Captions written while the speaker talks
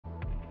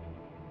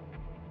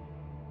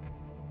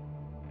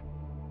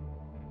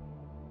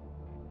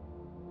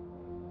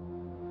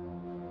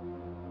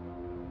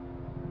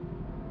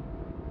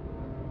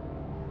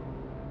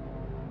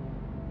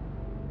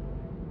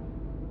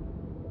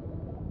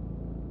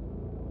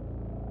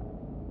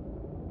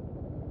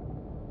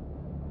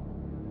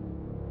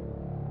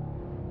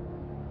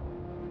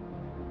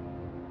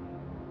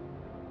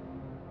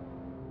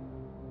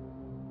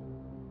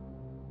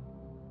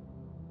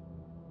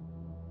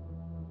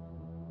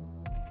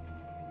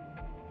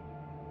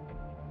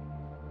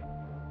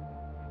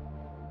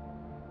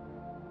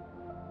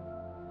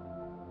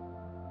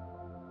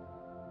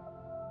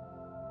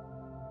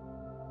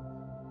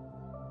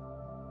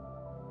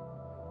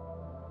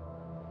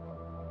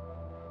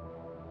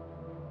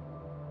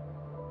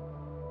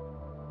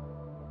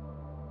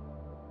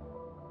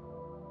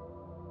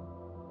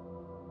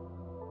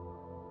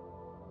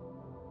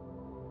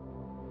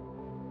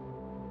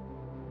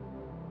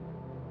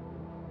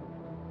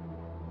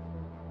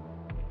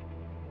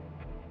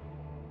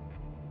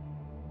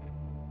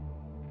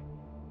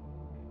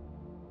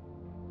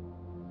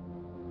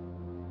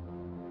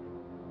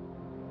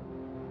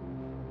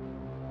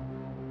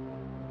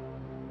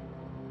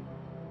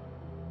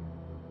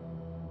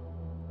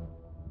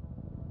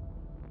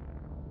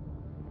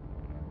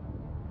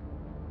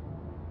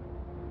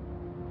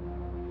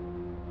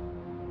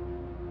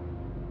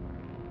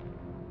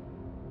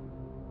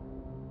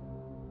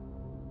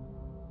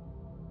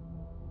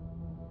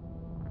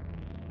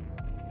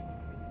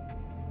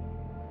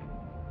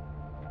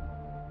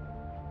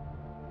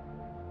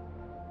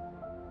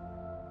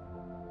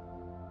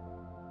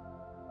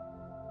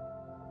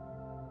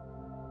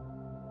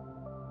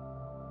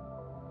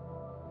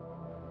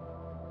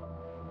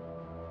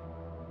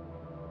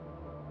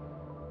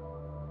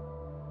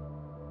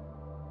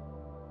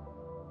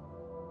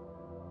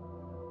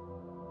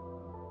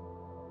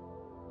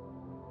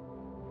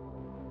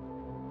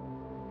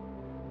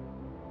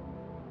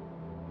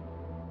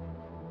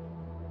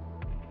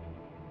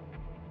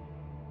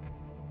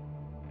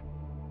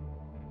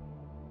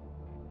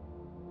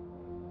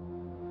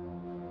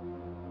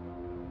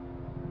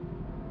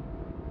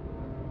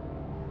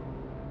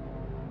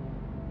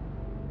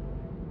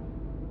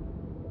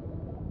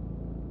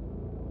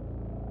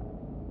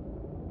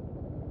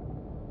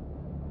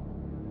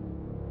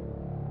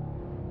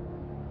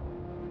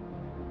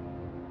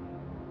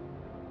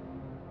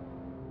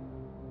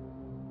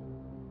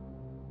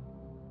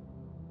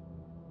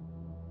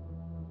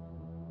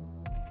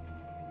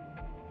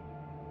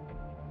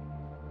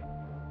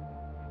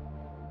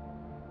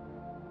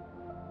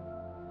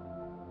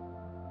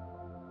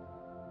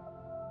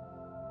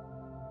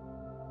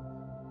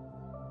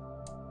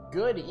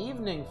Good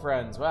evening,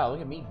 friends. Wow,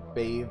 look at me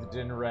bathed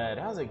in red.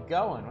 How's it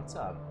going? What's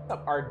up? What's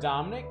up, R.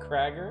 Dominic,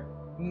 Cragger,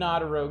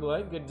 Not a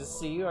Roguelike, good to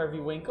see you.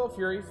 RV Winkle,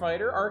 Fury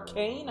Fighter,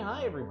 Arcane,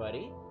 hi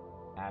everybody.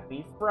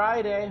 Happy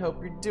Friday,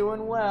 hope you're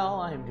doing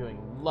well. I am doing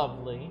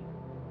lovely.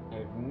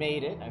 I've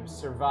made it. I've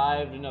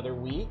survived another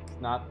week.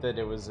 Not that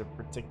it was a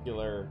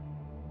particular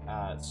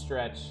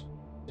stretch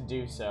to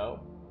do so,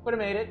 but I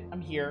made it.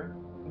 I'm here.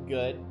 I'm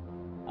good.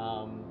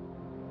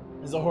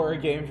 It's a horror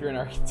game if you're an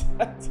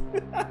architect.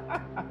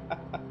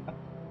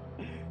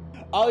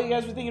 Oh, you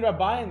guys were thinking about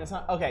buying this,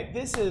 huh? Okay,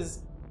 this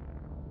is...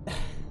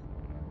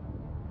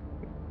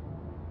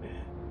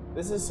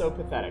 this is so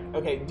pathetic.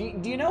 Okay,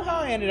 do you know how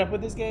I ended up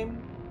with this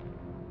game?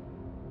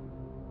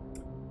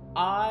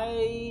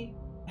 I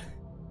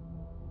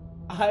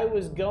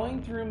was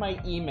going through my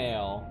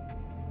email,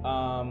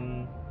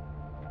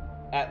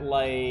 at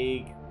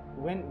like...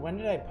 When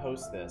did I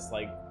post this?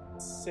 Like,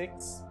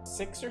 6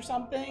 or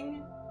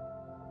something?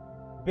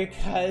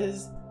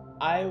 Because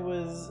I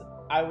was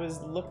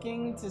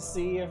looking to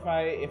see if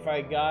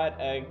I got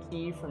a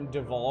key from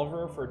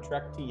Devolver for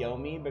Trek to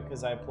Yomi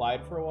because I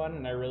applied for one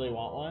and I really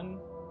want one.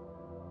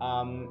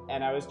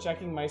 And I was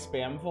checking my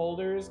spam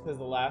folders because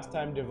the last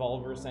time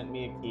Devolver sent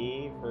me a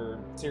key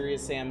for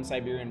Serious Sam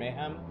Siberian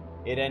Mayhem,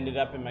 it ended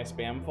up in my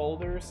spam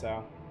folder.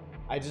 So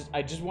I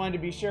just wanted to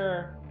be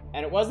sure,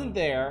 and it wasn't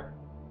there,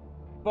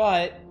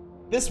 but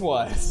this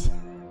was.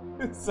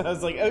 So I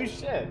was like, oh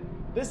shit.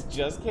 This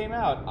just came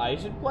out. I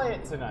should play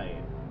it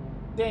tonight.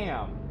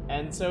 Damn.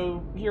 And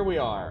so here we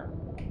are,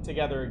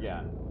 together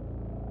again.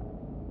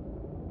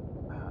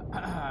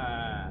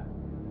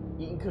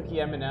 Eating cookie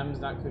M&Ms,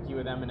 not cookie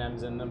with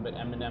M&Ms in them, but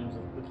M&Ms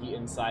with cookie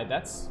inside.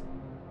 That's...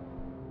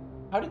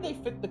 How did they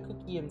fit the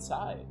cookie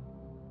inside?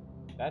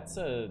 That's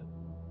a...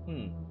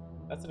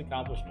 That's an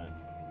accomplishment.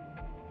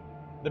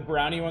 The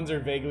brownie ones are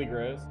vaguely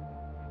gross.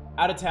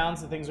 Out of town,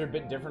 so things are a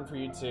bit different for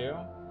you too.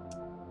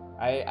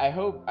 I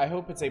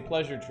hope it's a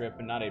pleasure trip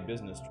and not a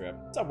business trip.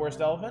 What's up,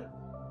 Worst Elephant?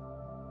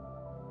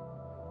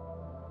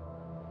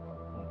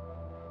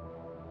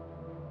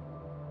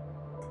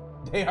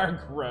 They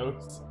are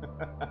gross.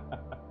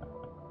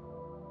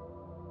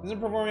 Isn't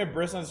performing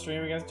ABRISS on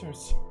stream against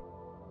terms?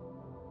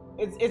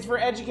 It's for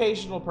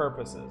educational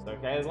purposes,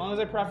 okay? As long as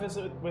I preface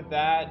it with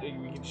that,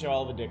 we can show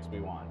all the dicks we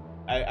want.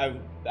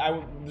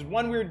 There's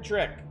one weird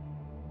trick.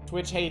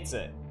 Twitch hates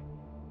it.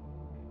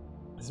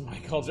 This is my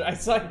culture. I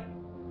saw.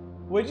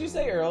 What'd you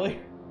say earlier?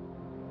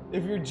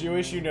 If you're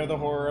Jewish, you know the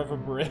horror of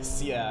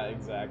ABRISS. Yeah,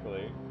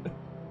 exactly.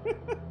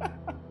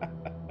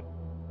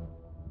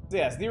 So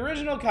yes, the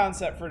original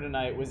concept for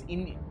tonight was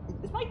in...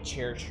 Is my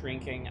chair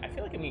shrinking? I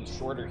feel like I'm getting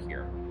shorter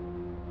here.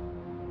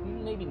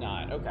 Maybe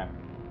not. Okay.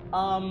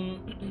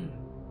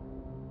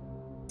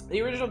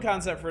 The original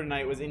concept for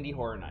tonight was Indie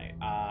Horror Night.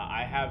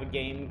 I have a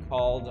game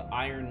called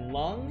Iron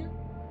Lung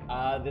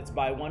that's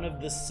by one of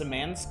the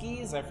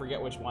Semanskys. I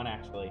forget which one,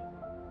 actually.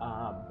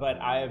 But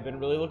I have been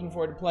really looking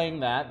forward to playing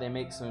that. They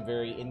make some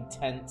very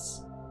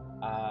intense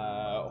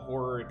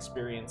horror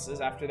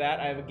experiences. After that,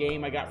 I have a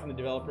game I got from the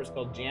developers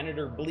called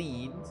Janitor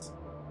Bleeds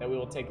that we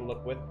will take a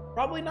look with.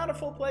 Probably not a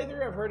full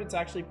playthrough. I've heard it's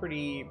actually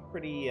pretty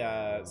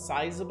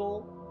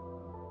sizable.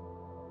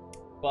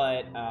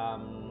 But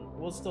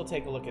we'll still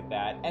take a look at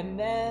that. And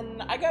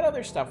then I got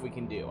other stuff we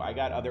can do. I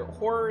got other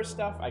horror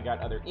stuff. I got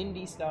other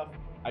indie stuff.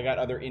 I got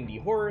other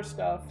indie horror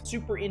stuff.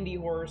 Super indie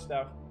horror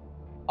stuff.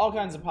 All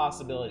kinds of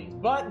possibilities.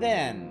 But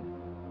then,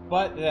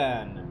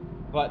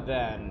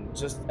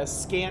 just a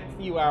scant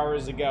few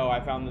hours ago, I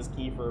found this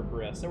key for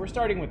ABRISS. So we're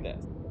starting with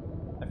this.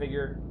 I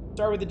figure,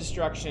 start with the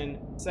destruction,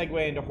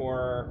 segue into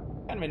horror,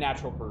 kind of a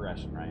natural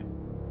progression, right?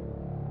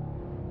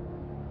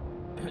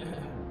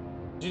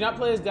 Did you not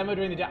play this demo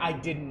during the day? I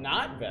did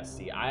not,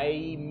 Vesty.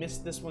 I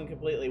missed this one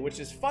completely, which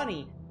is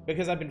funny,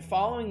 because I've been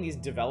following these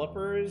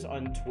developers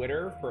on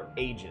Twitter for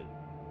ages.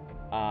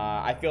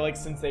 I feel like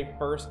since they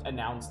first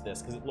announced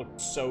this, because it looked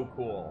so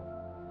cool,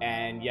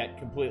 and yet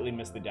completely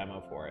missed the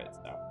demo for it,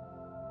 so.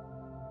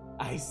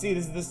 I see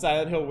this is the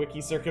Silent Hill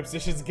Wiki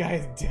Circumcisions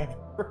guy's demo.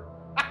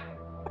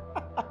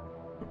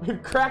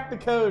 We've cracked the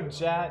code,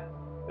 chat.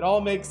 It all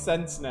makes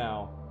sense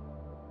now.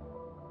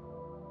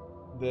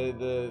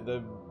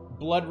 The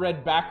blood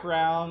red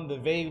background, the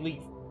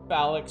vaguely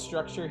phallic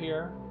structure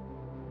here.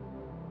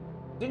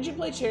 Didn't you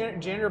play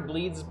Janitor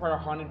Bleeds as part of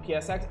Haunted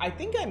PSX? I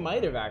think I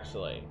might have,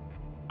 actually.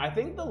 I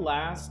think the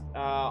last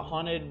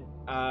Haunted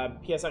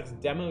PSX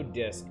demo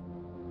disc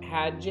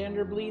had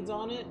Janitor Bleeds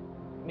on it,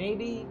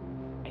 maybe.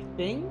 I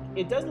think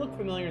it does look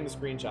familiar in the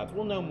screenshots.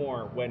 We'll know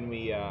more when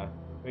we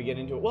get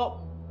into it.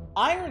 Well,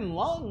 Iron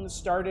Lung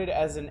started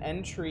as an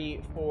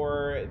entry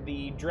for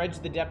the Dredge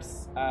the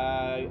Depths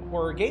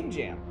horror game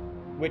jam,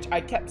 which I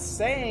kept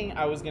saying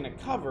I was gonna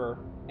cover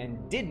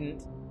and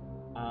didn't.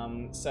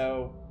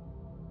 So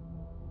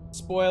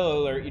spoiler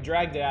alert, you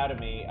dragged it out of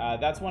me.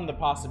 That's one of the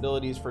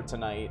possibilities for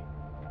tonight.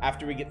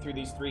 After we get through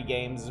these 3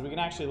 games, is we can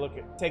actually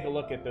take a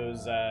look at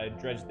those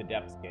Dredge the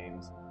Depths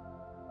games.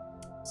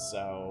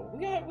 So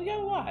we got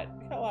a lot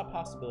of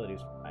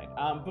possibilities for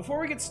tonight. Before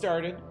we get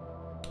started,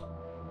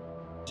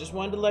 just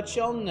wanted to let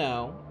y'all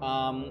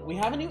know, we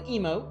have a new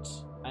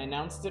emote. I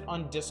announced it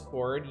on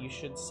Discord. You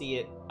should see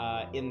it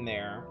in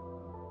there.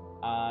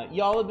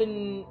 Y'all have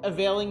been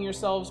availing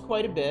yourselves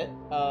quite a bit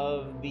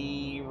of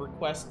the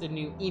request a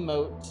new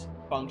emote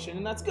function,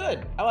 and that's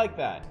good. I like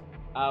that.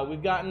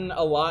 We've gotten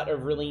a lot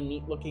of really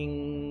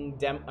neat-looking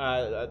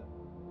demos.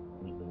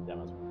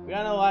 We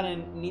got a lot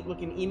of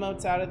neat-looking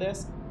emotes out of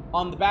this.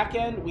 On the back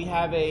end, we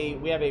have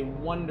a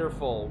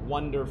wonderful,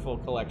 wonderful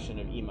collection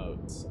of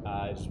emotes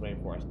just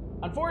waiting for us.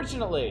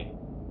 Unfortunately,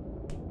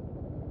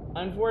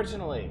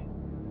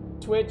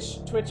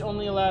 Twitch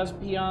only allows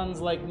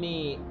peons like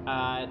me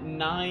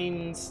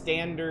 9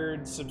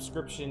 standard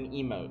subscription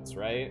emotes,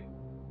 right?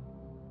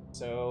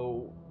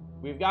 So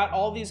we've got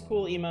all these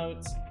cool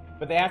emotes,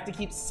 but they have to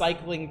keep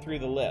cycling through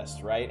the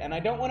list, right? And I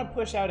don't want to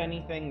push out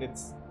anything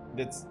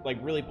that's like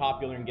really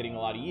popular and getting a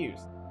lot of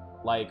use,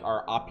 like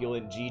our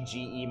opulent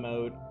GG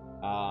emote,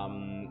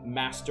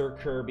 Master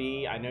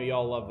Kirby. I know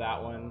y'all love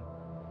that one.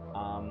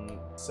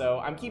 So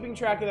I'm keeping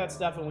track of that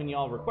stuff, and when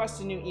y'all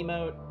request a new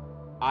emote,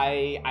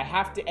 I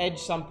have to edge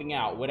something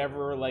out,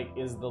 whatever like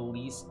is the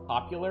least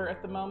popular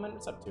at the moment.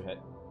 What's up, 2-Hit?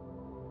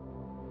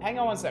 Hang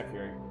on one sec,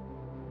 Fury.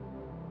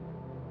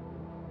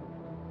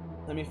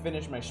 Let me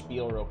finish my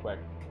spiel real quick.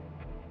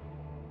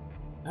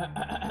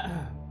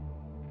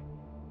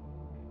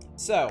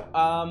 So,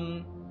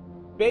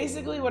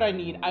 basically what I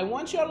need, I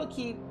want y'all to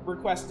keep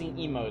requesting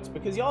emotes,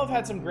 because y'all have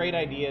had some great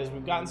ideas.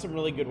 We've gotten some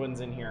really good ones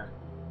in here.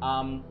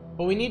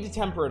 But we need to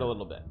temper it a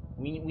little bit.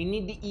 We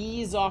need to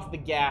ease off the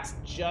gas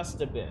just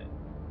a bit.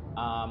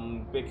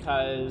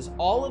 Because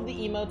all of the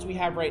emotes we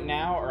have right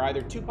now are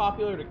either too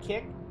popular to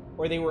kick,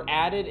 or they were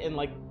added in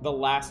like the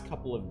last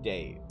couple of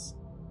days.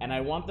 And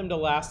I want them to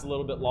last a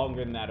little bit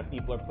longer than that if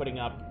people are putting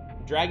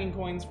up dragon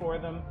coins for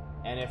them,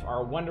 and if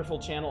our wonderful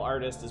channel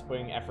artist is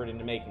putting effort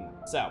into making them.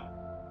 So,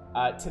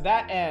 to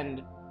that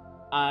end,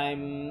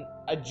 I'm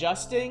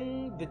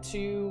adjusting the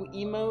 2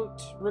 emote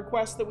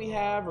requests that we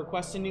have,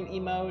 request a new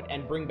emote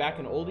and bring back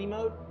an old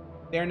emote.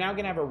 They're now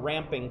gonna have a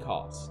ramping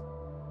cost.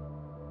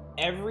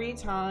 Every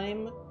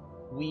time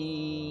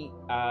we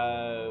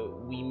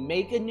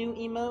make a new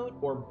emote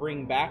or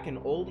bring back an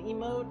old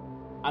emote,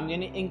 I'm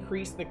gonna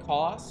increase the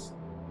cost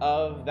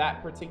of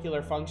that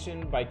particular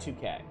function by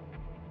 2K.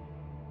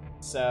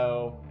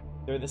 So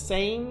they're the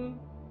same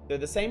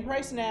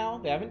price now.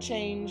 They haven't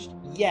changed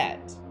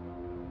yet.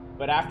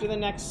 But after the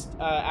next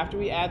after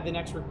we add the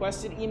next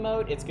requested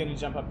emote, it's gonna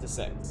jump up to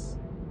 6,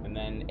 and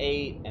then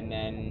 8, and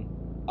then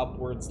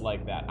upwards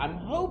like that. I'm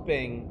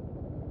hoping,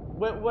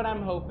 what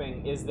I'm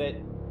hoping is that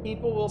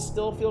people will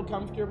still feel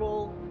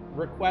comfortable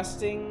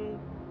requesting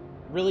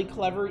really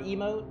clever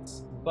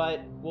emotes,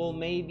 but will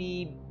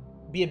maybe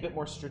be a bit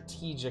more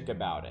strategic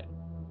about it,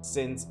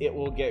 since it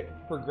will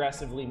get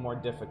progressively more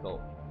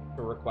difficult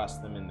to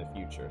request them in the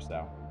future.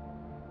 So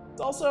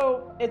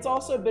it's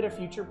also a bit of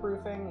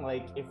future-proofing.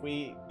 Like,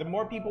 the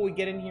more people we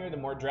get in here, the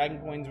more dragon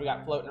coins we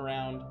got floating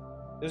around.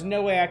 There's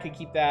no way I could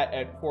keep that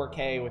at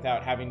 4K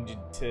without having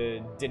to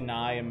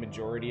deny a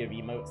majority of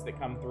emotes that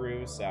come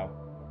through, so.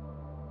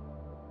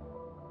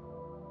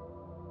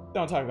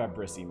 Don't talk about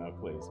ABRISS emote,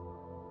 please.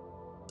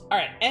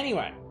 Alright,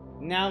 anyway.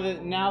 Now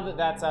that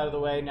that's out of the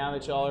way, now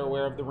that y'all are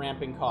aware of the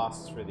ramping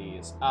costs for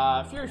these,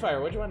 Fury Fire,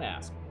 what'd you want to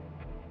ask?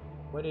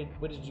 What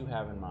did you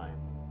have in mind?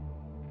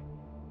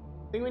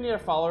 I think we need a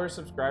follower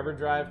subscriber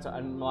drive to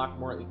unlock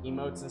more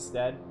emotes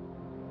instead.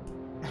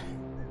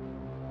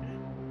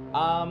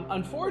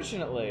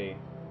 Unfortunately,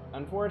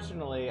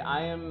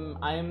 I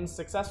am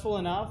successful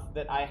enough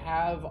that I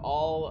have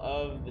all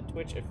of the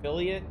Twitch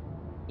affiliate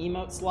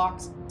emote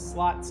slots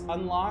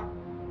unlocked.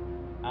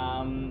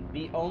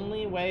 The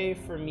only way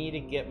for me to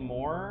get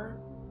more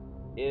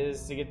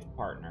is to get to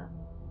partner,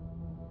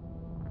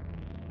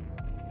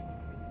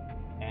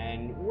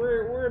 and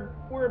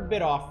we're a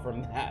bit off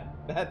from that.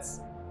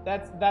 That's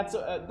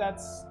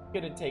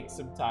gonna take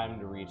some time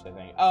to reach, I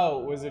think. Oh,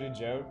 was it a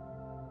joke?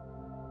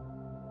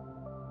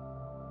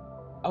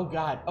 Oh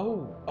God.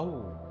 Oh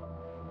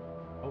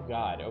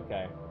God.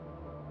 Okay.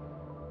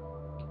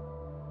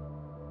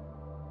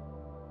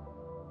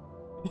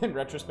 In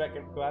retrospect,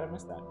 I'm glad I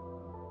missed that.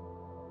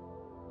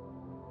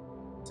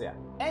 So yeah.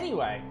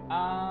 Anyway,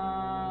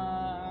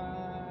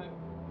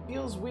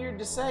 feels weird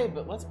to say,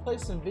 but let's play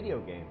some video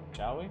games,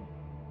 shall we?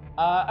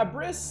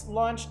 ABRISS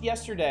launched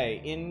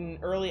yesterday in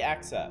early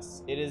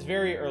access. It is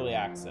very early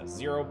access,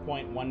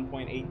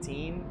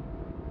 0.1.18.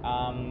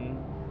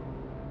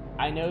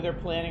 I know they're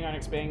planning on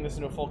expanding this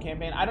into a full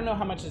campaign. I don't know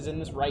how much is in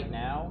this right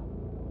now,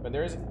 but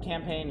there is a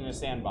campaign and a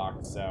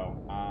sandbox, so,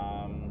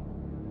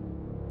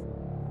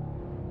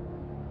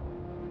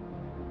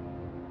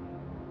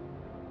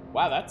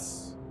 wow,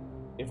 that's...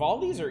 If all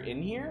these are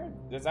in here,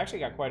 that's actually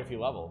got quite a few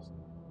levels.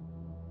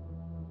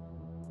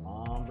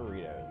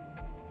 Burritos.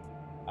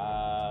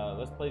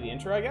 Let's play the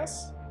intro, I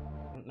guess?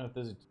 I don't know if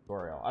this is a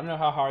tutorial. I don't know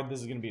how hard this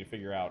is going to be to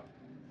figure out.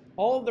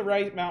 Hold the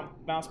right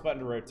mouse button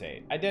to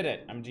rotate. I did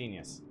it. I'm a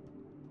genius.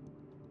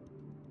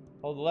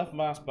 Hold the left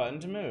mouse button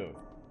to move.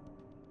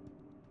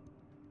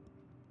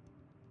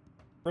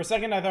 For a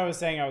second, I thought I was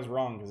saying I was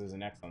wrong because there's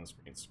an X on the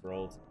screen.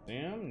 Scroll to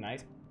zoom.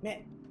 Nice.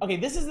 Man, okay,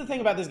 this is the thing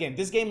about this game.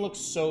 This game looks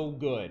so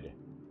good.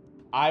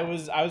 I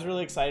was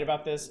really excited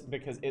about this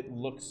because it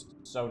looks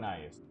so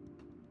nice.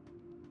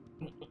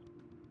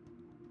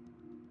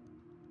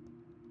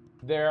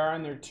 There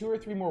are 2 or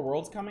 3 more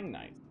worlds coming.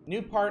 Nice.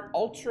 New part,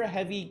 Ultra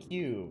Heavy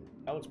Cube.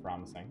 That looks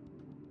promising.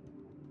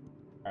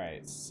 All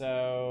right,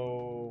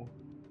 so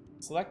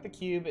select the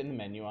cube in the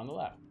menu on the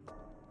left.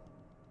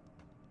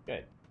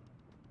 Good.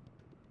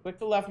 Click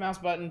the left mouse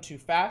button to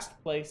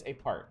fast place a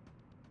part.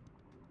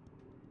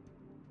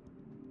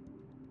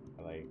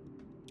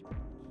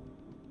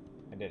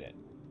 I did it.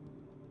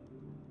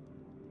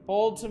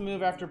 Hold to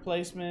move after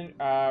placement,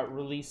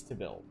 release to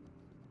build.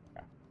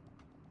 Okay.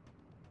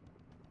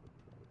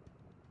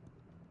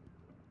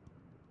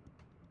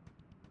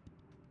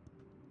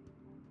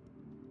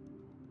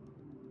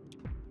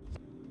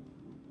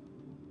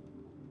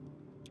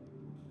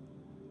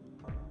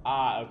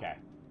 Okay.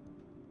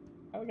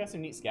 Oh, we got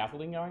some neat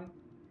scaffolding going.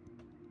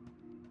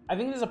 I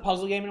think this is a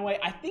puzzle game in a way.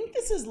 I think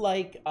this is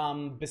like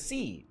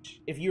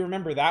Besiege, if you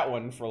remember that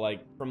one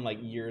from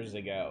years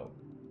ago,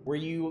 where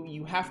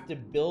you have to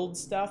build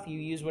stuff. You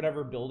use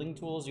whatever building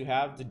tools you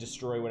have to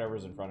destroy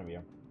whatever's in front of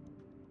you.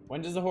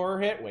 When does the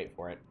horror hit? Wait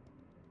for it.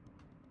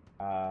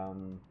 Yeah.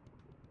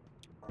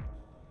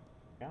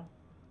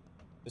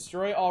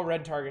 Destroy all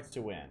red targets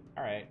to win.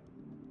 All right.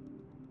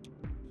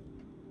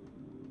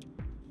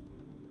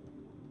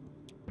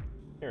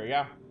 Here we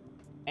go.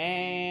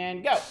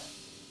 And go.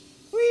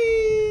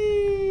 Whee!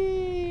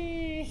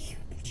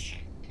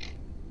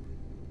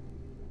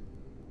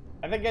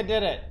 I think I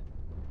did it.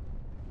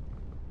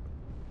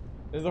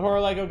 Is the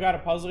horror Lego got a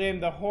puzzle game?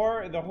 The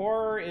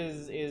horror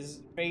is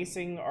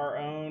facing our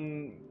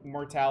own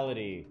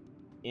mortality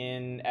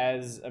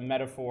as a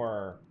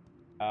metaphor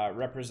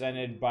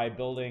represented by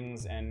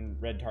buildings and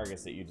red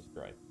targets that you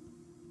destroyed.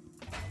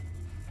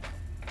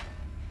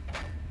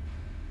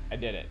 I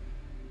did it.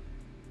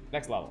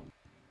 Next level.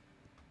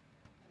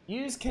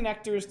 Use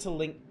connectors to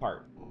link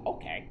part.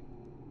 Okay.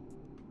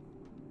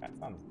 That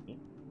sounds neat.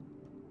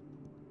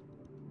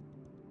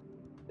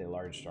 A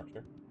large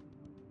structure.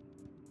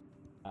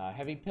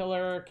 Heavy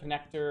pillar,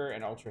 connector,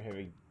 and ultra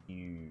heavy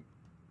cube.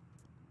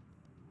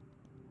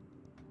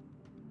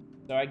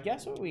 So I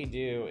guess what we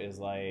do is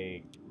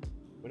like,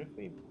 what if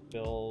we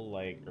build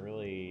like a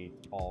really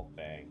tall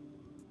thing?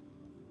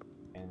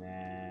 And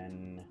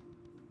then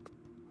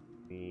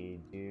we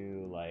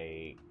do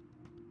like,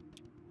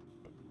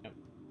 no.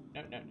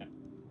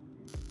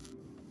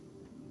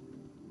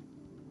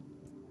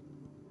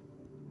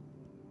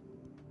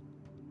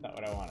 Not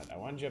what I wanted. I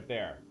wanted you up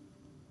there.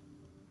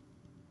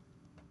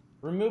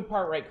 Remove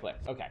part, right click.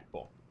 Okay,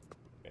 cool.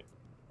 Good.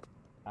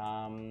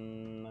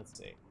 Let's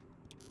see.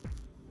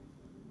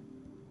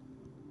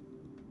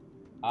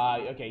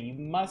 Okay, you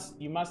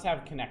must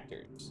have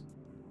connectors.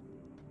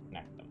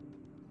 Connect them.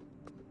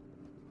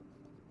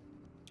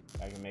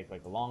 I can make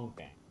like a long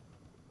thing.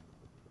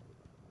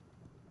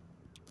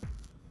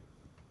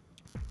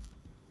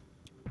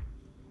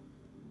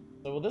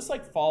 So will this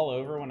like fall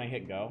over when I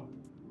hit go?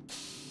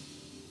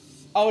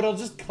 Oh, it'll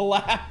just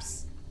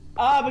collapse.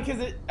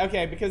 Because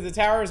because the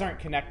towers aren't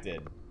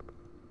connected.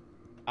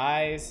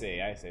 I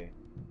see.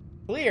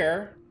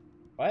 Clear?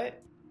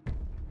 What?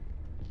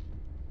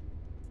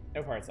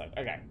 No parts left.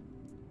 Okay.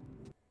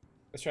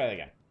 Let's try that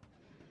again.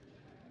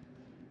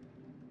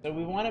 So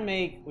we want to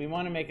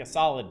make a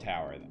solid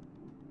tower then.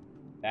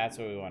 That's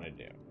what we want to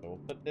do. So we'll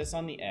put this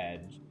on the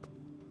edge,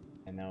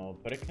 and then we'll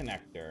put a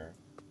connector.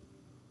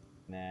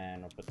 And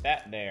then we'll put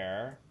that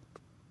there.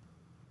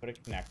 Put a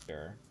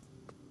connector.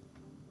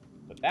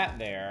 Put that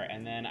there,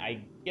 and then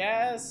I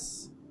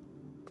guess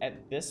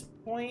at this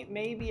point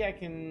maybe I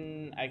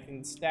can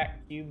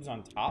stack cubes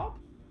on top.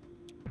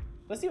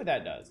 Let's see what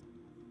that does.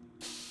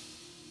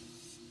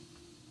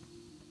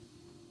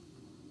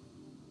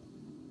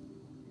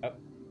 Oh,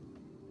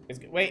 it's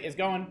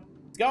going.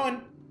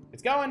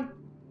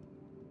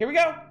 Here we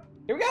go.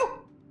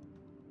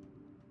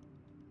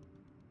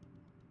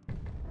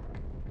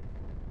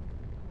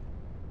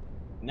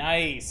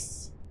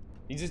 Nice.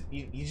 You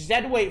just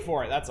had to wait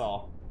for it. That's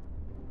all.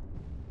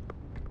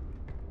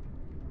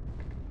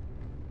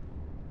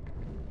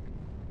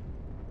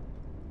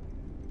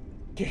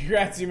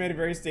 Congrats, you made a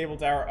very stable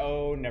tower.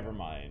 Oh, never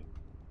mind.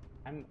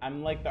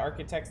 I'm like the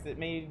architects that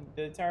made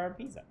the Tower of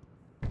Pisa.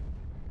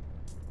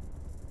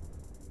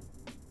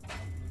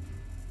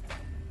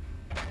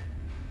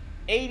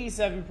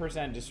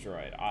 %87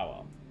 destroyed. Ah,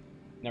 well.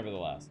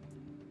 Nevertheless.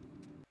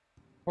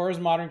 Horror's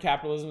modern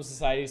capitalism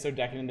society is so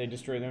decadent they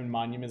destroy their own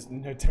monuments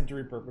in no attempt to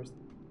repurpose.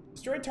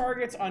 Destroy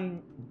targets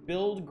on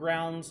build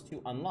grounds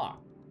to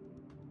unlock.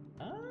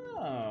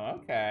 Oh,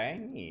 okay.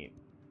 Neat.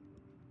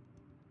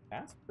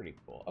 That's pretty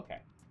cool. Okay.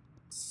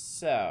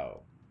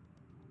 So.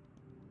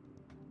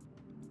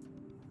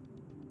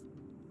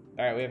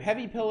 Alright, we have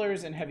heavy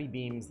pillars and heavy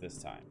beams this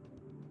time.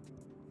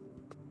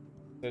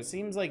 So it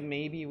seems like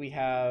maybe we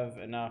have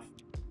enough.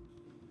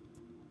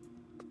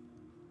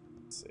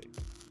 Let's see.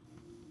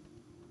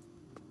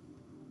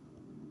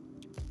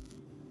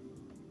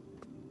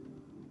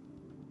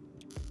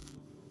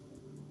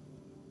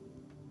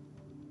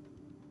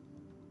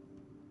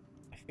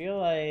 feel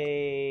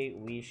like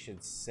we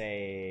should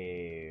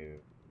save.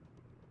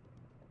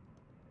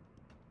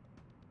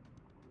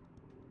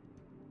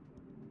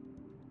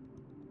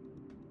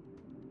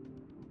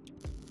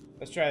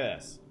 Let's try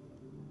this.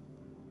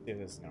 See if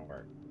this is gonna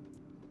work.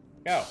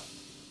 Go.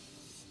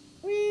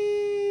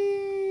 Whee!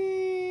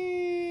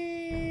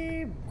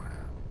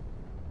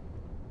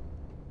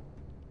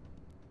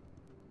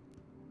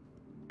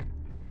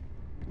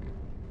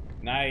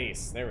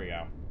 Nice. There we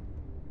go.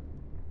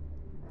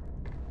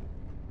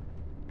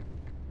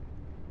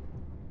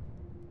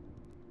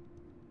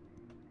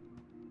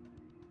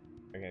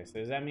 Okay, so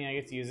does that mean I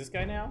get to use this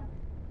guy now?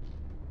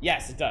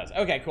 Yes, it does.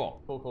 Okay,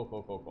 cool.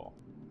 Cool.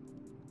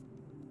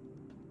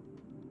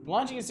 I'm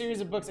launching a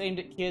series of books aimed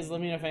at kids.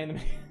 Let me know if any of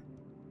them...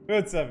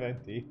 What's up,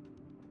 NT?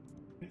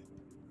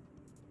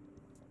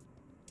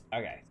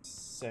 Okay,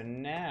 so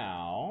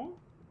now...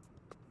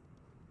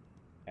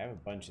 I have a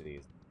bunch of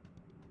these.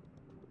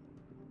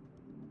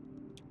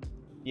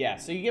 Yeah,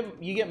 so you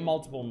get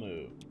multiple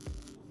moves.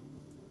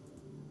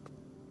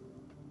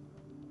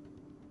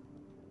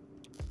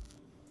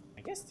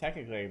 I guess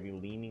technically I'd be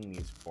leaning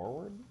these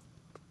forward.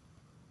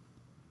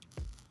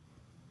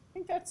 I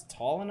think that's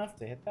tall enough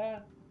to hit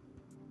that.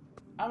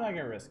 I'm not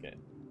gonna risk it.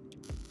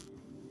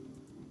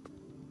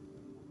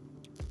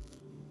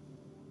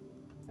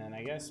 And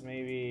I guess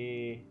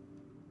maybe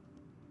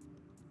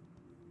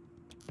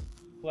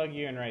plug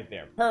you in right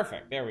there.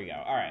 Perfect. There we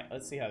go. All right,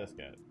 let's see how this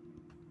goes.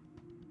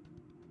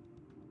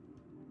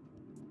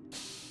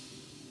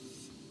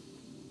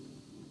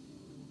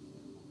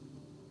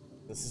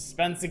 The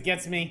suspense, it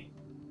gets me.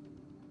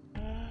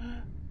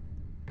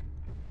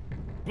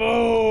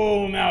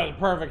 Boom! That was a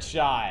perfect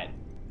shot.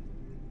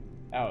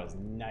 That was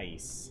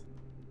nice.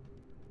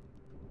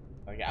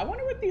 Okay, I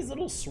wonder what these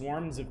little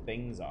swarms of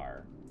things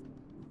are.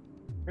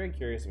 Very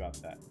curious about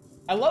that.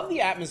 I love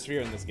the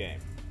atmosphere in this game.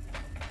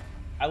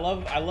 I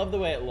love the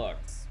way it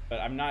looks, but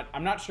I'm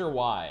not sure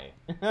why.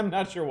 I'm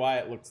not sure why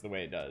it looks the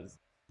way it does.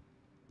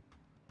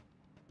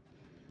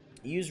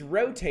 Use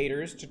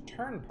rotators to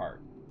turn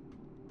part.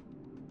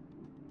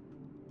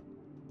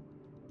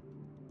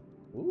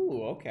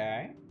 Ooh,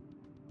 okay.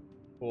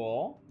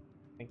 Cool.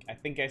 I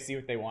think I see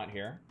what they want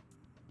here.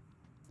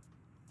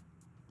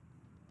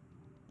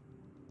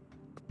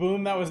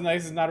 Boom, that was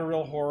nice. It's not a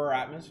real horror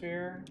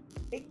atmosphere.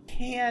 It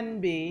can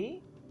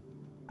be.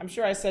 I'm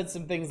sure I said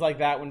some things like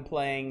that when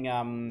playing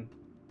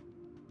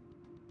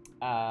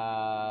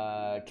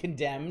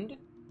Condemned.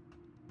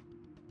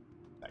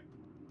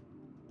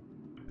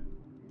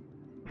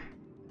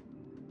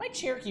 My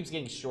chair keeps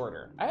getting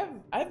shorter. I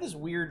have this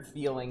weird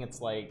feeling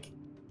it's like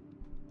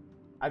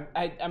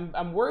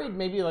I'm worried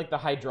maybe like the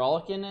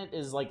hydraulic in it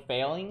is like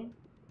failing.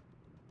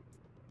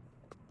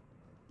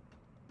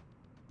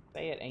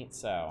 Say it ain't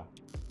so.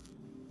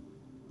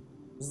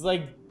 This is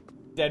like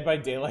Dead by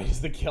Daylight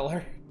is the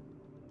killer.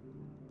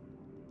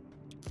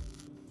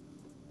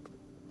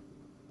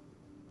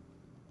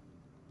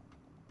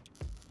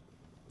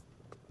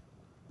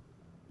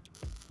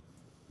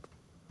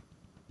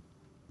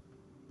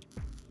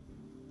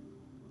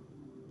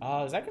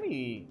 Oh, is that gonna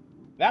be...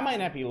 That might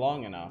not be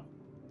long enough.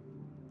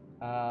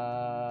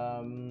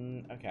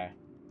 Okay.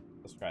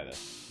 Let's try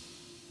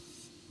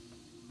this.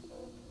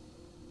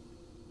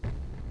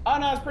 Oh,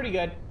 no, it's pretty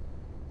good.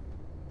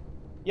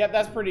 Yep,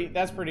 that's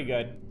pretty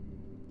good.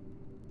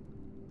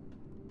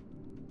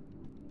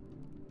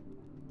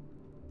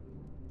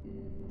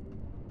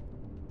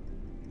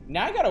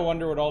 Now I gotta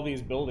wonder what all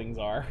these buildings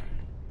are.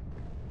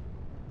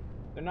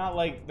 They're not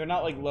like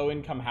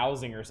low-income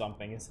housing or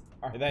something,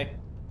 are they?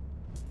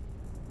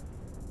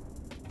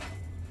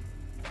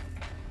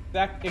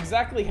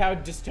 Exactly how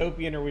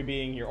dystopian are we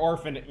being here?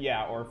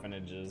 Yeah,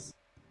 orphanages.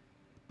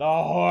 The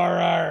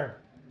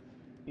horror!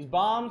 Use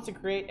bombs to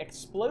create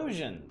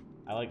explosion.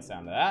 I like the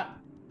sound of that.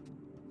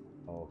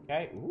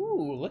 Okay.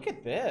 Ooh, look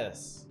at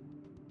this.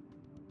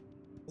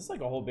 This is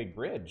like a whole big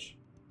bridge.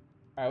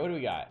 All right, what do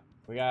we got?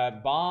 We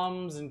got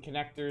bombs and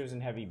connectors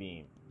and heavy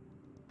beam.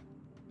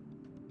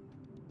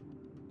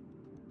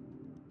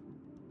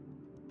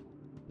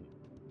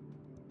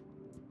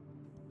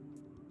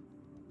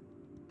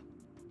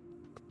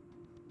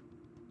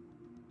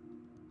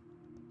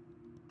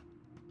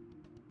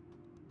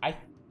 I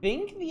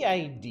think the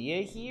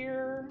idea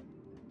here...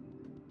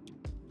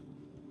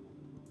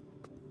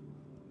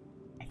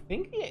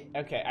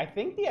 I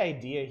think the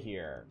idea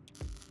here...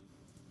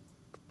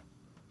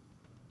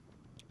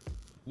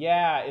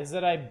 Yeah, is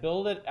that I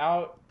build it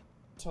out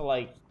to,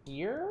 like,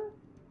 here?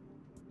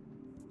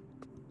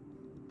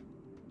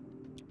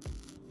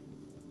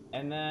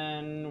 And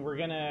then we're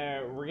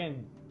gonna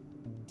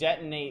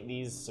detonate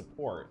these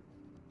support.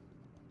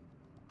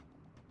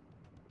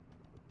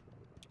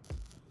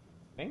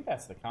 I think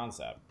that's the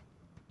concept.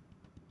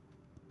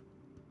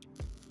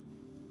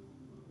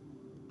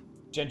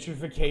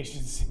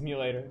 Gentrification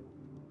simulator.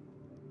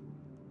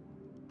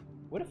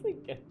 What if we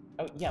get...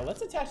 Oh, yeah,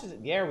 let's attach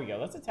it... There we go.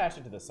 Let's attach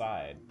it to the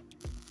side.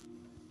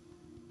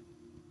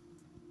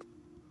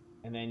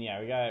 And then, yeah,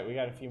 we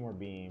got a few more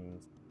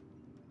beams.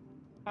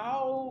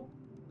 How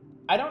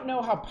I don't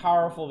know how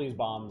powerful these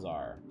bombs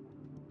are.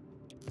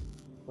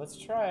 Let's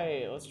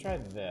try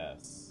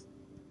this.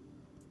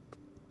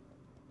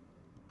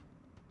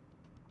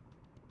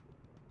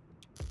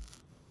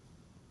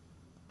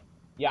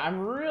 Yeah, I'm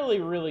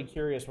really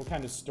curious what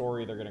kind of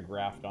story they're gonna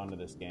graft onto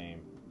this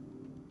game.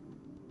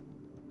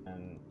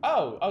 And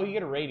oh, you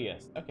get a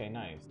radius. Okay,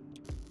 nice.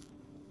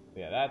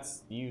 Yeah,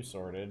 that's you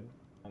sorted.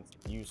 That's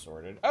you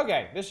sorted.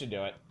 Okay, this should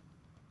do it.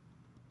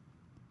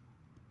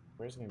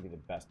 Where's gonna be the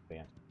best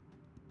vantage?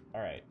 All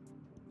right,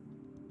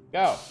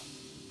 go.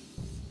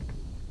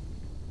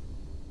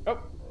 Oh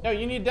no,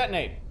 you need to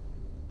detonate.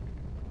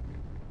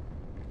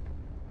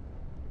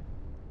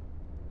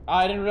 Oh,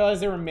 I didn't realize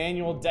they were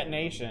manual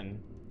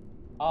detonation.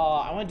 Oh,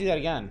 I want to do that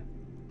again.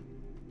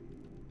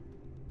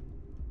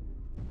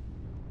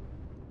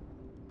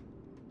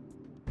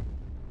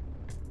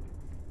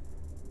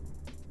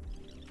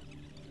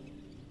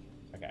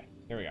 Okay,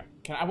 here we go.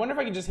 I wonder if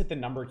I can just hit the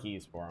number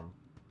keys for them.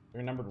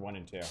 They're numbered 1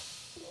 and 2.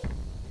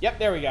 Yep,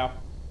 there we go.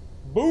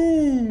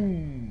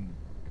 Boom!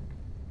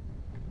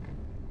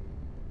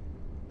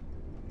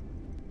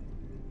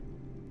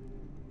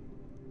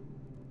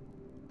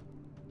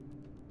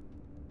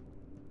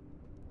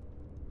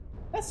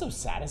 That's so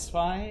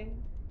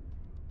satisfying.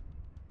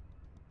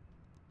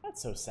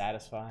 That's so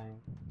satisfying.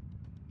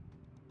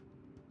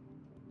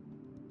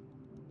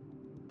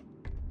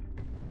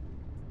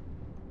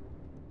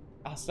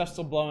 Oh, stuff's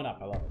still blowing up.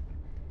 I love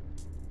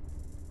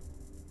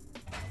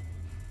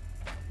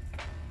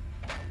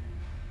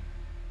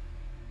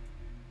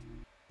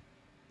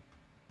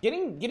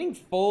it. Getting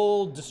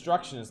full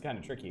destruction is kind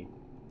of tricky.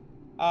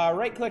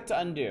 Right click to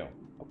undo.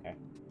 Okay.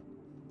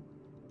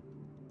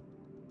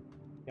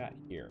 Got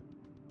here.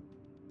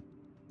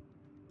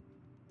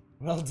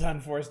 Well done,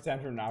 Force 10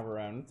 from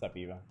Navarone. What's up,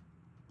 Eva?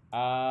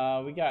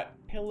 We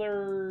got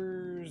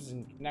pillars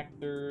and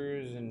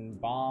connectors and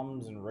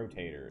bombs and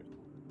rotators.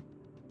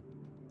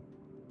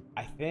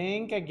 I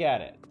think I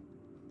get it.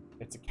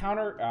 It's a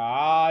counter.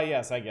 Ah,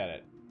 yes, I get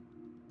it.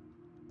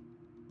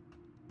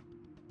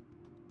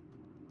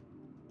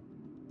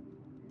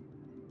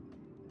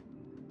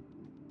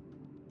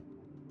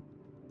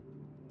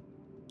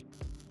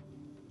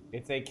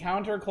 It's a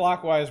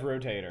counterclockwise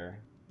rotator.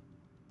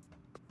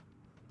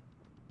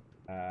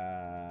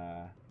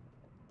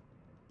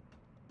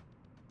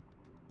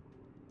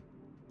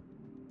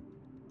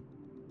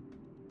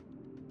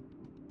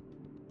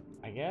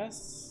 I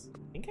guess. I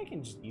think I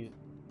can just use.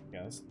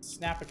 Yeah, let's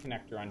snap a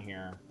connector on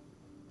here.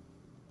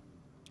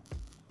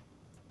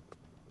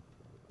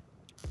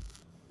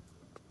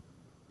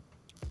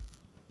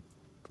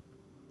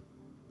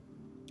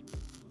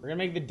 We're gonna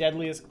make the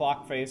deadliest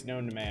clock face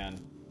known to man.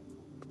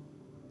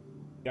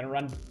 Gonna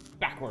run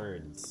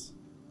backwards.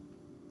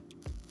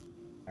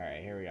 All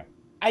right, here we go.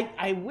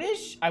 I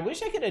wish I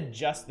could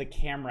adjust the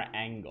camera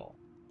angle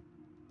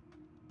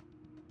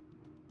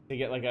to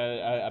get like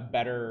a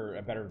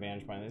better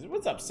vantage point.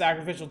 What's up,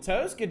 Sacrificial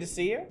Toast? Good to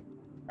see you.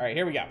 All right,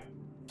 here we go.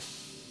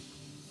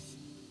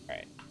 All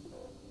right.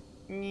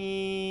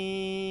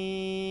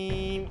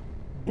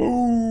 Boo!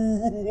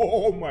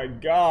 Oh my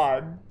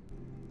god.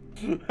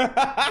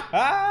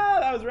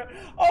 That was right.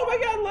 Oh my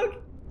god,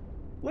 look.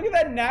 Look at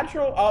that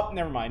natural. Oh,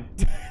 never mind.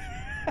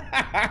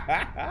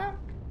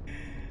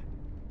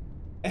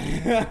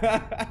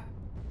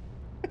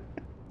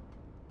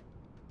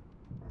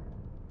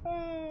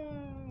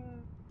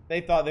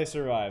 They thought they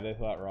survived. They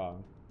thought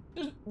wrong.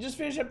 Just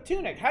finish up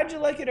Tunic. How'd you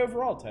like it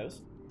overall,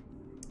 Toast?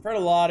 I've heard a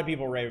lot of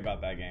people rave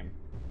about that game.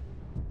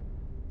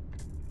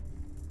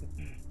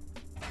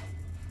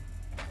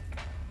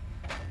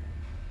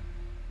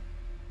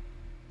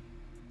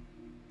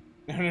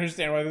 I don't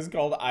understand why this is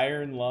called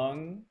Iron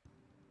Lung.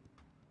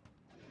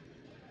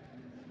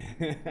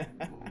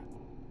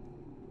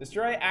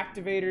 Destroy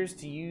activators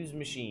to use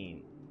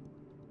machine.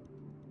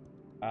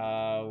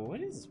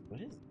 What is?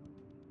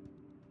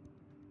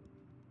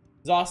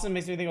 It's awesome.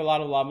 Makes me think a lot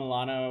of La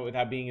Milano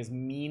without being as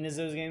mean as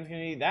those games can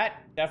be.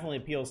 That definitely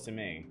appeals to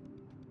me.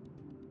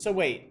 So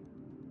wait.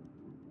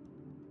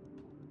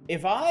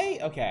 If I...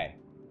 Okay.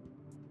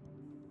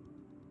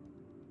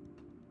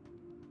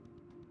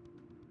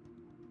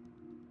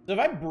 So if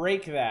I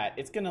break that,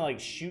 it's gonna like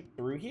shoot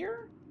through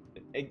here?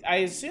 I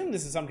assume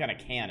this is some kind of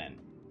cannon.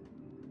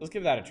 Let's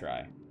give that a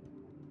try.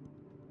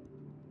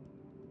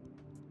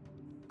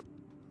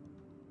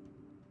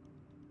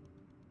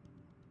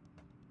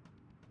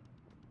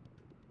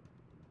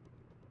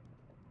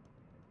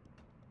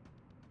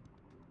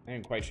 I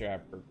ain't quite sure how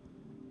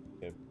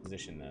to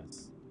position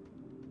this.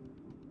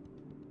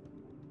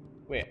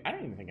 Wait, I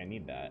don't even think I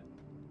need that.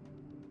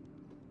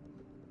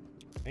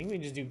 I think we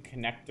just do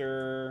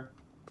connector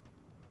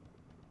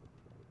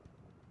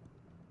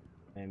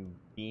and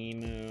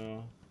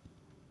BEMU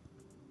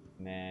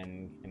and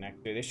then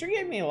connector. They sure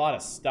gave me a lot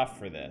of stuff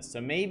for this.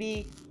 So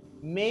maybe.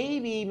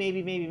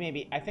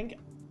 I think.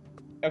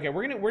 Okay,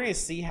 we're gonna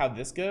see how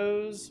this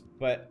goes,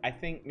 but I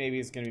think maybe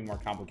it's gonna be more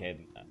complicated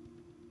than that.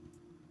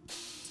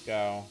 Let's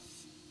go.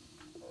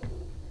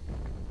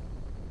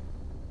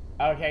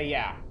 Okay,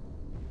 yeah.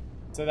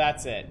 So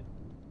that's it.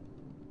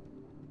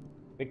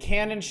 The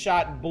cannon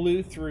shot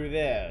blew through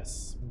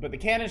this, but the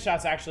cannon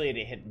shots actually had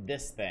to hit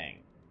this thing.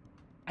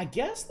 I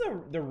guess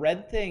the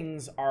red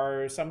things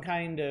are some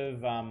kind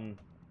of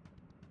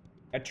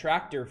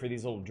attractor for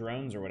these little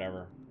drones or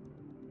whatever.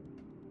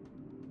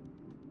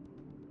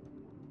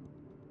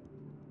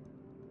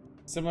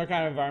 Similar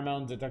kind of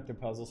environmental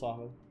detective puzzle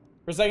solving.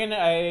 For a second,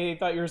 I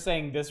thought you were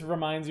saying this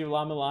reminds you of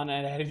La Milana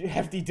and had a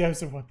hefty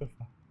dose of what the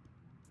fuck.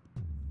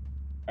 All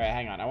right,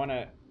 hang on. I want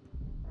to.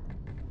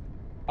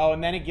 Oh,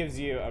 and then it gives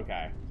you.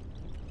 Okay.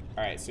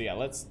 All right. So yeah,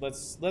 let's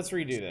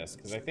redo this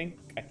because I think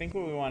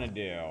what we want to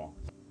do.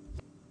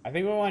 I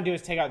think what we want to do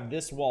is take out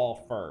this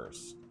wall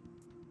first,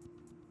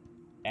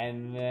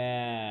 and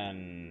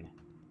then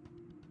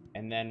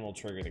we'll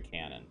trigger the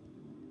cannon.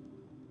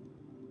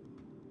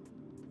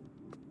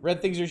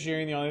 Red things are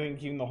shearing, the only thing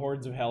keeping the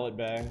hordes of hell at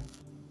bay.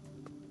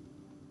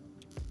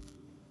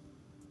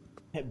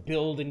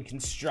 Build and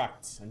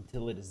construct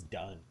until it is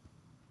done.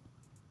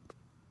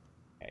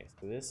 Okay,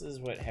 so this is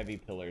what heavy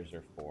pillars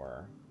are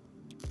for.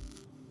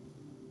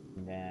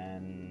 And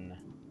then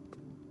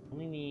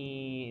only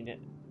need.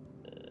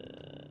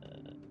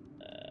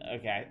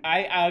 Okay,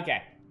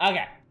 okay.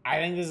 I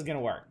think this is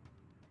gonna work.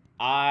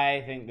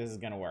 I think this is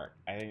gonna work.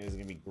 I think this is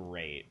gonna be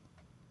great.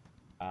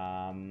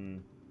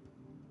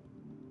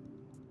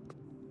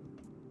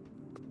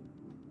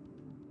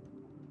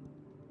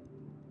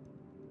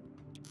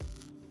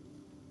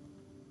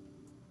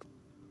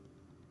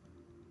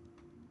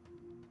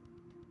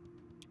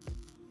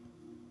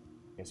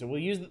 Okay, so we'll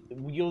use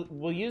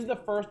the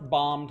first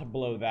bomb to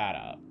blow that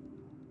up.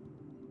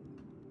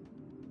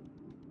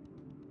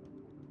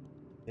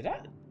 Did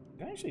I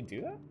actually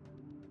do that?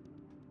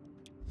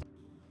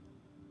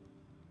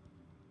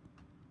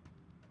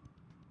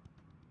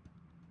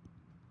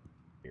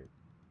 Weird.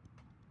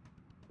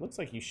 Looks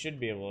like you should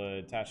be able to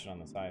attach it on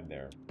the side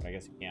there, but I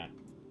guess you can't.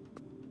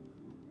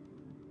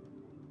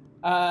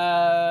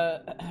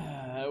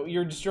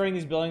 You're destroying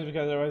these buildings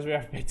because otherwise we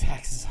have to pay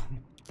taxes on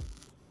them.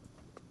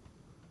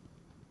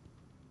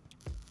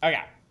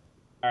 Okay.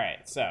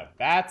 Alright, so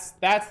that's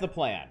the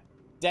plan.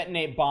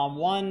 Detonate bomb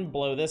 1,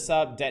 blow this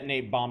up,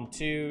 detonate bomb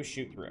 2,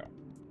 shoot through.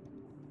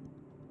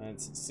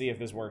 Let's see if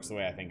this works the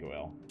way I think it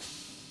will.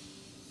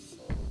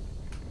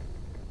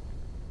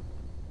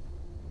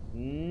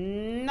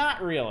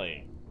 Not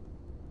really.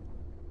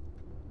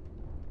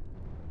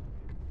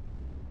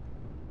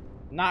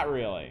 Not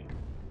really.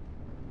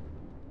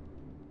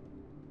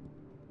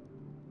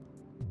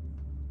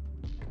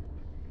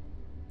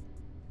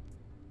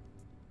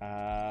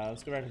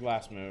 Let's go back to the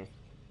last move.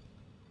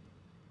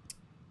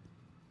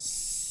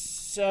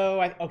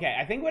 So, okay,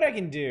 I think what I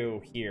can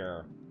do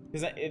here,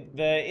 because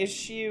the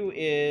issue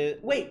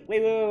is... Wait.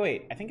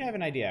 I think I have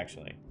an idea,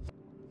 actually.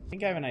 I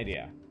think I have an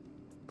idea.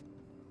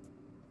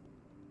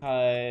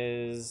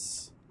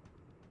 Because...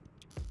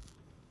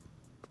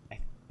 I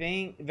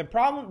think...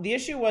 The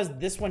issue was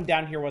this one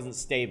down here wasn't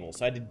stable,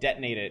 so I had to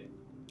detonate it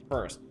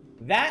first.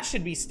 That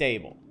should be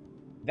stable.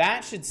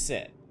 That should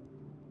sit.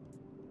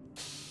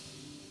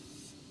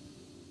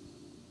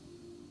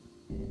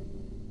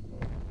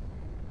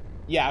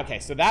 Yeah, okay,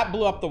 so that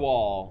blew up the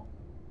wall.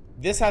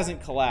 This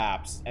hasn't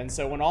collapsed, and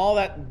so when all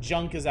that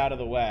junk is out of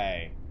the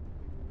way...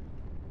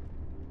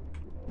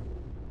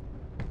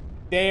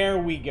 There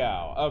we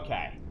go.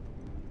 Okay.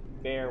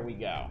 There we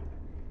go.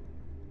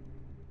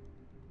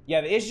 Yeah,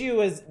 the issue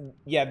is...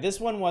 Yeah, this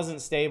one wasn't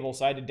stable,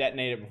 so I had to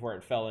detonate it before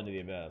it fell into the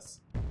abyss.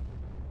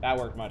 That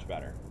worked much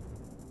better.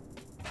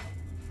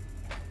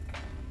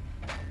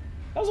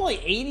 That was only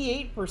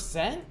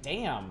 88%?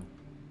 Damn.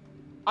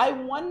 I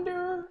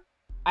wonder...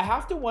 I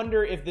have to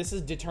wonder if this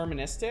is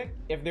deterministic,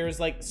 if there's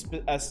like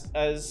a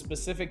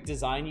specific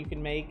design you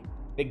can make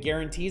that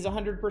guarantees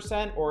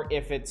 100%, or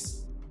if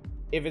it's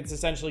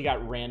essentially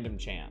got random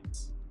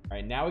chance. All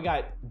right, now we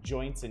got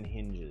joints and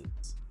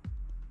hinges.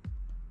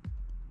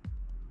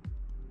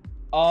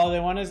 Oh, they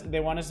want us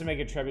to make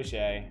a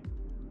trebuchet,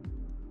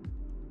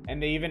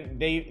 and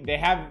they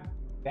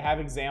have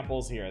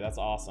examples here. That's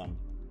awesome.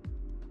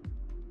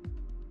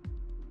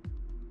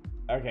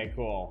 Okay,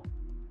 cool.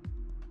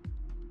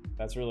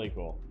 That's really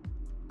cool.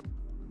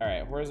 All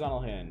right, horizontal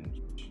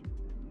hinge.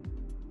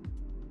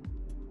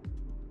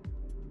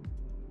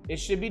 It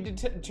should be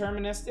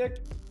deterministic.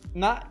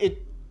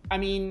 I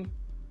mean,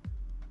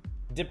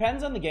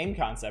 depends on the game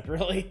concept,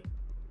 really.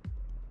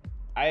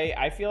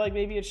 I feel like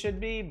maybe it should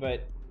be,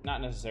 but not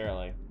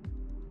necessarily.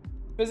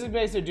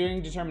 Physics-based or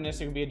doing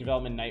deterministic would be a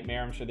development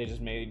nightmare. I'm sure they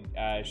just made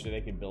sure they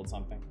could build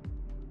something.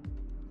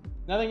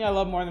 Nothing I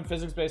love more than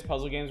physics-based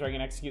puzzle games where I can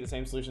execute the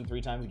same solution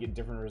 3 times and get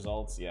different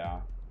results.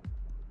 Yeah.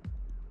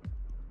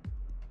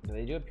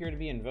 They do appear to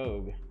be in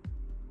vogue.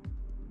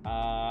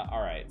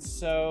 All right,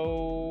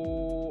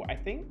 so I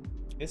think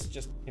this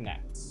just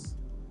connects.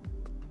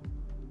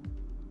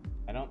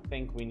 I don't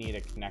think we need a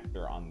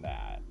connector on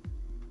that.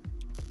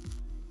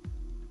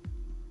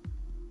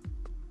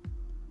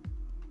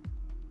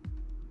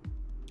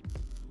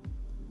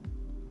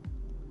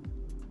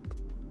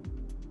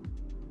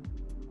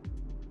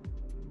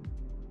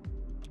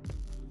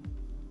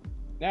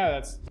 No,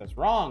 that's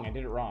wrong. I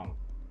did it wrong.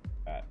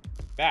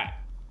 bad.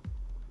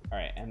 All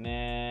right, and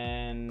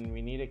then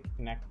we need a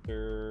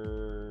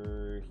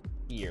connector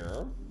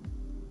here.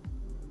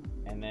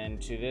 And then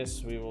to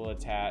this, we will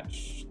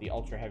attach the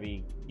ultra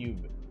heavy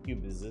cubes.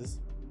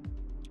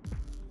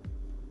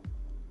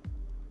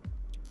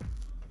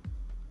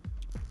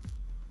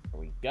 There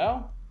we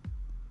go.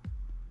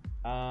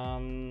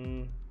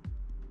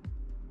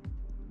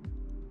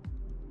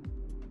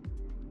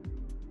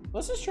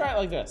 Let's just try it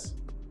like this.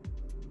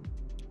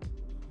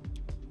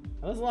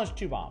 And let's launch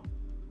 2 bombs.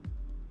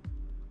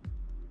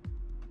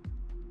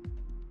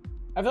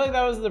 I feel like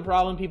that was the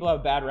problem. People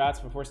have Bad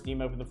Rats before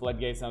Steam opened the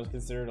floodgates, and that was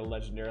considered a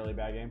legendarily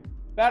bad game.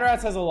 Bad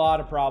Rats has a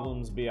lot of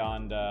problems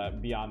beyond that.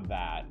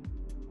 All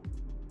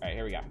right,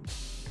 here we go.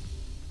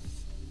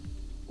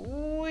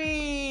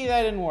 Whee!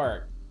 That didn't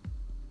work.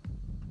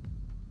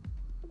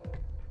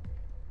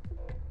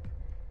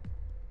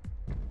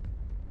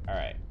 All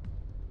right.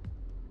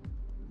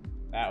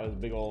 That was a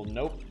big old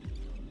nope.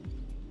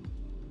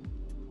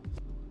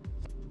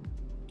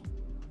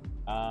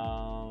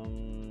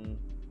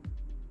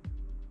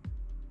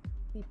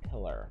 The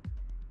pillar.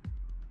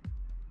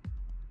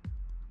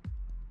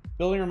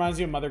 Building reminds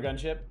you of Mother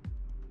Gunship.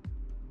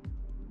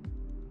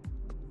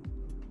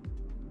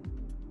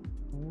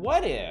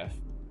 What if?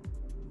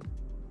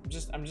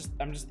 I'm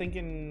just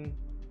thinking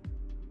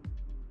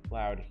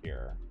loud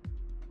here.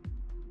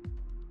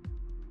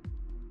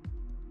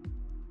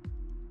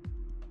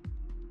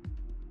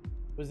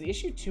 Was the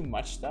issue too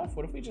much stuff?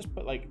 What if we just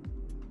put like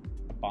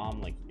a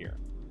bomb like here?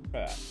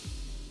 Try that.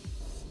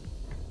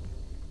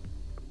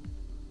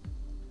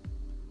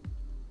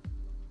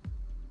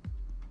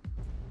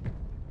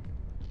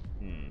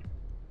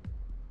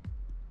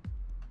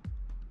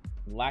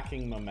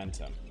 Lacking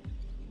momentum.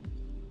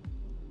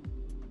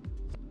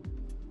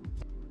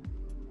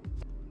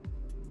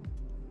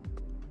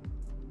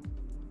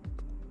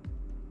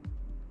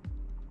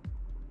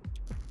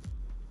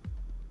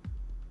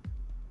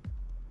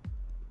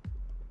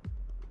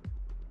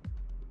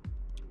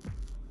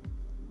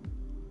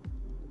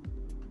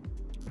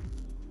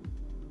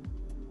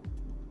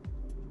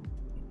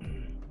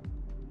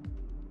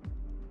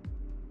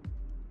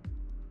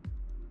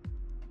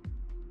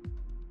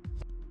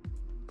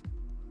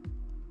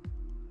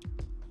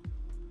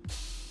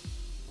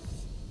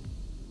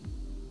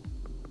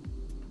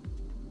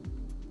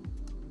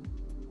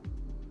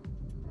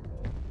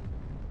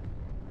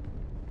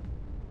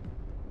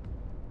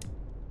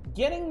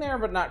 Getting there,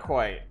 but not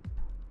quite.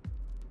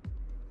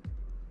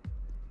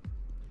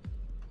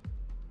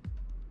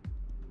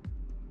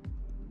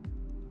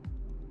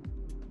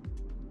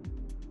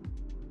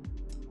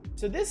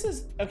 So this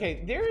is,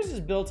 okay, theirs is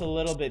built a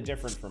little bit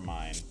different from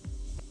mine.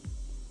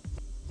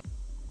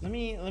 Let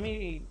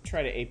me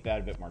try to ape that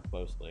a bit more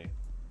closely.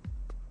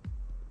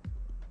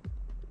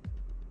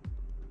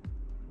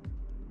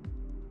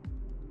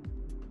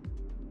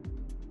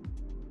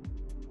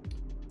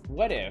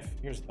 What if,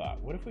 here's a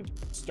thought, what if we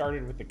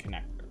started with the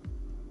connector?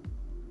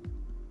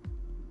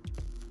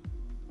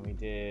 We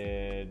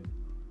did...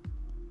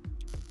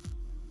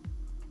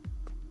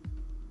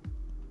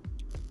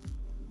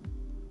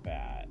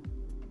 that.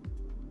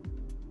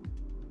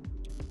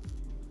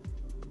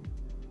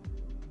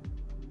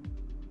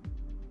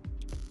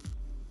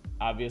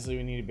 Obviously,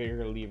 we need a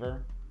bigger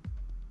lever.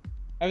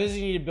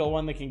 Obviously, you need to build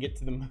one that can get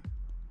to the...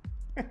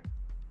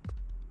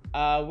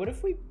 what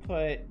if we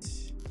put...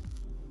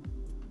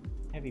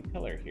 heavy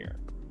pillar here?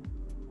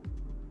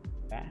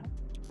 That.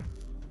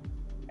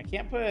 I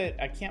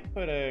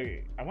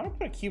want to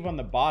put a cube on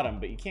the bottom,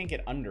 but you can't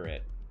get under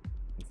it,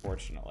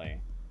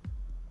 unfortunately.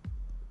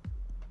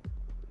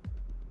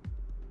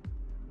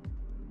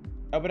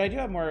 Oh, but I do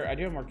have more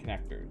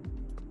connectors.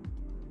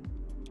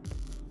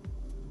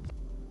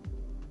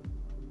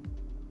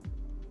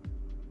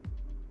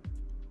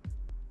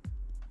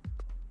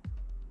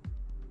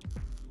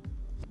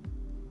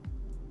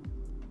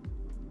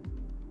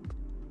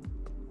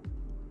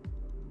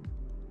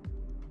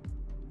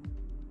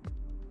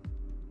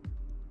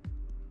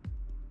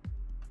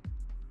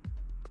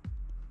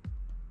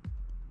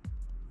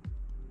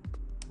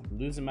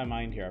 Losing my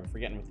mind here. I'm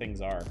forgetting what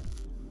things are.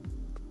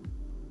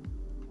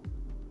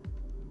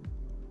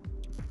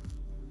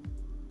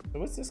 So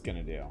what's this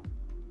gonna do?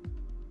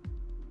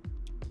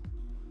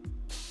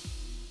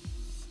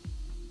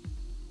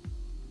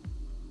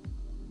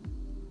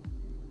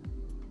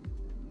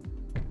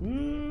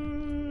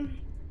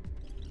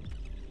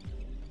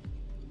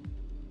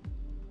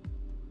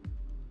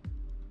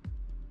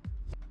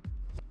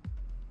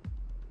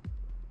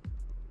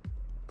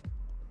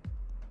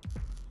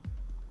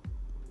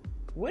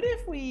 What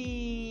if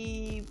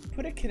we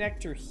put a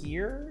connector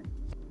here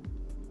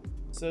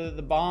so that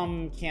the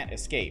bomb can't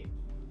escape?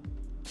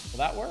 Will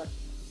that work?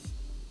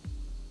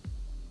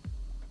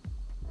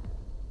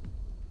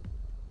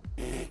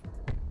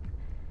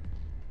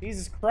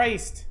 Jesus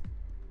Christ.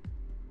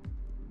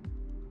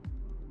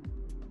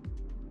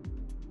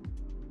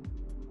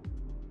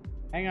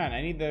 Hang on,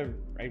 I need the...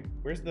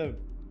 where's the...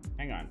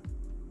 hang on.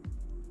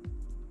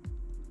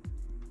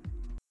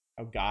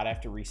 Oh God, I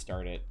have to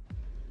restart it.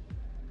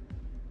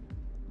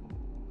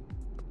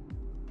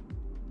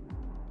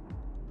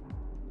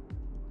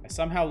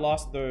 somehow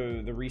lost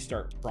the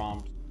restart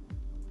prompt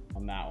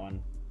on that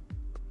one.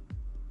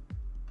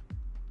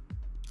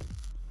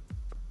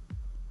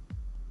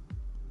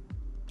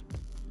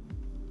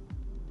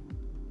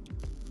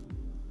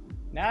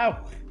 No.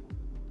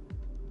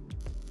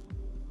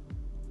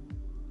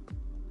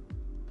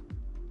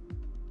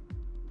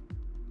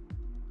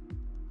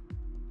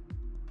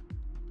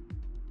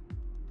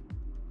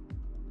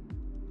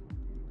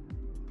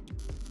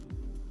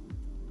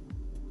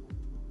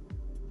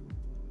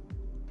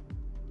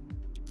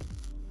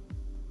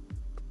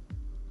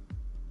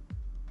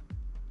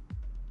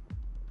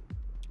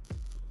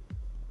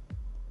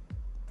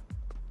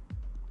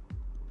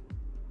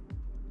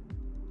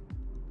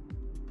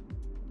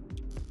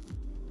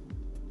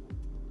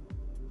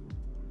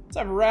 What's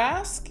up,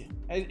 Rask?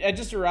 I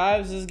just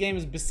arrived. This game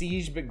is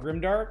Besieged but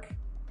Grimdark.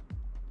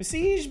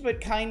 Besieged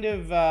but kind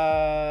of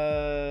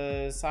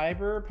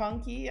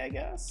cyberpunky, I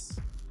guess.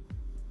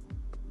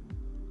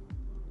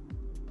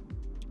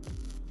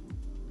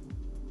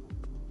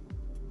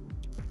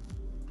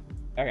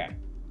 Okay.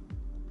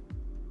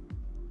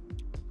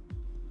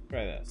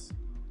 Try this.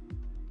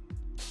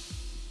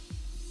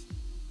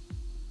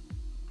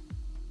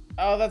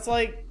 Oh, that's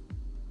like.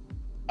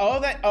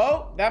 Oh,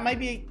 that might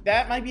be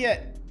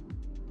it.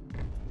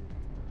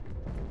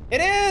 It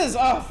is!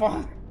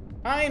 Oh,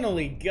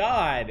 finally,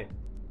 God.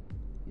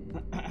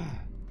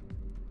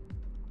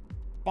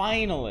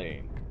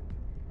 Finally.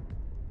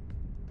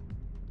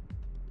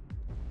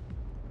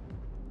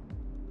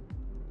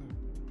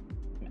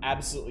 I'm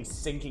absolutely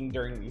sinking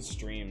during these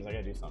streams. I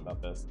gotta do something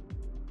about this.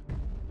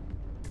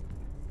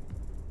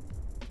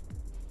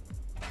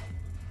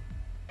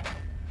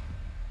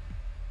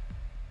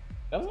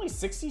 That was only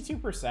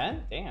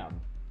 62%?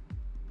 Damn.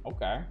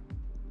 Okay.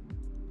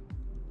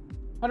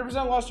 100%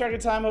 lost track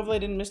of time. Hopefully I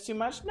didn't miss too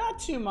much. Not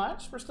too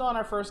much. We're still on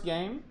our first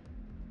game.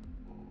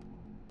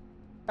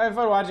 I had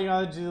fun watching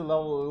all the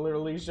level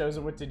literally shows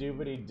him what to do,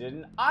 but he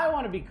didn't. I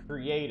want to be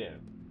creative.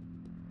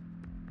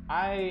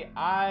 I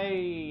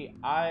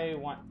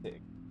want to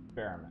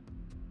experiment.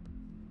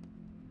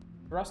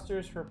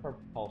 Thrusters for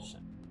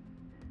propulsion.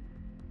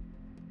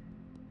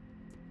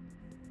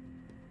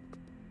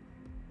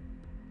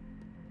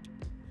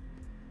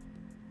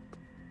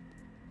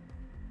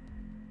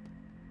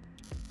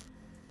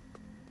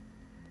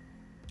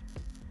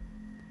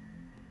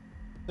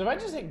 So if I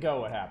just hit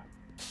go, what happens?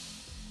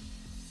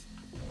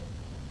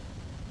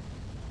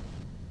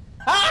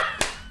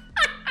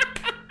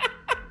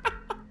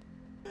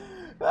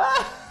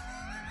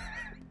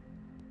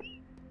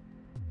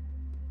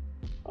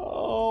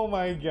 Oh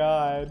my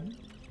God.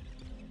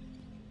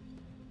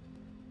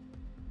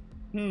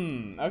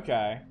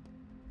 Okay.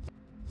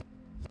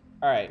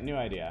 All right, new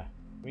idea.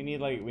 We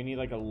need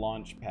like a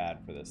launch pad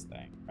for this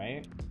thing,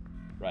 right?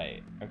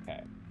 Right.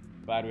 Okay.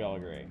 Glad we all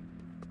agree.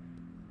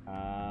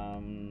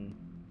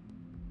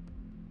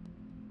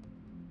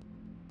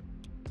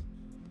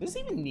 Does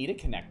this even need a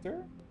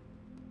connector?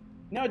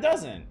 No, it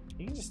doesn't.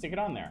 You can just stick it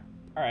on there.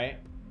 All right.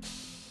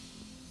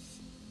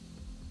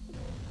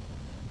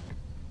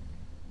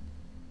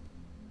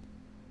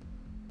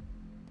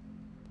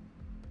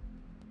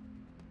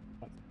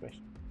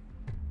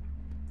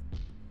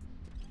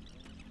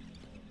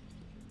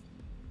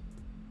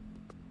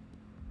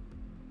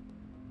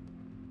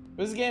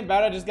 Was this game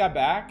about? I just got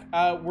back.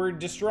 We're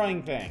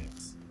destroying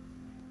things,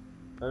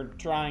 or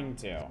trying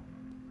to,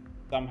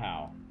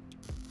 somehow.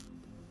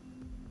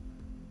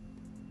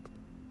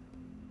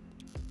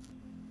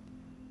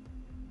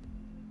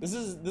 This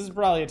is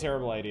probably a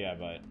terrible idea,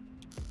 but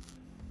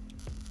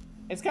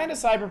it's kind of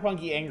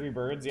cyberpunky Angry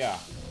Birds, yeah.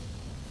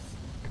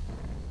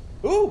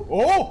 Ooh!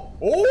 Oh!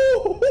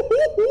 Oh!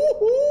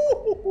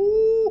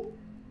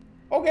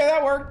 Okay,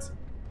 that worked.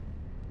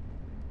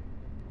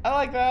 I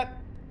like that.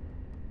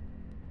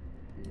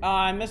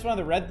 I missed one of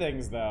the red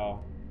things, though.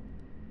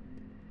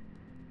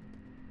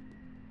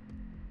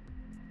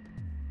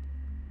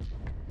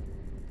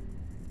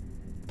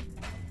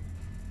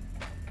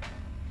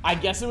 I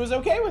guess it was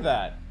okay with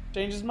that.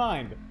 Changed his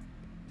mind.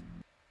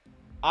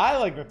 I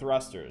like the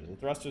thrusters. The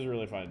thrusters are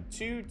really fun.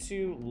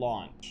 2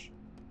 launch.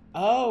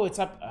 Oh, it's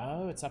up.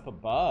 Oh, it's up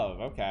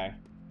above. Okay.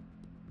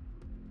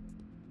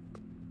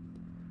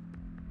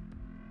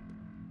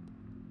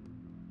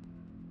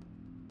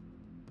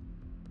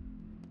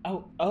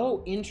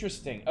 Oh,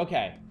 interesting.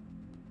 Okay.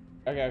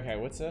 Okay,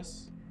 what's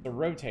this? The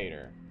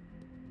rotator.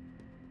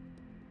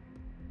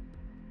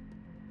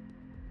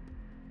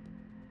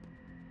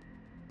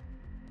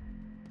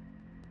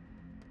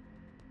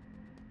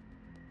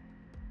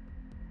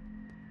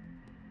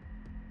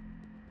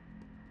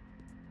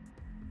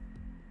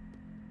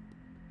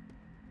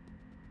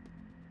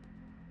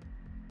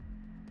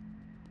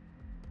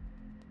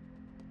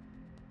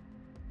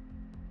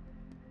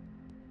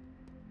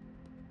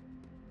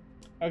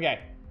 Okay.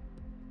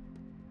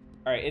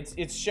 All right,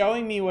 it's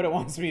showing me what it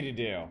wants me to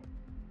do.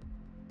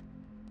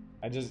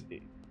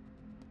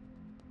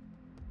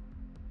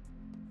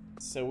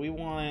 So we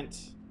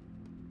want...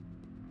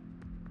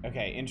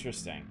 Okay,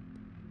 interesting.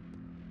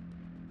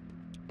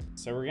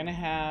 So we're gonna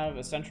have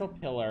a central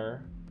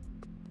pillar.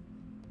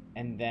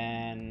 And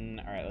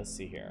then, all right, let's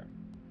see here.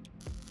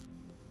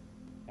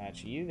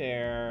 Got you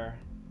there,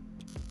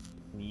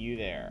 and you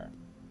there.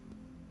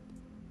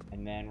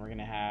 And then we're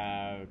gonna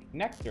have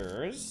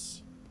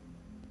connectors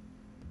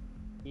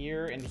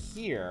here and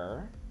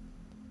here.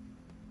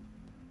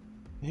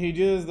 You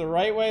do this the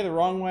right way, the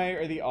wrong way,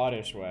 or the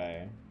oddish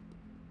way.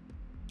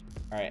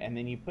 All right, and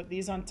then you put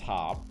these on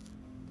top.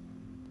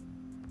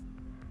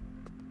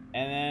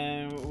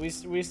 And then we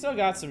still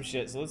got some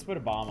shit, so let's put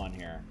a bomb on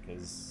here,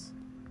 because...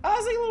 Oh,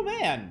 it's like a little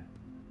man.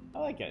 I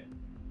like it.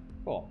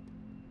 Cool.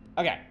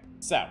 Okay,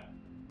 so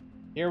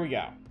here we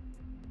go.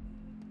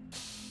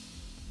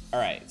 All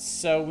right,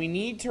 so we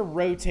need to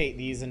rotate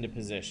these into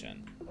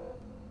position.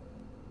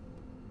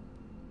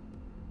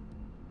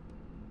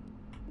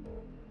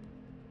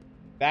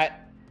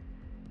 That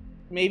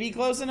may be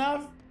close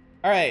enough.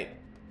 All right,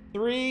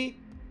 3,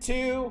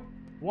 2,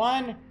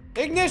 1,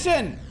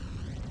 ignition!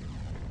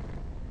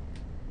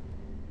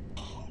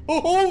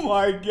 Oh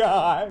my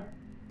god!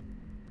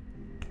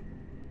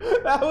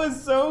 That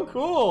was so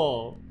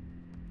cool!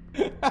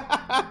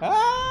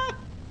 That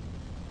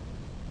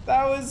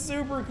was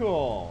super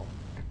cool!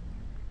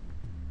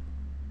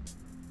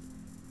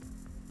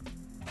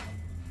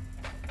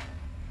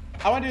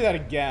 I want to do that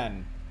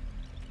again.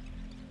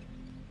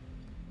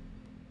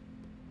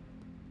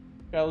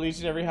 Got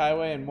leashed at every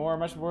highway and more,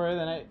 much more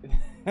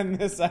than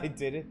this I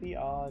did at the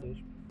oddish.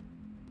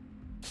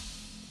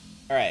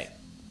 Alright.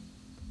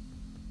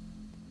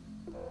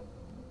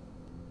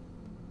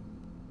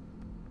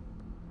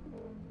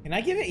 Can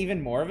I give it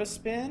even more of a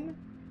spin?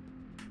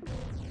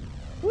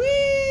 Whee!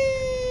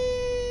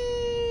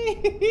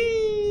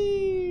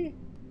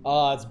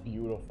 Oh, it's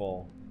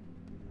beautiful.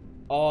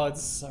 Oh,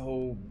 it's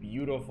so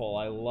beautiful.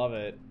 I love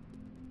it.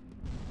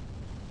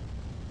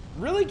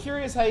 Really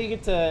curious how you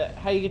get to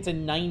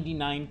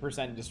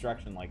 99%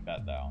 destruction like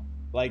that though.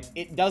 Like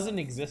it doesn't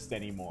exist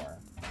anymore.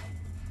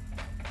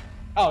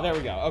 Oh, there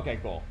we go. Okay,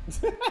 cool.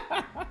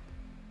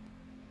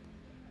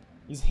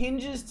 Use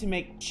hinges to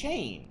make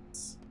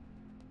chains.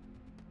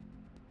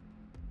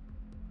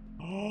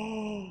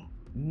 Oh,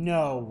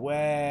 no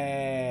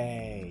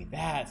way.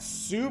 That's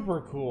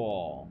super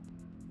cool.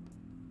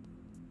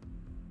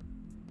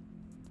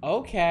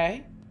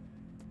 Okay.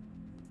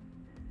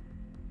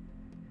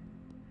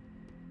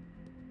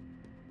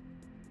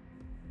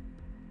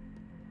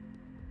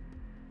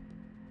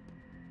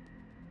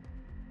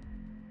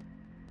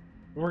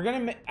 We're gonna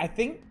make, I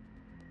think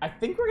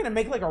we're gonna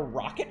make like a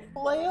rocket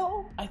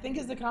flail, I think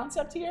is the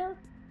concept here.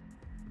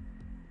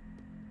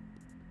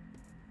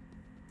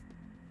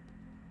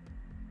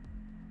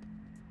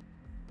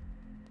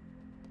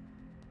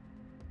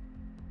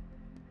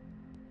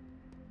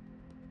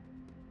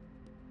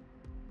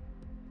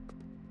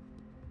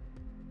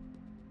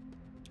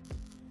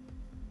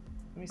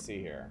 Let me see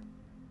here.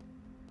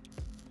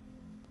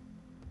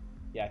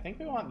 Yeah, I think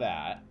we want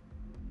that.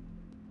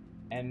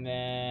 And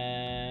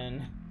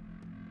then...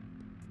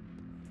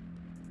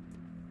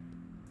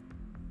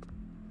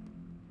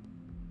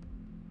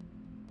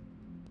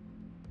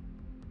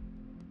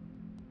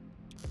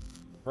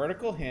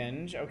 vertical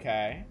hinge,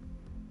 okay.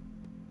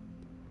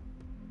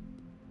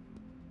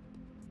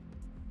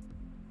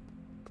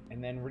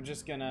 And then we're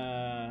just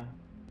gonna...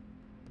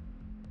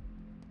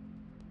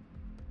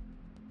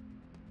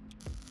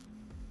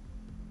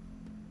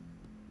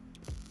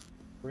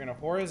 we're gonna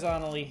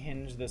horizontally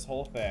hinge this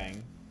whole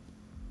thing.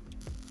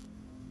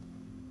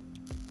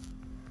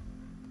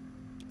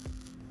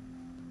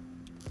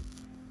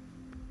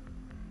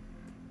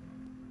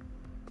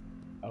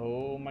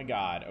 Oh my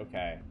god,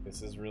 okay.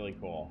 This is really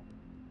cool.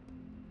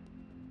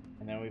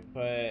 And then we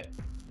put...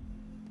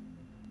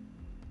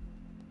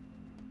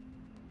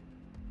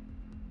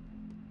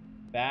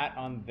 that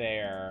on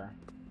there.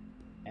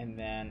 And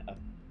then a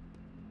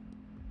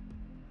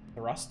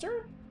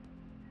thruster?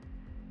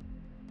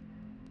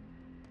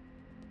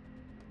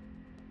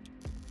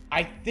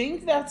 I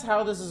think that's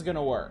how this is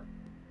gonna work.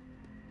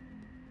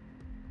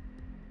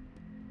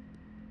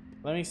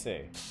 Let me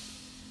see.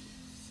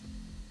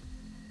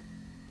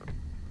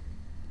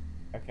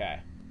 Okay.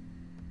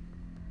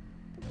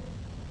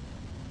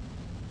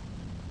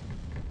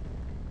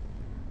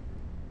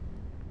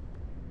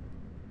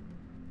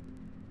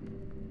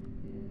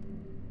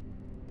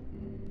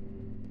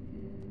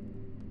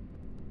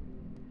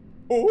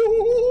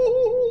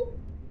 Oh!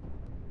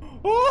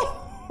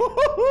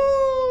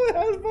 Oh!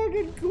 That's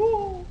fucking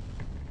cool.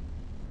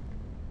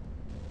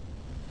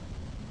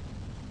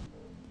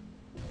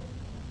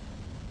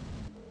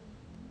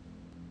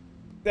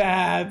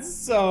 That's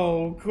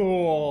so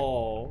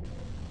cool.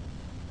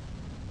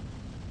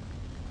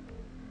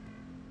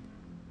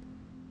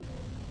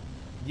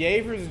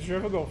 Yay for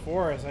centrifugal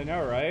force, I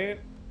know, right?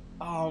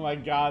 Oh my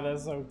god,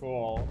 that's so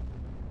cool.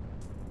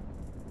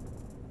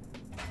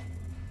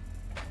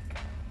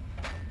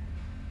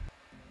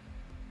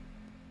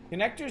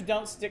 Connectors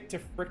don't stick to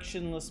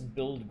frictionless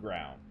build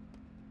ground.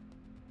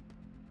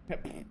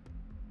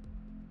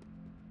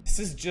 This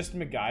is just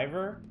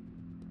MacGyver?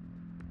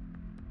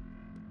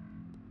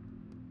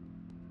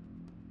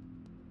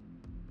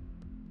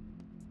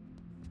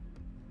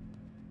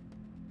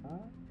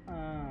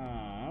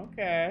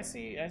 Okay, I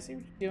see what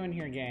you're doing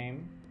here,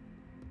 game.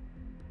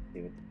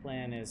 See what the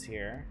plan is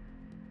here.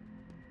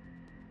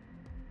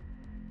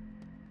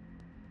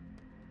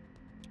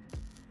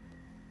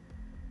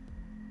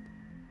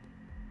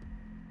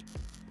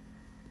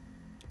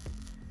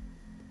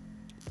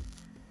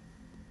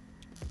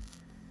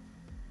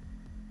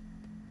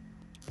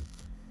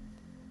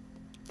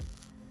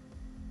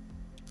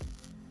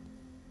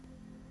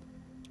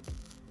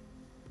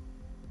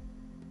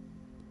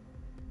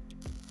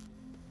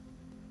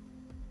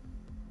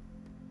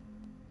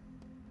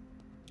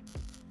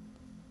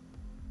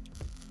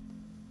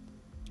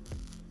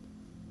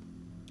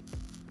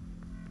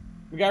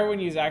 The guy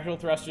wouldn't use actual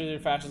thrusters or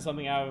fashion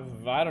something out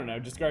of, I don't know,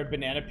 just grab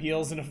banana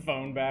peels and a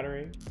phone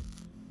battery.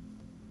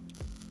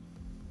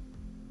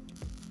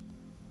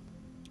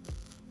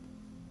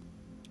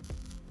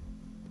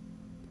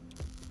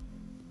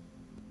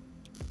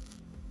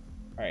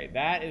 Alright,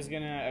 that is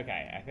gonna,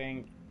 okay, I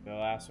think the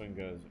last one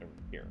goes over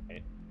here,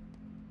 right?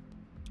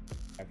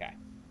 Okay.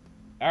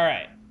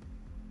 Alright.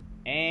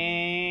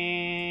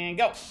 And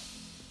go!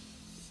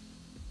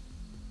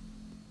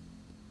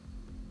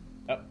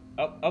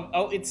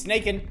 Oh, it's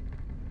snaking.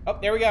 Oh,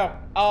 there we go.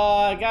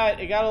 It got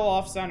a little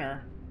off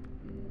center.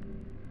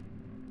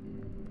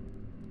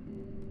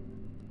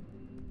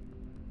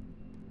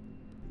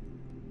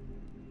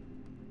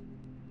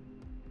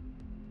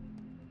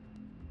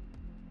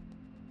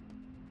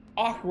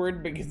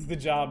 Awkward, but gets the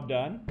job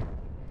done.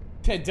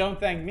 Don't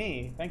thank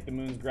me. Thank the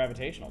moon's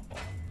gravitational pull.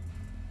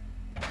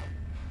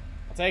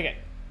 I'll take it.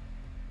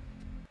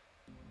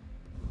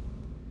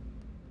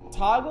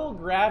 Toggle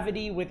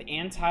gravity with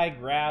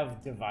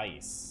anti-grav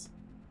device.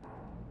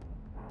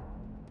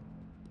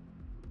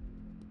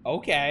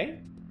 Okay.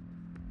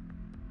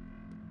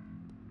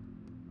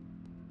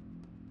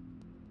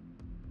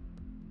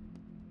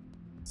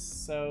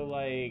 So,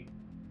 like...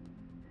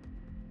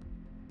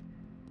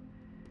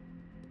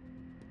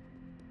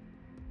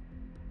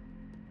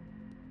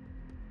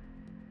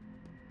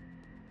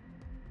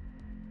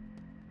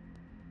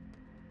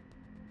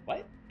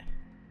 What?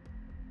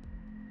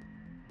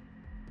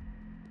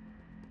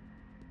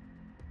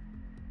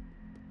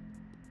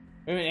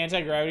 We have an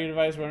anti-gravity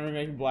device when we're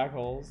making black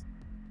holes.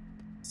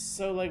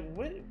 So, like,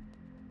 what?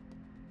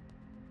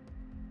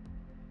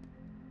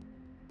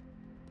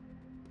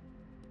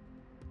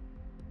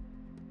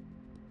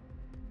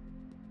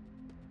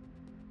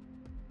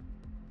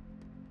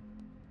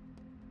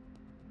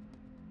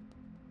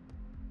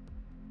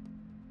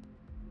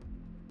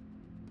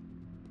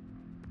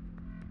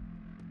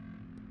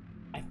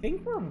 I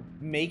think we're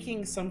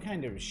making some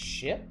kind of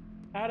ship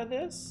out of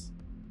this.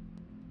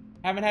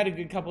 Haven't had a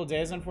good couple of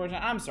days,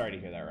 unfortunately. I'm sorry to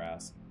hear that,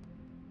 Ras.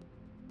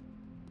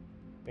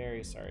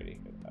 Very sorry to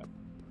hear that.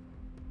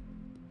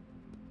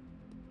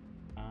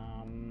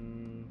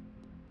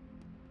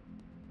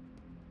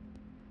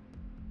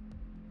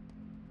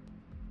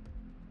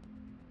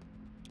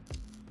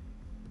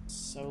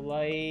 So,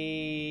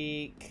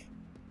 like...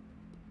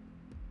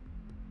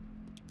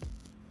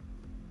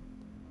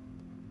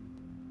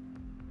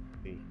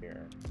 Let's see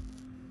here.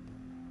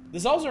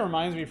 This also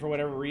reminds me, for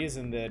whatever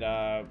reason,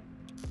 that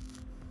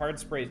Hard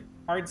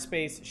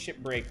Space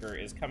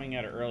Shipbreaker is coming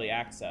out of early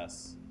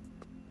access.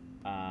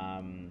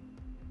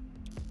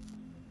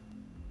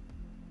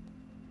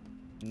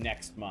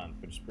 Next month,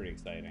 which is pretty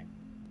exciting.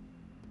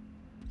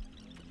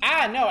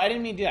 Ah, no, I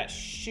didn't mean to do that.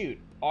 Shoot.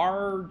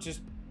 R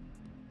just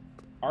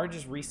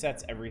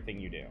resets everything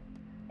you do.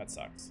 That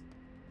sucks.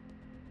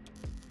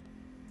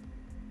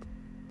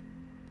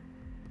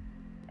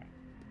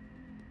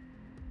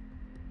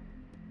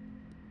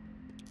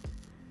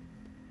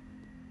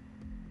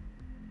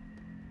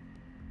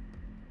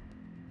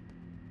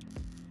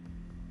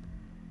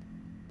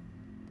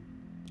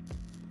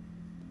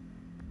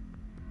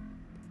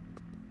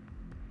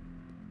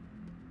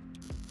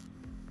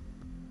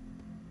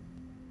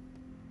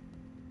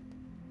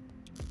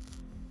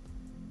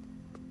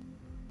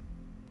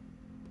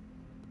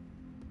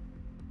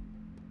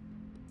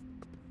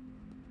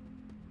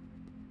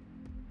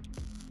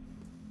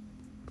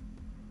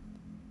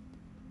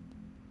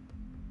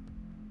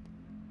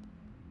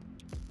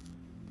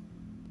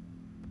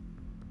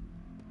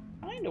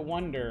 To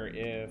wonder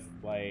if,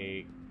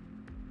 like,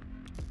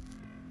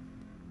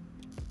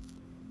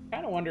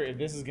 kind of wonder if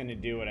this is going to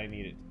do what I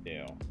need it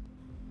to do.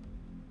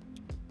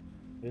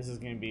 This is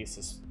going to be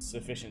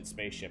sufficient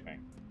space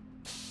shipping.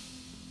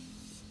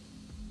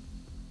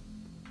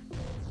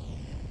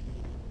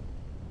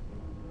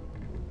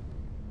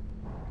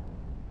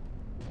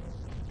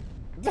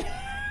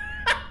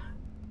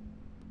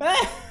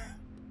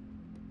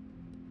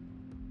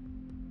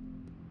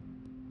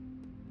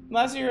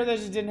 Last year they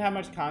just didn't have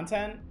much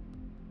content.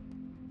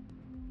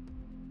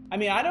 I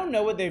mean, I don't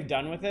know what they've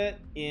done with it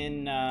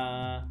in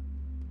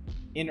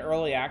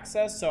early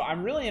access, so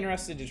I'm really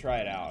interested to try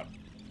it out.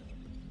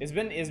 It's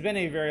been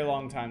a very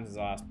long time since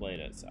I last played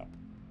it, so.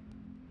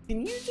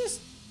 Can you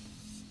just...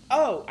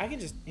 Oh, I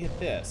can just hit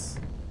this.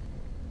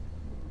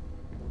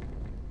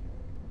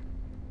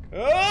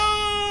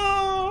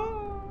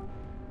 Oh!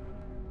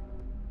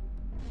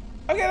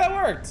 Okay, that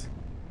worked. worked.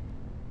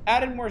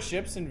 Added more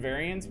ships and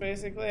variants,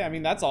 basically. I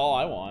mean, that's all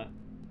I want.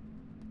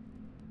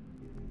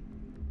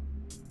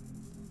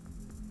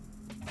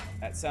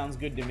 That sounds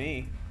good to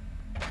me.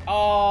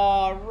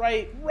 Oh,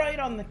 right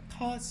on the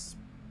cusp.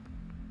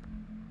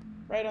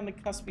 Right on the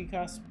cuspy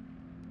cusp.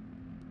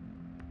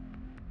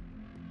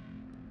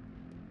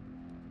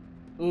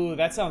 Ooh,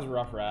 that sounds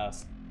rough,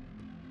 Rast.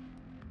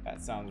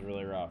 That sounds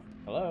really rough.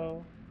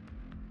 Hello?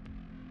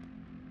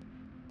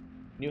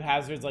 New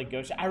hazards like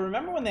ghost ships. I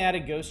remember when they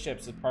added ghost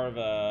ships as part of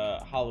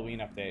a Halloween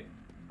update.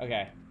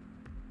 Okay.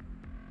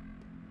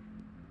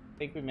 I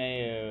think we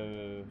may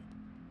have...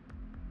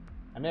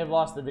 I may have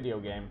lost the video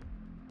game.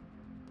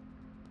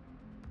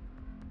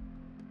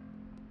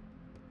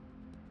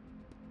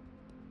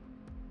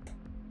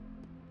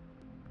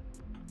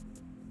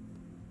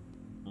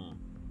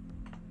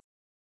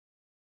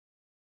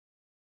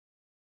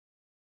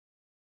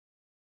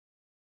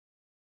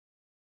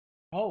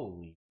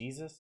 Holy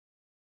Jesus.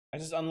 I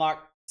just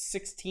unlocked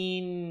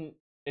 16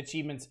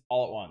 achievements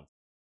all at once.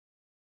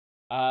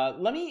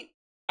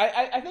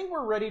 I think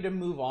we're ready to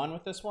move on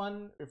with this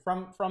one.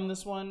 From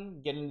this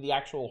one, get into the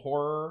actual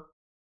horror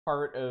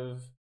part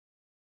of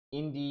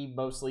indie,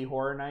 mostly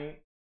horror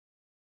night.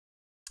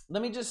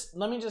 Let me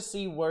just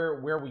see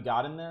where we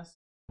got in this.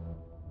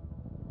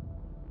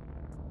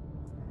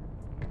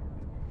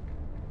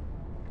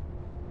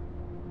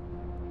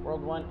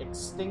 World 1,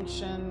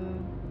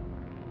 Extinction.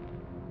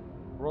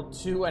 World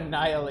 2,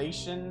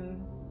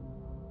 Annihilation.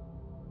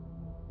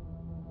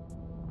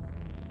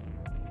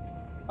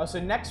 Oh,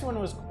 so next one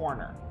was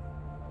Corner.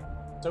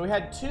 So we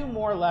had 2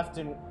 more left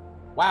in...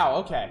 Wow,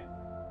 okay.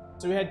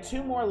 So we had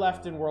 2 more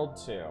left in World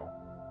 2.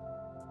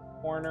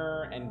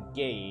 Corner and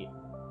Gate,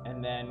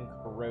 and then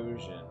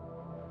Corrosion.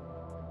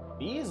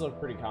 These look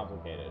pretty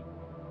complicated.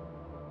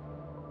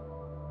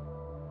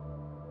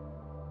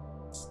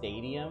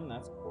 Stadium,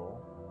 that's cool.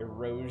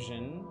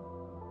 Erosion.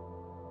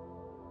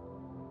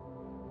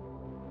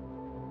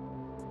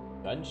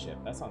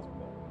 Gunship, that sounds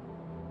cool.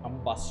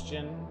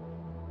 Combustion.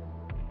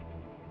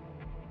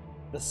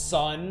 The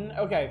sun.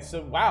 Okay,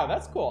 so wow,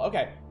 that's cool.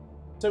 Okay,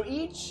 so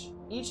each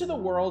of the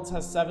worlds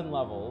has 7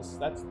 levels.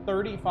 That's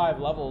 35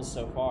 levels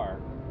so far.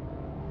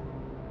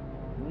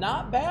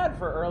 Not bad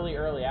for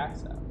early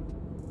access.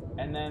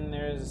 And then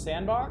there's a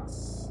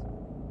sandbox.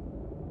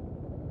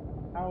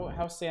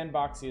 How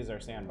sandboxy is our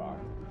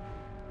sandbox?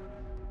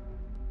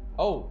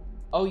 Oh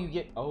you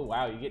get, oh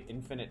wow, you get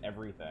infinite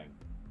everything.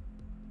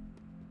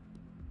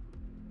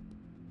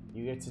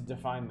 You get to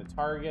define the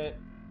target.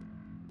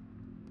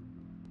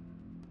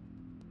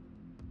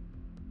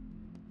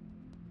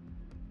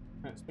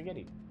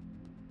 Spaghetti.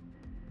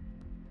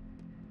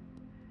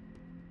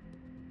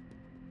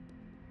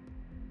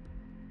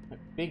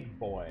 Big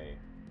boy.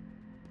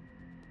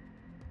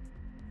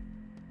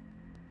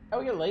 Oh,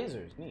 we get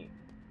lasers. Neat.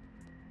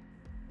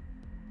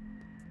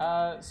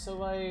 So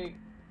like,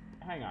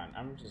 hang on.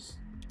 I'm just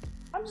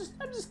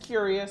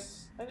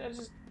curious. I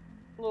just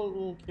a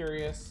little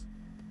curious.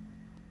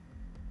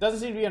 Doesn't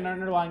seem to be an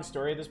underlying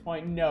story at this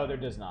point. No, there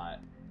does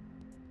not.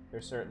 There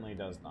certainly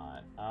does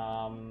not.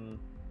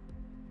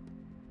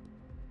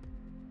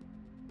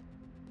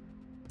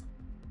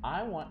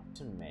 I want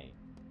to make...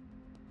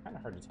 Kind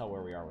of hard to tell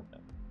where we are with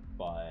it,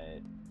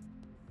 but...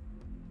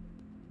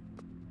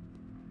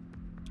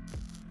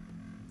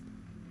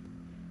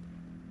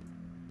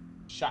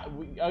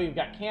 Oh, you've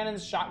got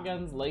cannons,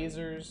 shotguns,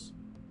 lasers.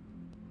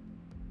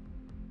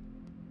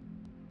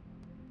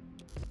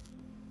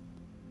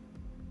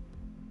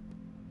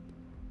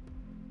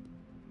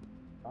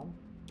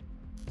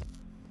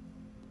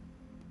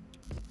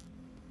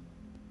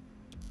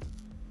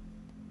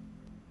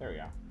 There we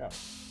go. Go.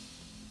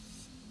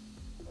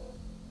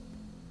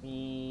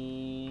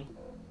 Wee.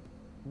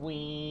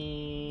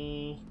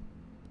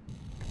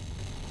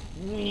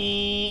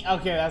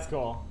 Okay, that's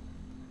cool.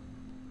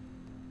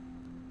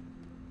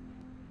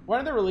 When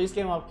did the release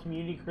game have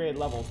community created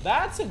levels?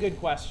 That's a good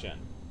question.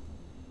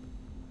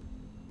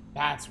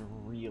 That's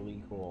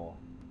really cool.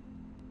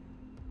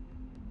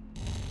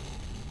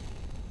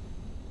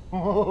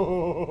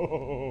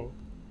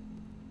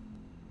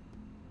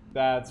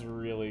 That's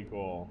really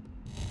cool.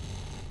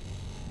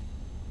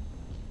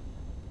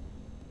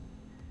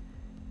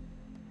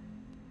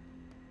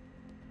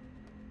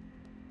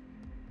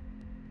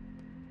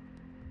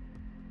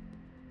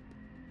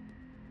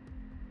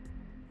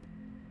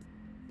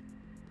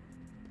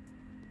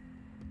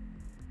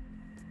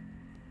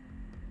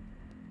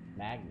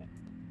 Magnet.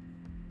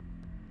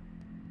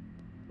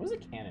 What was a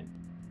cannon?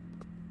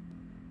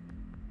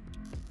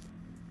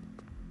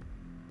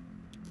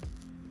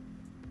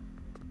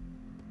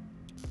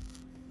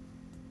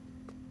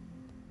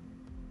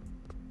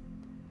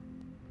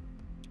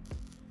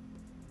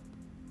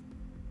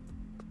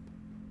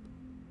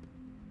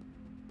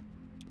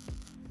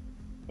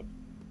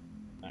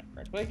 Not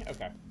correctly?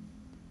 Okay.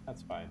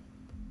 That's fine.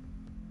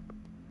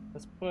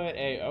 Let's put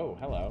a... Oh,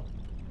 hello.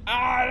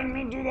 Ah, I didn't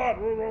mean to do that!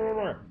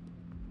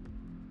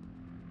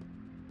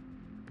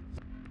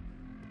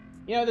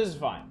 You know, this is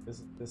fine.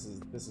 This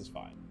is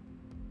fine.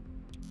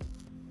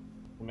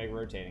 We'll make a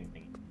rotating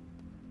thing.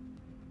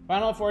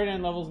 Final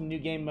 49 levels in new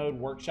game mode,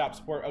 workshop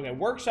support. Okay,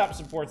 workshop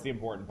support's the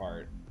important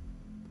part.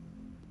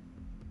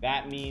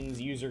 That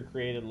means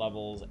user-created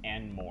levels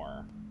and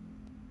more.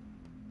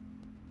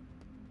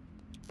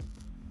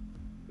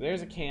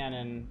 There's a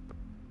cannon.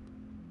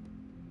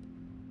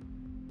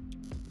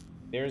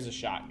 There's a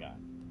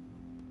shotgun.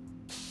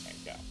 There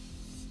you go.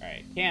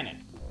 Alright,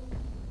 cannon.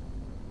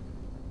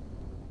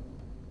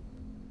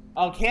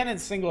 Oh,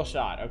 cannon's single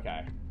shot.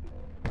 Okay.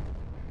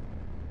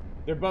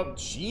 They're both...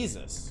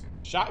 Jesus.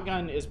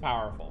 Shotgun is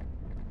powerful.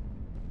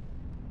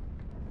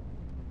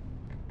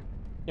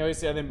 You always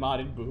see how they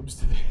modded boobs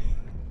to the...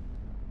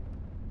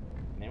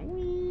 And then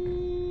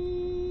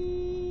whee!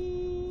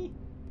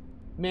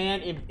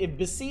 Man, if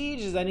Besiege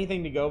is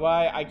anything to go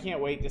by, I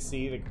can't wait to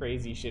see the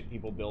crazy shit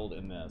people build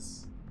in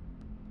this.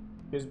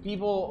 Because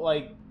people,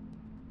 like...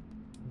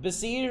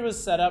 Besiege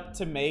was set up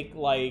to make,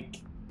 like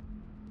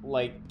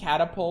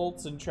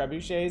catapults and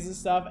trebuchets and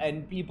stuff,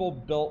 and people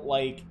built,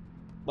 like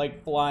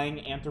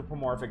flying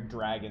anthropomorphic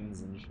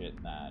dragons and shit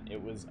in that.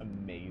 It was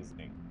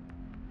amazing.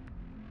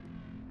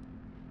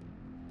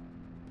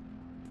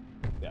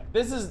 Yeah,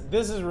 this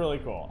is really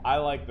cool. I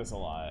like this a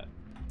lot.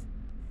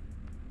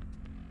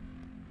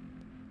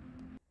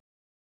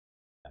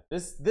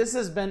 This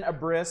has been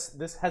ABRISS.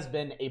 This has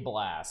been a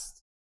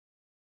blast.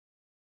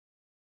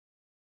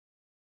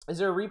 Is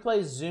there a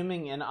replay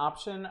zooming in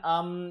option?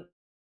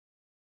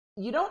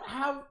 You don't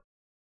have,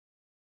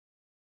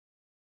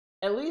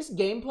 at least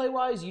gameplay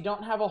wise, you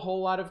don't have a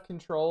whole lot of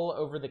control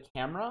over the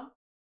camera.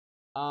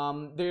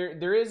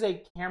 There is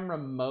a camera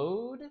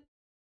mode,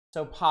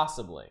 so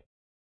possibly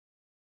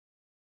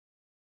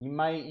you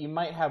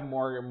might have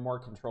more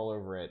control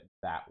over it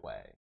that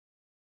way.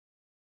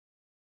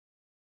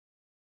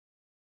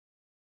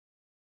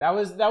 That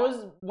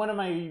was one of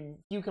my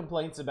few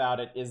complaints about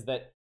it, is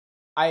that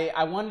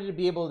I wanted to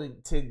be able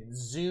to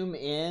zoom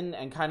in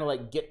and kind of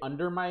like get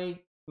under my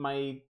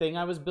thing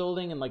I was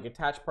building and like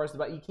attach parts to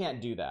the bot. You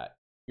can't do that.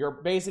 You're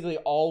basically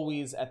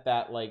always at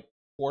that like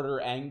quarter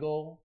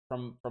angle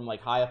from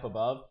like high up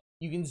above.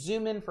 You can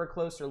zoom in for a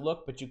closer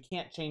look, but you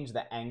can't change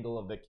the angle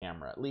of the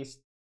camera, at least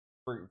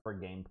for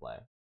gameplay.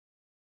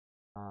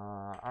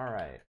 All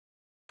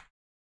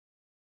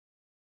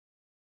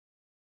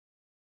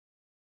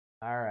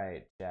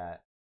right,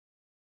 chat.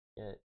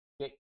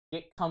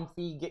 Get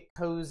comfy, get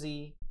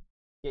cozy,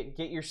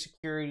 get your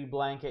security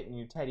blanket and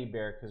your teddy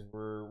bear, because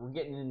we're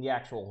getting in the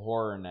actual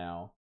horror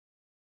now.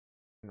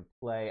 I'm gonna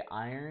play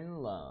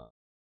Iron Lung,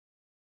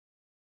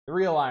 the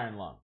real Iron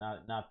Lung,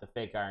 not the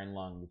fake Iron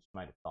Lung, which you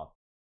might have thought.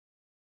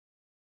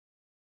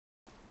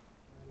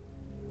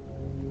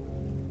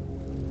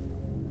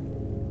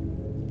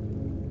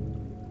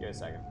 Give it a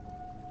second.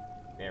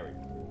 There we go.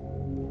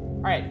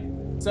 All right.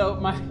 So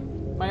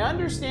my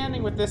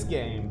understanding with this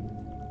game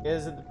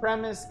is that the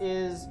premise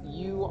is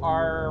you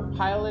are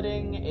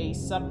piloting a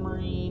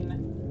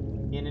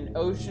submarine in an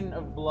ocean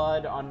of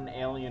blood on an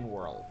alien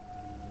world.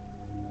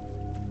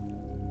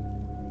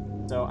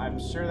 So I'm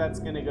sure that's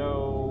gonna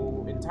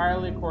go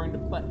entirely according to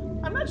plan.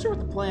 I'm not sure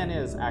what the plan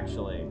is,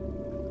 actually.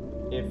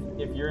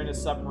 If you're in a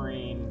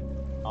submarine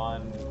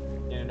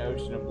in an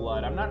ocean of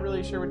blood. I'm not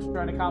really sure what you're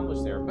trying to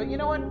accomplish there. But you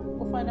know what?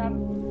 We'll find out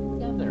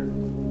together.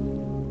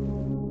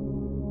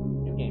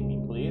 New game me,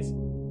 please.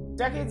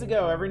 Decades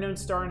ago, every known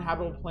star and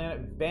habitable planet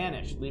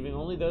vanished, leaving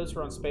only those who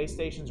were on space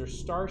stations or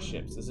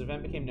starships. This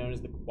event became known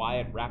as the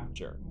Quiet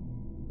Rapture.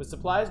 With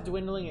supplies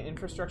dwindling and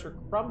infrastructure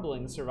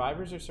crumbling,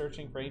 survivors are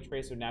searching for any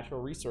trace of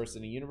natural resource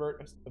in a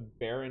universe of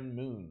barren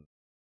moons,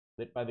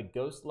 lit by the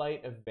ghost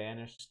light of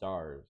vanished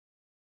stars.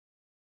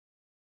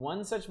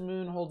 One such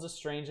moon holds a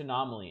strange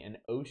anomaly, an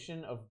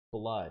ocean of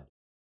blood.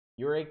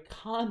 You're a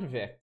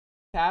convict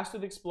tasked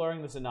with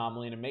exploring this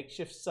anomaly in a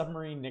makeshift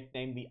submarine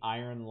nicknamed the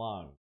Iron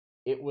Lung.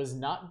 It was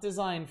not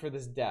designed for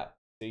this depth,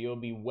 so you'll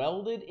be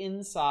welded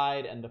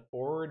inside and the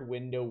forward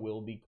window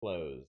will be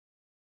closed.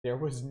 There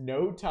was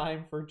no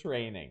time for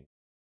training.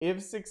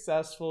 If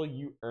successful,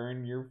 you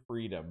earn your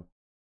freedom.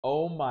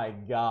 Oh my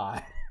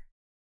god.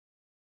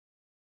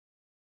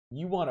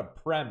 You want a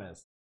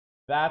premise.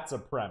 That's a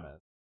premise.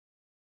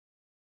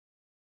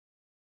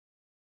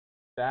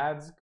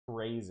 That's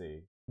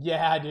crazy.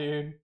 Yeah,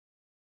 dude.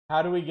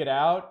 How do we get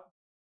out?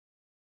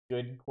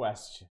 Good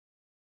question.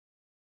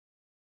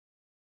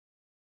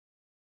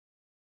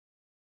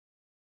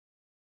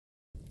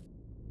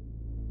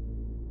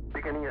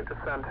 Beginning your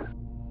descent.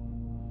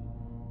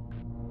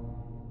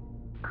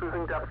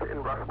 Cruising depth in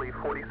roughly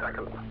 40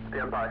 seconds.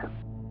 Stand by.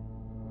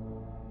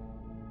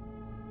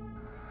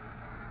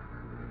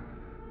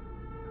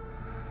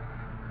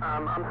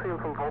 I'm seeing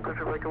some voltage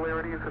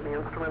irregularities in the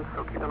instruments,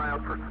 so keep an eye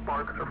out for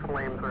sparks or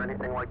flames or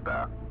anything like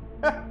that.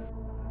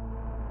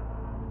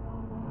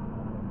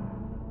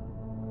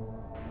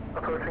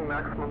 Approaching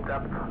maximum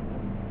depth.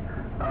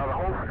 The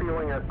hull's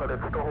feeling it, but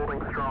it's still holding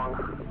strong.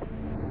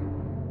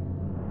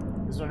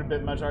 This one a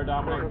bit much, our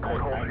Dominic. I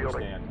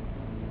understand.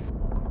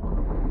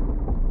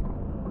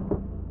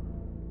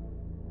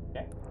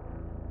 Okay.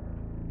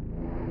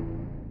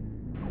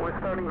 We're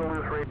starting to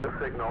lose radio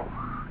signal.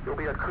 You'll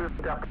be at cruise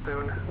depth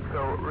soon,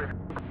 so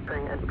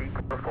refrain and be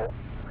careful.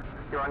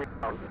 You're on your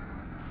own.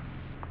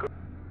 Good.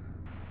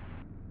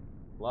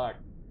 Luck.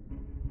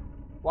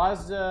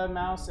 WASD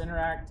mouse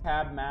interact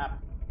tab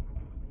map.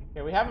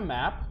 Okay, we have a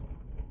map.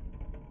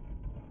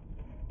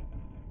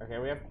 Okay,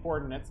 we have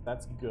coordinates.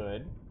 That's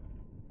good.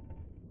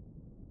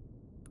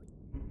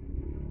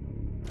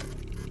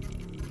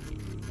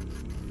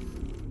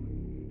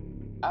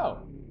 Oh.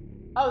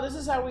 Oh, this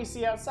is how we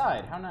see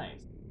outside. How nice.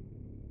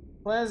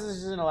 Plans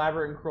is just an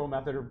elaborate and cruel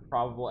method of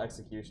probable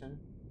execution.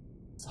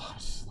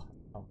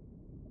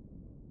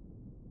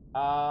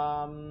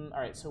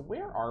 Alright, so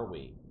where are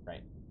we?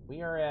 Right.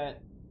 We are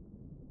at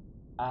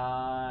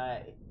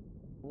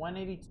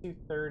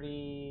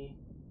 182.30.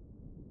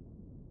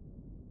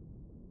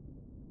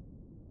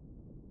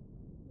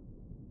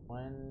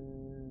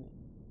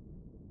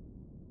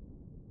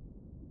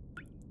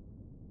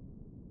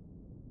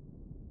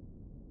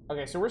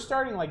 Okay, so we're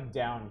starting like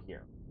down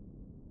here.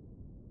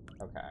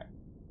 Okay.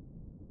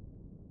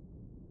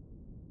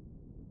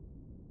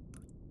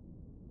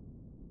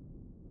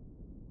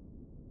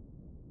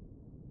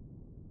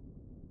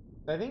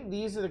 I think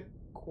these are the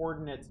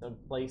coordinates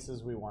of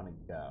places we want to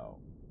go.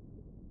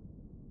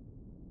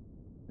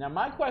 Now,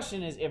 my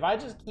question is, if I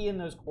just key in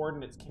those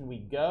coordinates, can we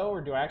go, or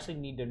do I actually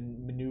need to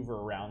maneuver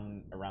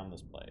around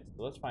this place?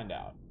 So let's find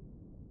out.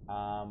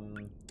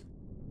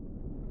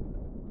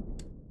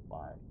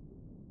 Why?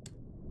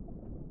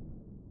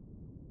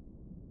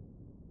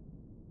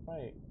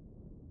 Wait.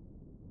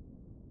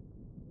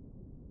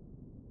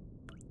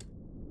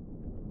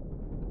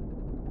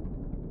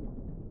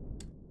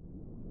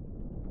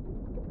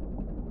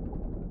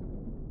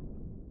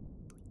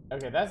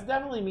 Okay, that's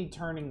definitely me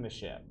turning the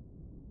ship.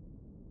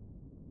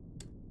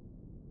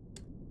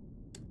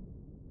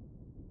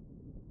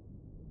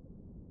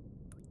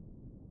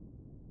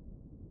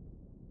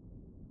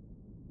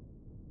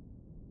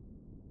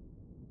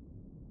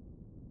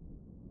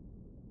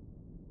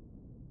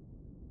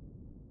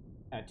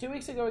 Now, 2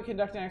 weeks ago, we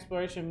conducted an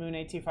exploration of Moon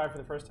AT5 for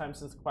the first time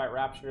since the Quiet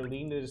Rapture,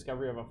 leading to the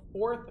discovery of a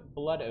fourth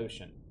blood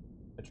ocean.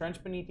 The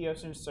trench beneath the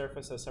ocean's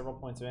surface has several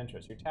points of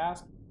interest. Your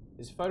task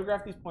is to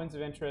photograph these points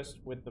of interest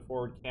with the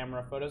forward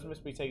camera. Photos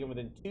must be taken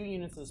within 2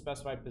 units of the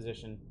specified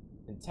position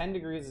and 10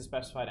 degrees of the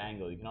specified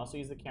angle. You can also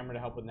use the camera to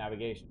help with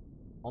navigation.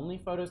 Only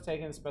photos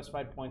taken at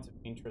specified points of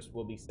interest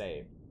will be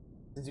saved.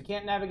 Since you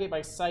can't navigate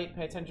by sight,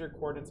 pay attention to your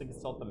coordinates and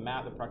consult the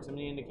map. The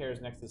proximity indicators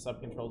next to the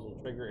sub-controls will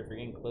trigger if you're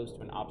getting close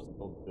to an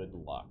obstacle. Good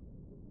luck.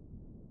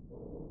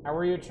 How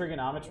are you at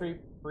trigonometry?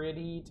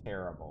 Pretty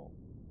terrible.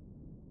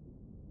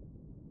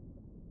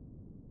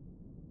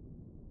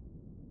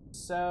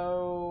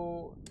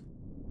 So...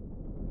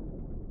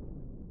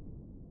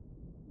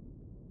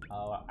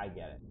 Oh, I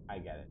get it. I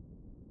get it.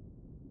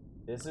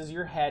 This is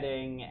your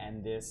heading,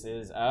 and this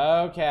is...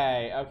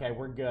 Okay, okay,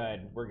 we're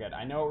good. We're good.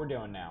 I know what we're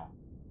doing now.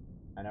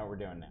 I know what we're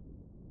doing now.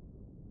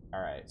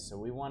 Alright, so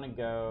we want to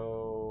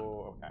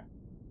go... Okay.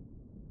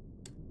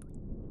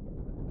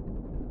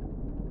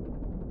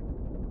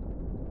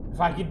 If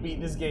I can beat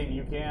this game,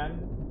 you can.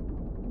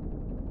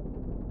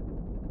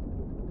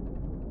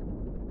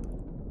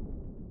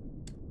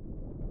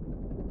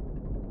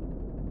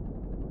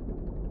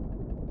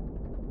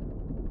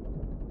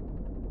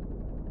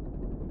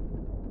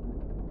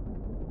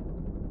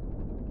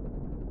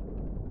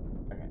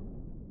 Okay.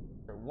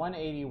 So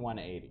 180,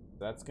 180.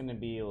 So that's gonna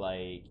be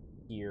like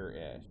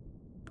here-ish.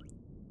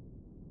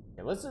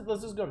 Okay, let's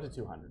just go up to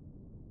 200.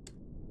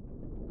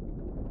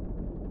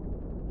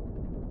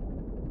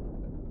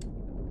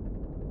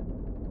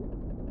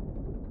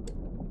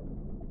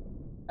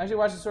 I actually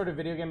watched a sort of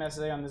video game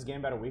essay on this game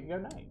about a week ago.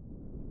 Nice.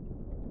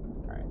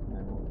 Alright, and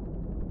then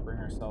we'll bring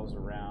ourselves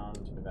around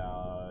to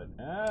about...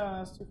 Oh,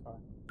 that's too far.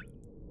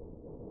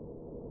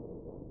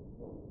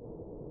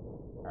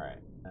 Alright,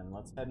 and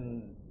let's head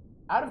in...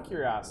 Out of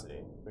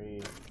curiosity,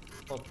 we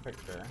pull up a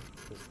picture.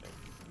 This thing.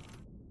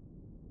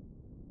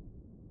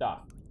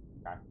 Stuff.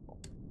 Practical.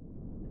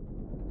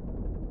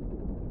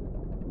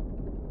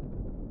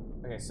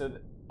 Okay, so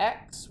the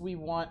X we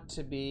want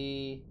to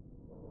be...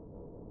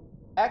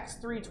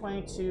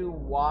 X322,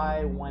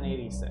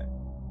 Y186.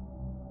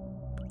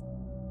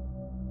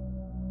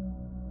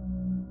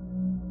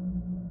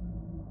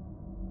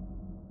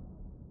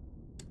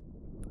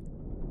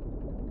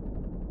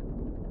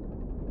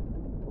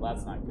 Well,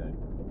 that's not good.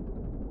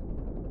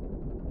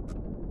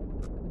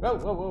 Whoa,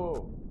 whoa,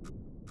 whoa,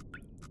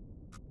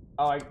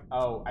 whoa.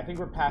 Oh, I think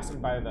we're passing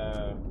by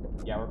the...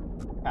 Yeah, we're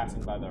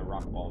passing by the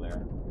rock wall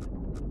there.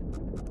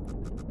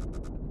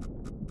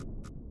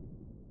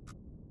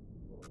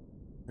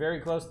 Very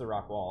close to the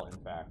rock wall, in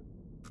fact.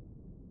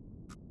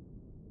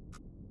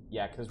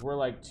 Yeah, because we're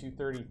like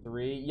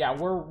 233. Yeah,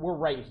 we're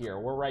right here.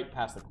 We're right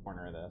past the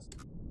corner of this.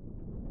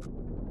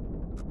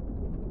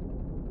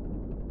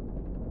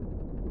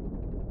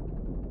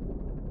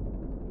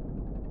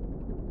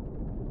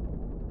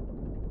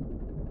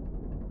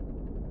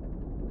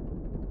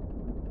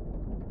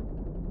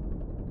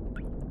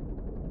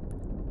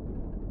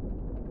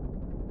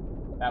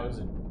 That was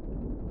a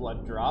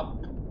blood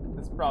drop.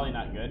 That's probably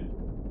not good.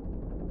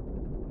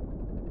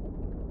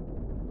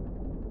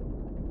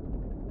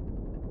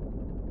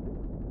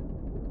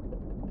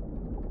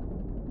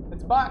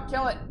 It's a bot.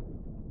 Kill it.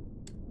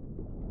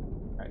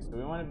 Okay, so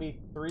we want to be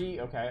 3.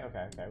 Okay,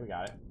 we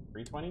got it.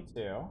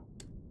 322.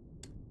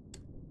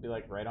 Be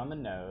like right on the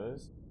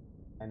nose.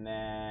 And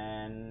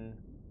then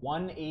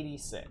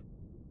 186.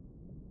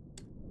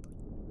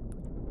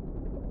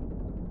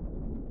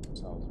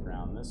 Ourselves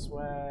around this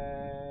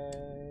way.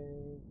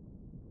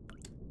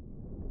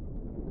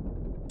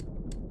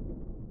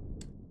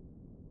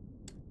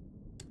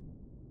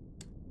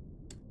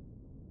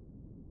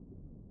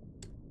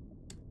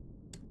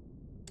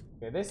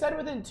 Okay, they said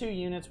within 2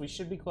 units. We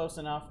should be close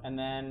enough. And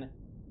then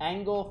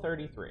angle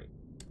 33.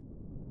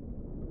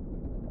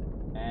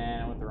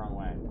 And I went the wrong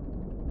way.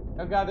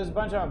 Oh god, there's a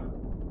bunch of them.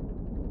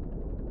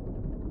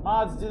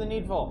 Mods, do the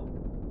needful.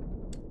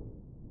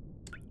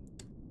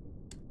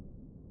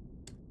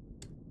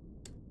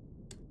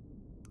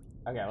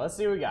 Okay, let's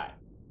see what we got.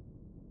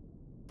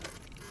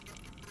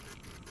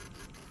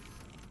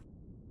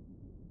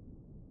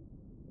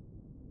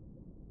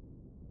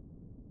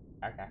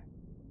 Okay.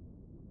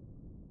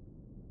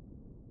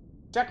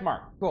 Check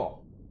mark.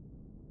 Cool.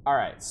 All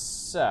right,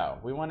 so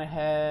we want to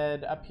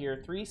head up here,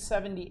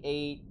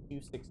 378,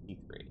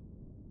 263.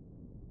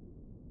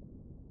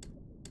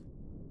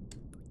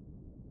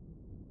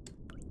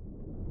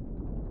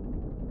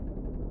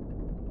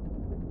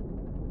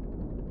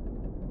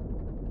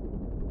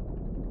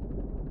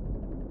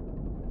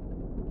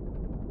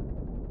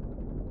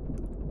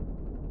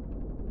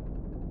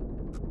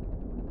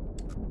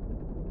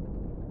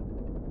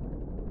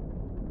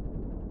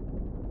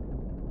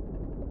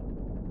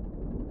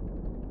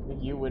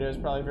 You, Widow, is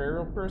probably a very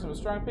real person with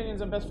strong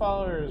opinions on best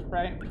followers,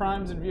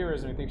 primes, and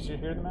viewers, and we think you should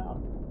hear them out.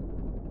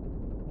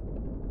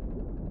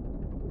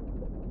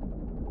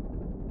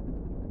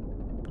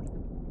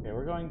 Okay,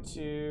 we're going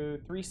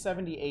to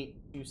 378,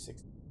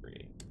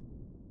 263.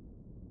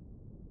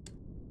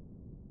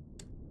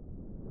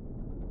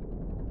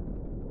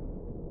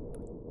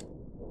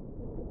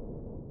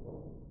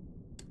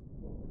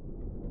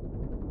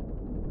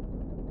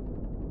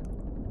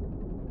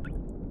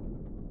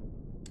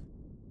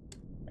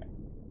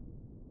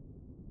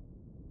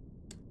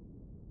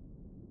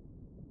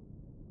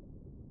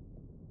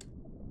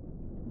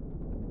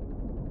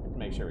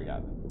 Make sure we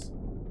got this.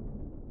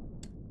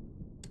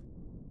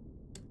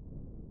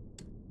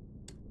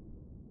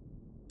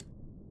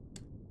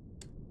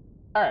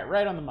 All right,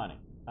 right on the money.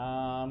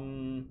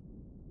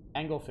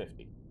 Angle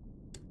 50.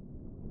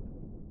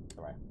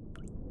 All right.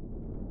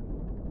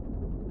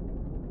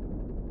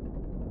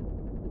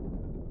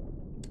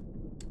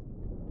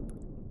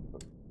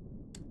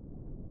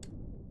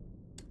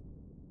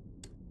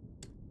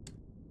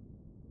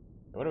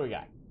 What do we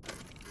got?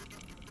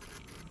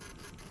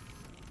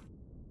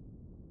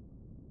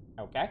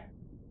 Okay.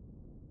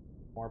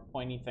 More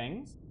pointy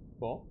things.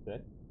 Cool.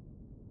 Good.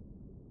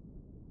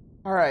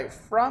 All right.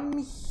 From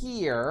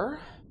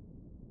here.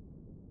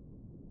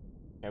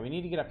 Okay, we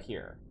need to get up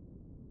here.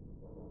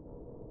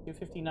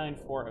 259,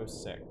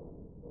 406.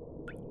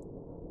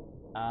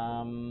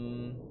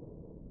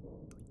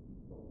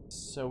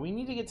 So we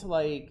need to get to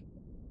like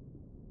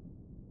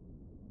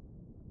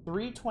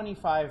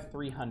 325,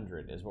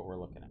 300 is what we're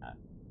looking at.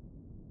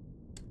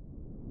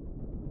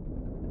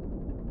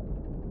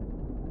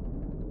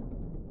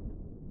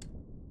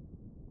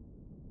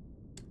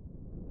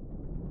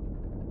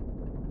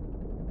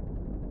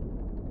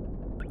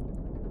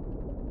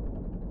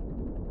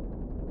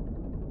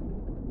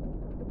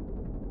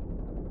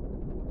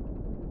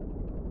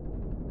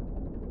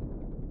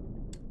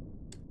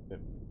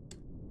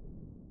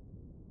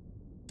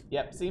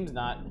 Yep, seems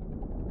not.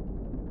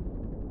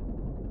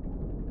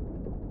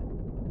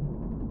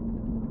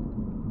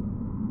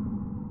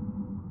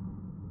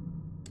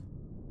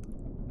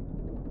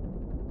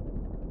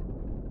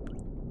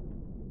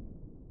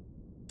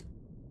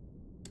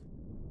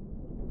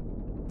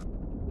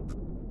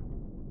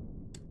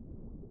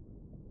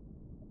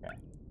 Okay.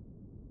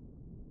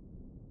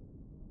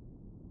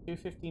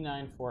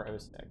 259,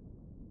 406.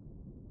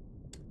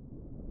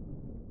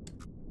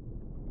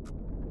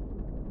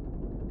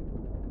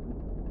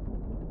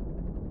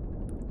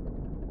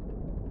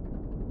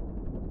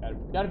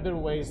 Got a bit of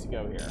ways to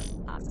go here.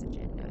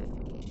 Oxygen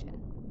notification.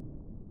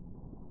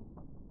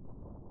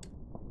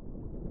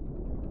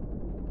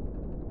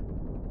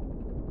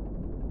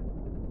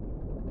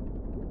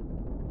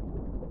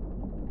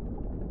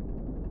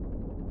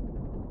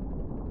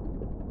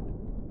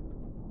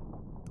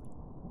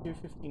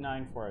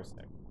 $259,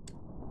 406.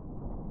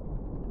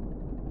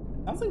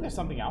 Sounds like there's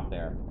something out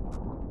there.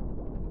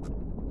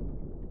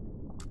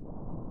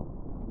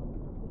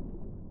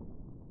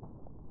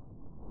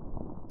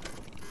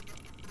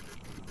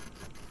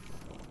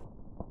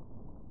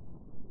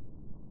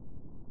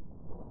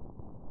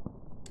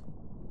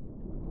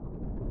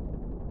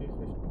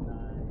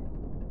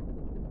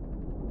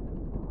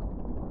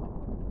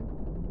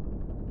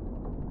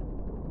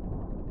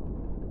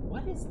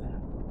 What is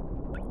that?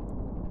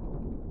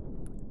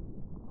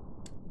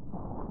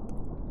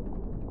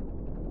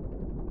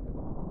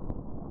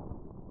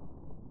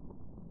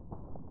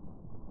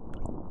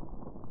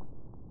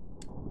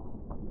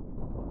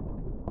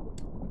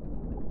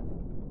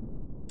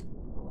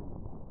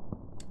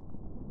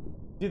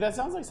 Dude, that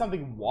sounds like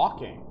something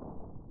walking.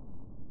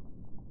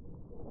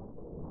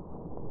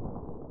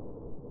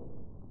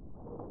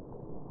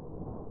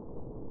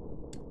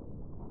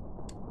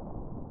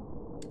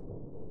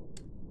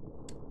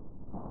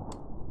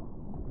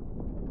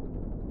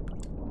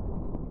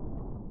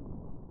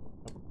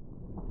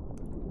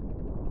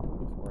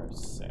 What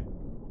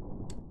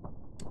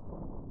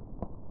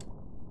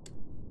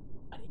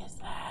is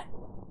that?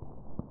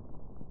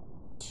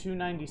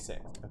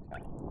 296.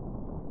 Okay.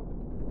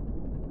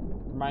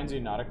 Reminds you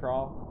of Not a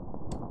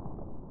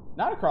Crawl.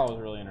 Not a Crawl was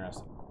really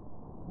interesting.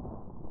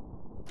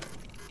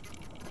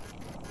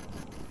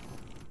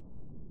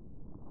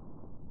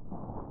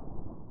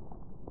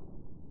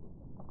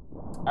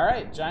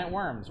 Alright, giant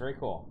worms. Very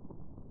cool.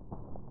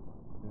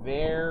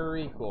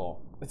 Very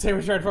cool. Let's say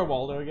we're trying for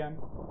Waldo again.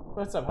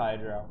 What's up,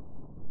 Hydro?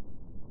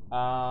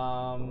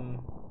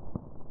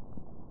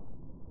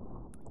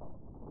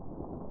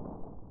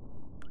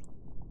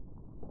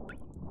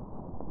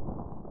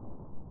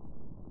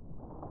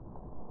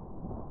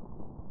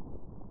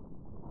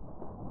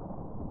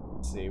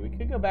 Let's see, we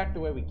could go back the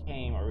way we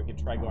came, or we could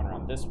try going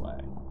around this way.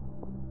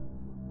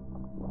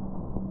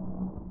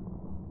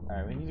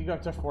 Alright, we need to go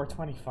up to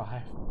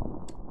 425.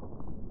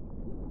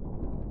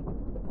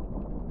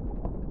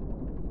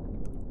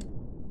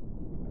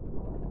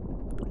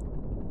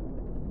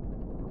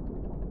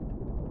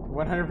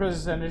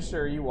 100%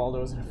 sure you,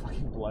 Waldo, is in a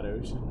fucking blood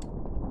ocean.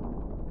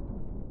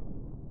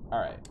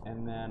 Alright,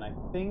 and then I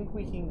think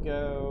we can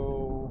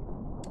go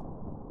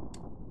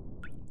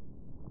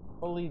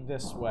fully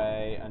this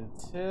way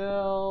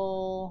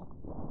until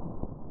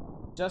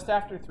just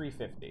after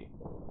 350.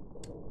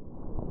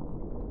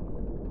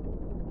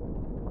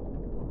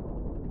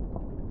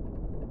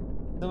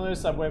 Similar to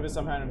Subway, but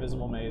somehow an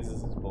invisible maze. This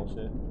is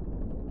bullshit.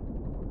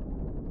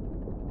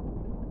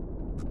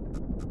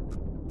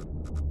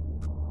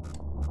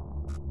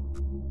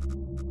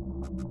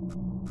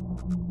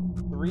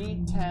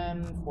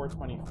 $310,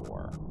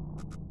 $424.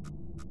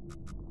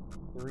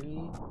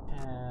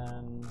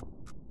 $310.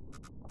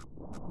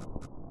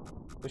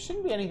 There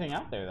shouldn't be anything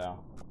out there, though.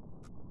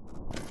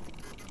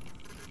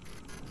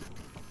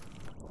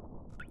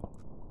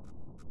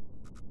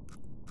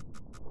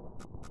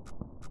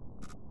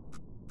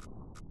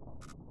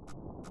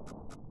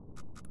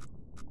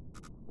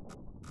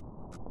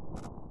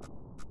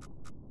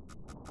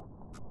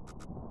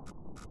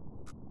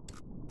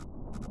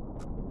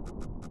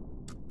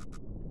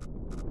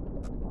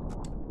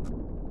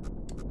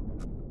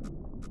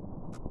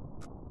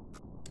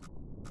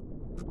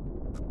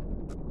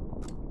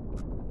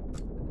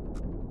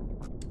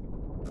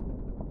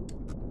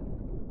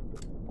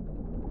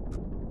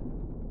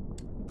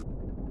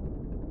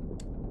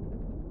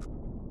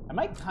 I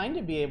might kind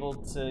of be able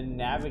to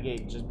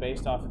navigate just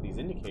based off of these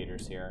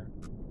indicators here.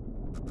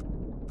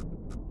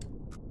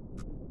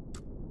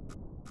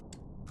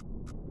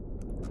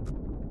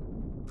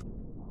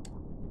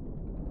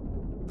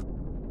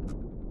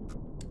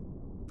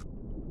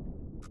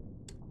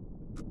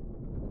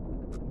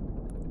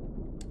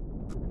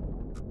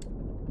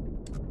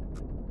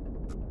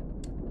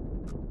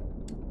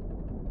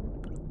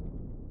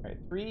 All right,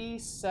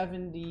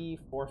 370,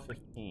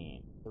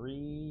 415.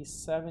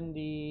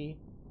 370...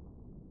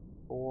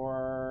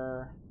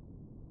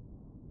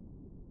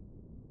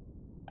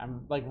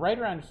 I'm like right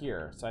around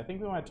here, so I think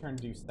we want to turn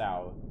due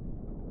south.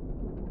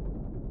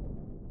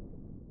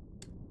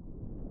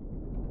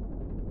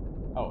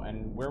 Oh,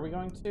 and where are we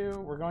going to?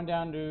 We're going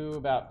down to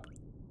about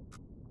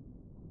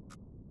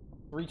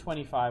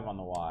 325 on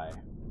the Y.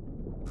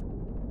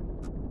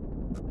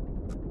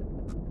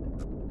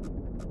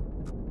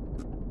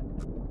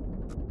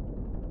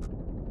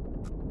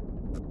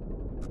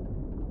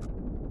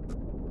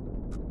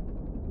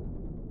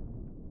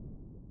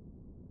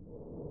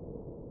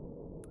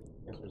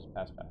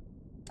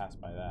 Pass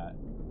by that.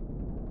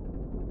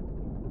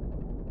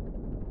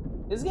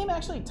 Is this game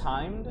actually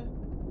timed,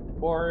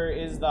 or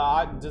is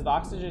does the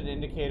oxygen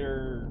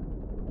indicator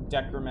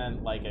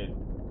decrement like at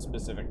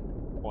specific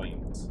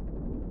points?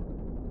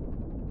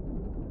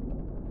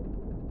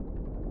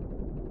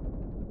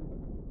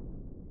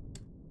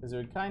 Because it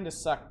would kind of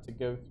suck to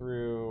go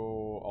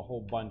through a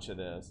whole bunch of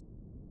this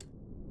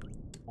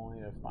only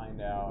to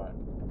find out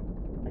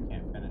I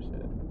can't finish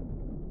it.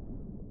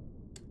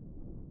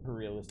 A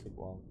realistic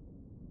wall.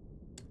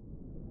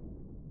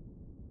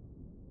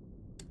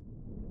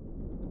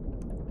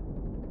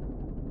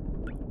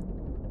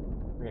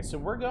 Okay, so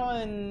we're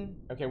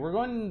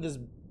going this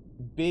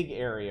big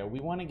area. We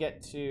want to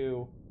get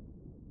to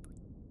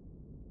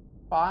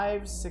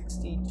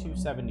 560,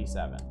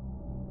 277.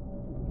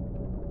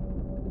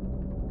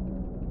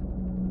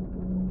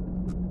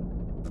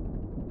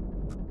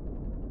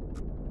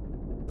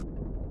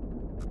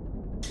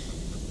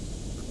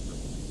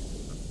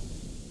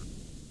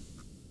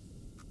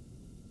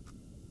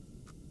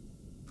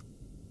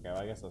 Okay, well,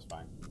 I guess that's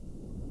fine.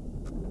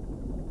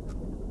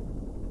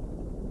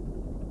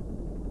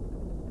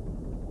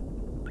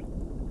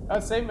 Oh,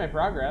 it saved my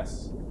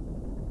progress.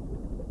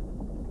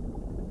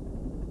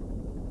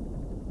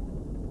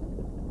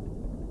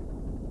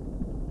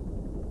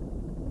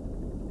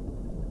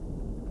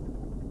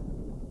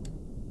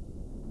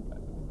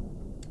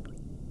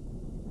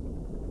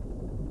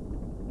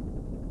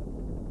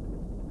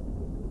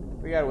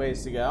 We got a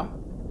ways to go.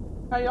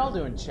 How y'all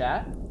doing,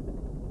 chat?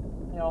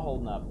 How y'all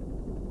holding up?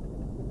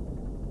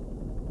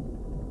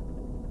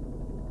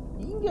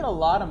 You can get a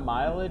lot of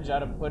mileage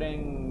out of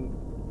putting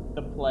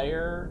the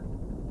player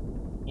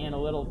in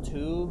a little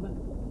tube.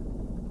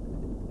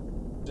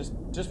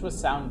 Just with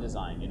sound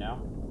design, you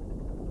know?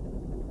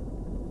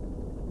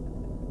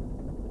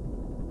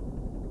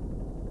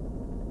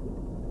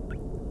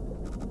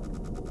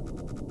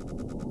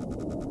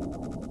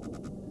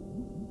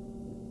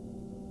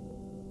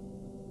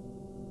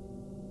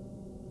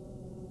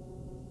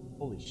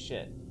 Holy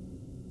shit.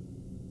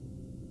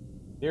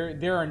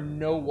 There are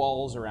no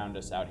walls around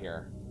us out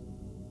here.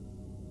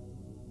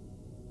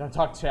 Don't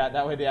talk, chat,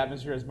 that way the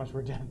atmosphere is much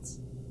more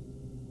dense.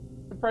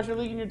 The pressure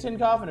leak in your tin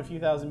coffin a few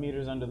thousand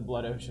meters under the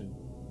blood ocean.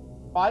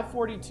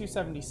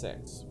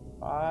 540-276.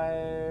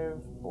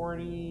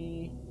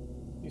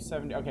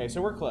 540-270. Okay,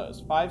 so we're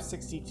close.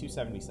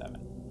 560-277.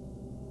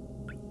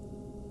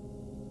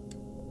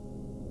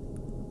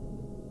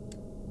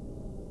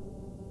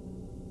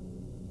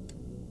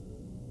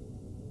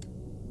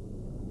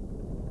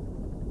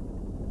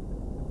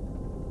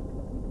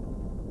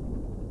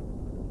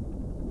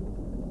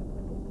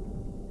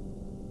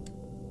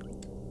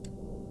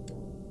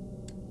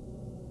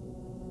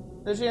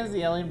 The chance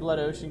the alien blood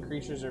ocean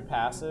creatures are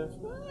passive?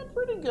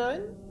 Pretty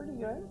good. Pretty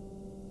good.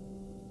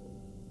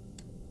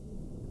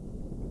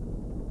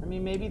 I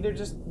mean, maybe they're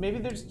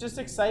just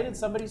excited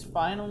somebody's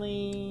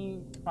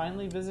finally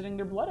visiting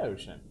their blood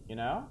ocean, you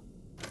know?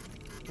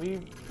 We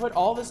put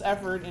all this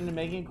effort into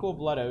making a cool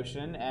blood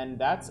ocean, and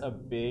that's a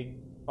big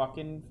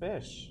fucking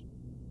fish.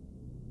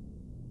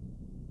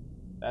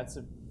 That's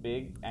a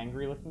big,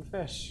 angry-looking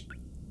fish.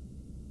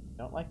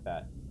 Don't like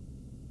that.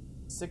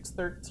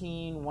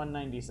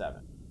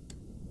 613-197.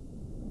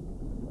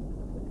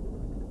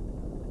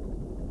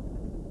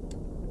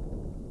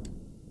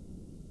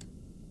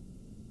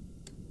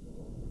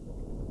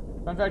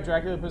 Fun fact,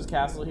 Dracula puts a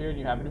castle here and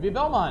you happen to be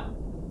Belmont.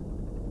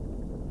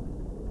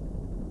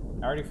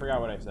 I already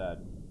forgot what I said.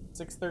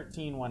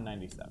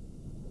 613-197.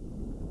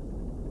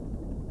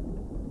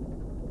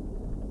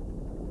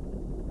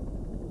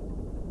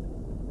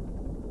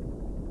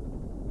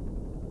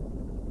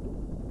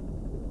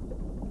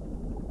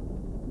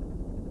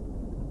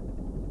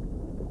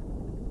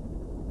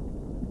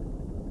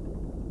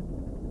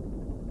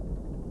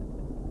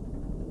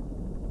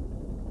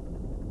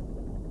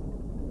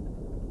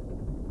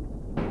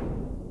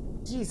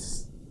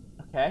 Jeez.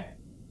 Okay.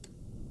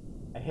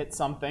 I hit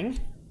something.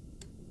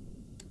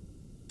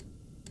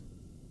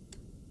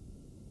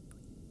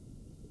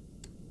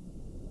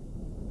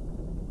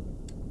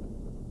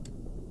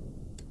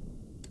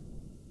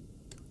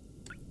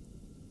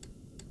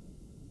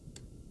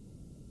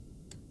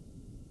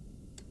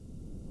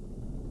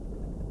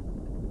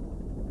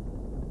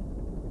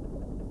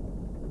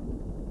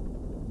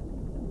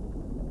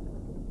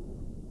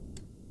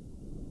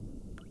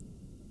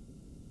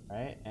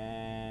 Right,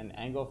 and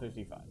angle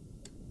 55.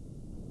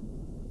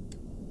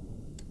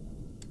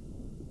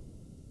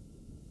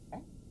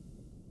 Okay.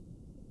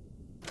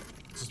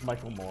 It's just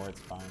Michael Moore, it's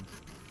fine.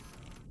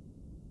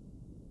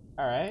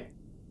 Alright.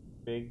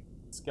 Big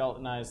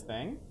skeletonized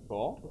thing.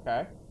 Cool,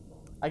 okay.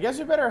 I guess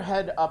we better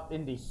head up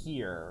into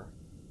here.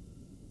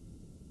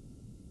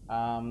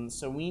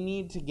 So we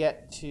need to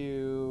get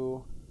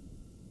to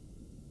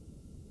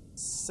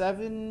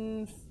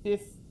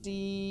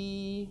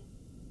 750...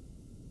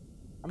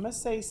 I'm gonna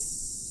say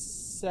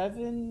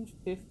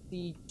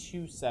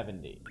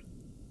 750-270.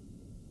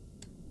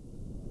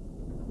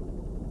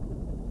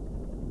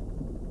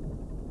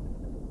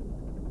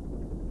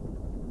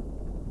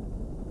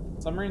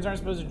 Submarines aren't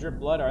supposed to drip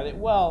blood, are they?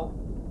 Well,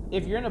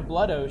 if you're in a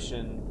blood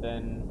ocean,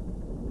 then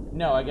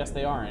no, I guess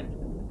they aren't.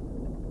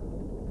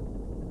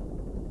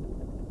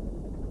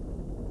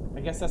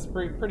 I guess that's a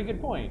pretty good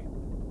point.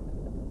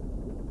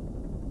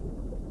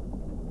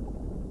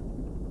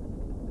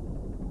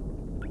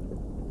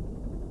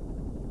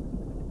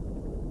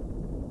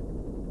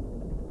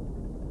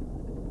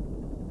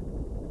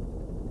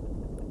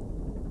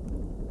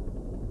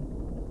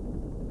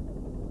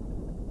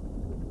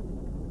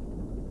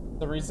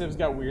 The resiv's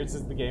got weird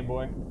since the Game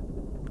Boy.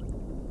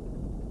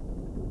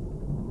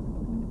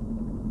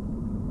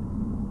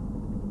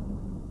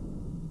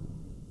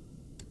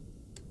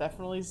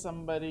 Definitely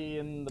somebody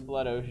in the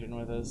blood ocean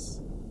with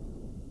us.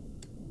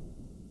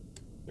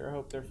 Sure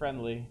hope they're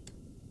friendly.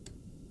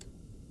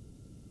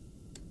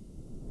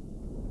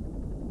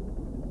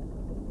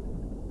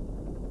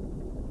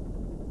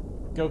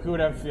 Goku would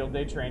have field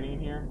day training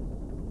here.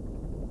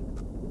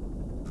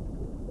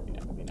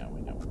 We know.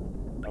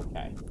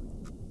 Okay.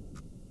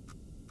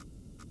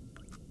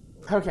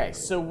 Okay,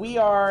 so we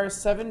are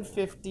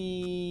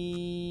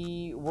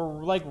 750.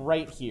 We're like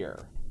right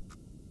here.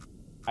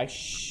 I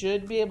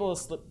should be able to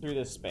slip through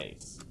this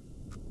space.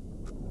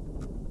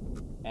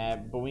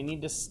 But we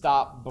need to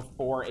stop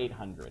before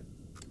 800.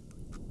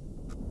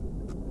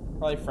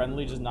 Probably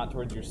friendly, just not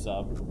towards your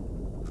sub.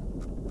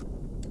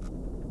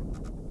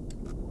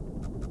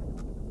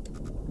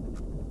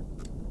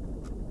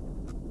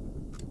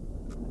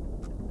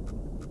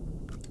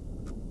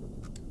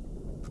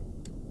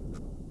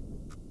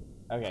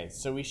 Okay,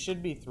 so we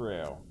should be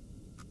through.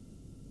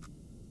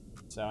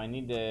 So I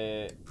need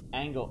to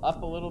angle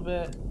up a little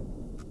bit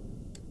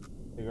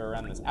to go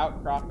around this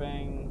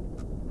outcropping.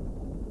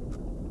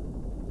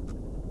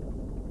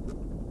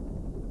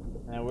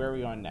 And then where are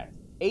we going next?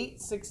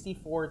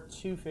 864,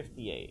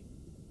 258.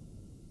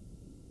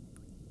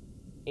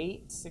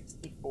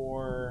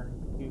 864,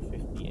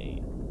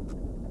 258.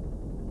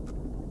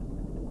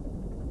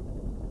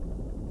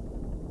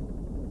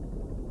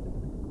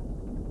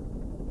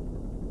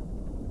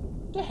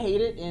 I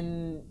hate it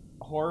in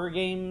horror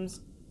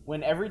games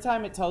when every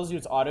time it tells you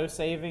it's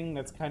auto-saving,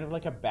 that's kind of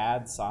like a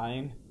bad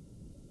sign.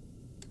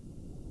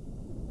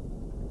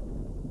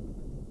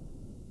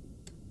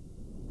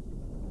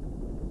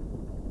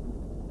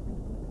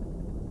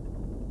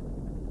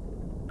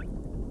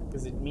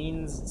 Because it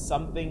means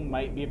something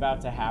might be about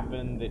to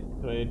happen that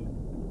could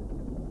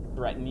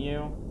threaten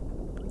you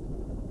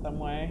some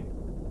way.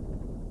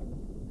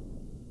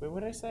 Wait,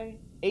 what did I say?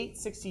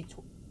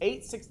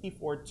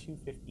 864,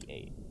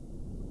 258.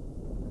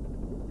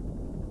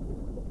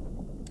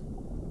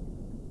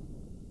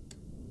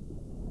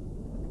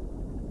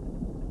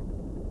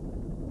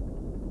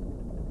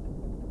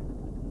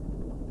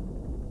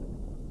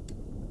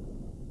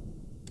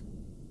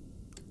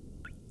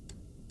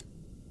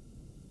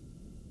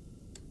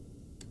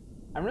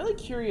 I'm really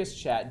curious,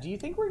 chat. Do you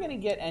think we're gonna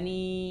get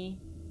any...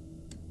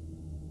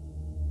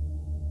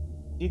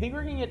 Do you think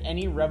we're gonna get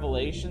any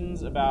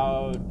revelations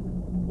about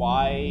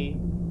why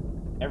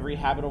every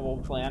habitable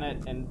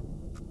planet and...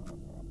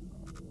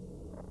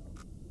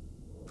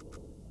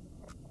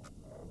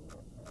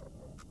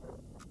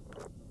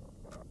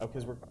 Oh,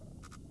 because we're...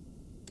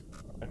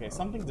 Okay,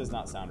 something does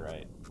not sound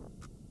right. Do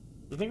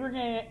you think we're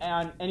gonna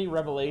get any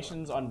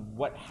revelations on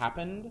what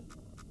happened?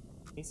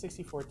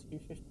 864,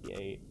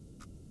 258.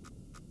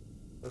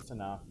 Close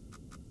enough.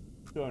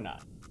 209.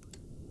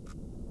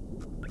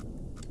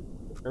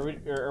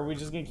 Are we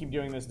just gonna keep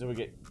doing this until we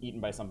get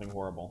eaten by something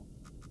horrible?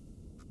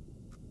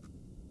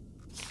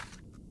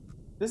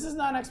 This is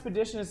not an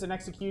expedition, it's an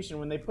execution.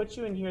 When they put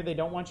you in here, they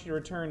don't want you to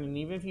return, and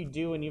even if you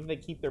do, and even if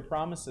they keep their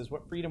promises,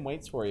 what freedom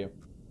waits for you?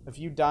 A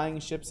few dying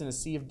ships in a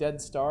sea of dead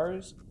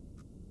stars?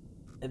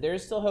 And there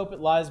is still hope. It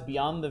lies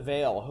beyond the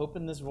veil. Hope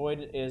in this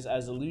void is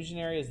as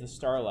illusionary as the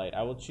starlight.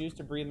 I will choose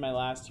to breathe my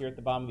last here at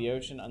the bottom of the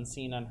ocean,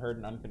 unseen, unheard,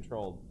 and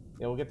uncontrolled.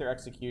 They will get their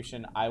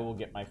execution. I will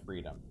get my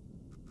freedom.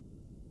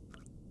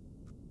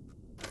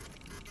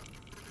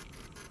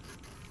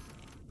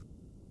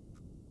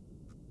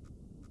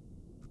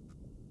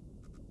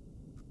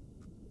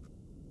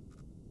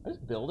 There's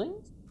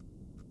buildings?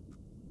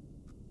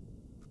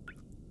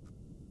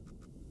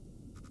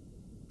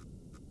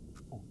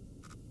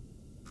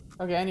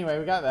 Okay, anyway,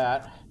 we got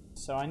that.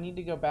 So I need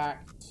to go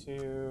back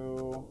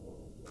to...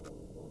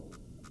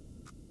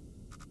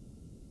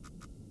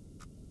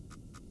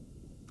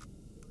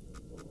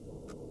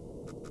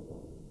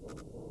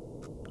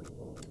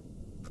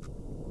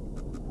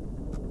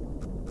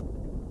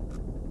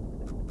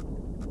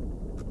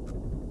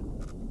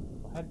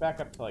 We'll head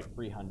back up to like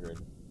 300.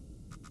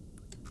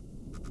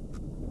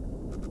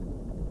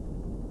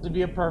 To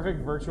be a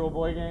perfect Virtual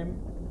Boy game.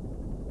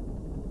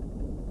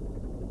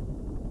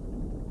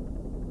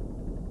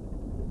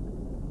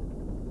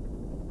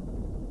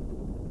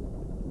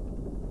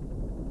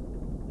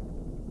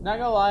 Not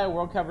gonna lie, a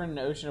world covered in an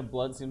ocean of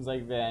blood seems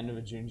like the end of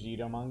a Junji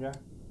Ito manga.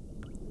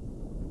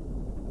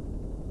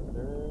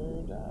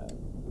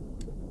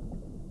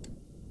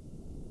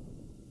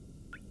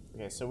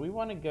 Okay, so we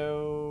want to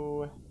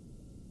go...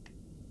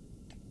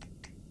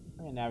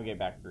 I'm gonna navigate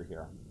back through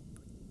here.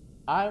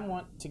 I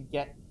want to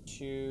get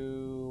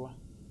to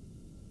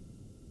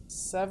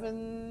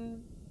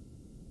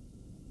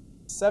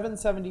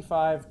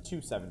 775,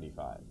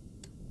 275.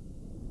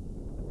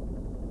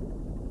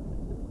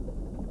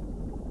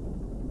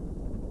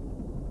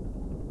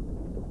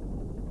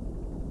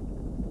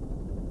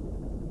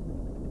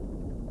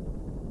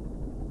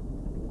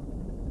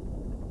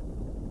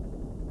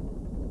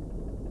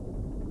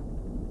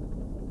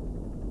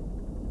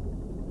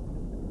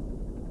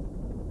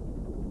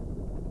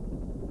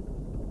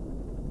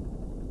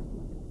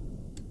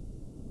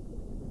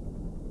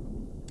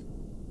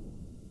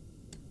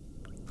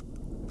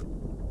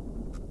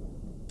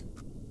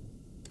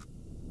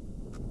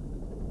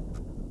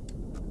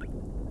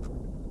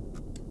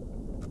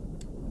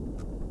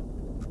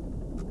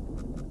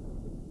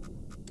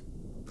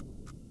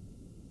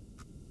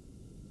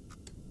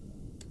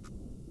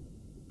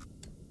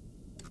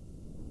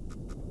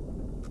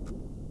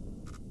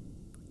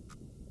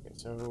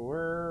 So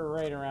we're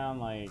right around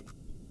like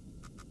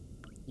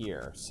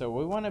here. So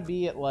we want to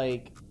be at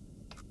like,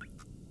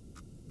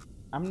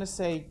 I'm gonna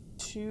say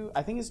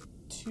I think it's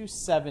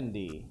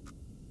 270.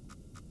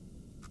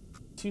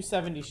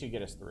 270 should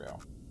get us through.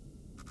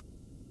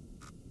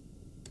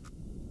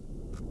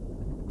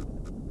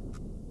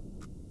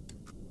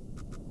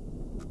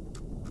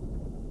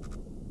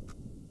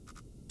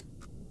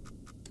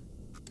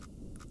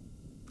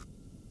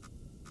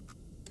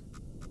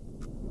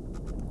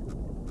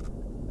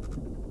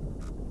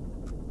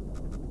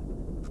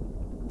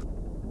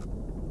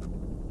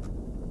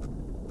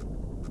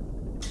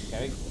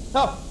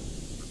 Oh!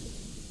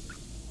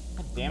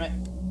 God damn it.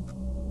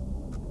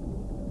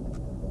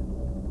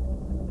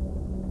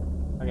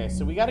 Okay,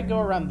 so we gotta go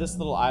around this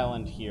little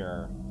island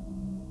here.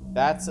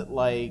 That's at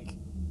like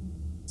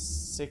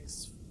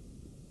 6...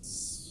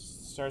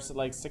 Starts at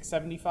like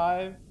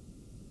 675?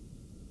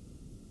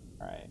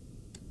 Alright.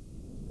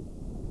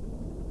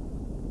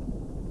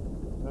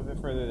 Move it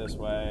further this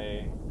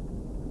way.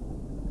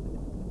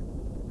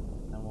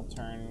 And we'll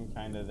turn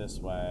kind of this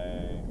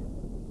way.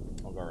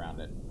 We'll go around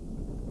it.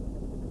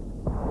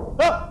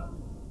 Oh!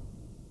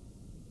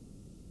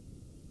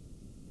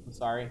 I'm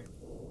sorry.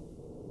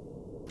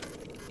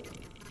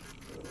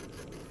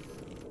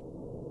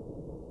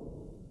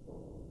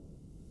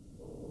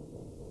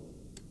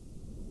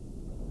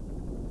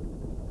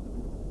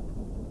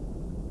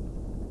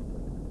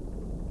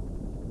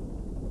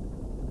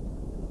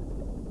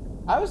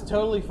 I was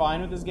totally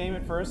fine with this game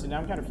at first, and now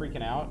I'm kind of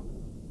freaking out.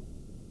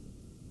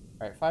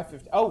 All right,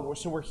 550. Oh,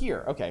 so we're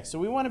here. Okay, so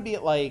we want to be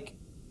at like...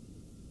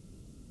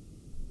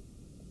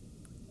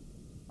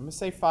 I'm going to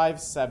say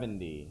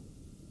 570.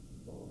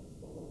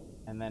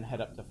 And then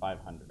head up to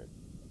 500.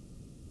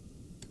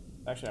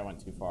 Actually, I went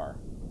too far.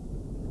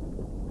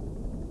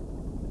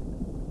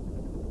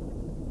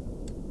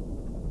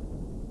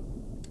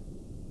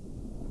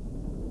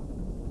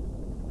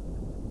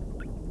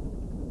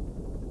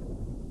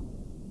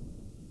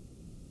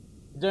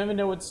 Don't even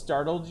know what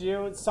startled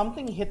you.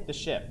 Something hit the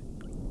ship.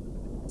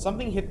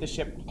 Something hit the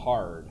ship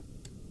hard.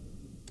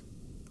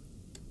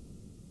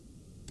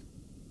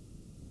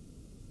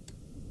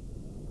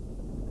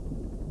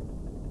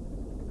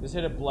 Just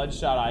hit a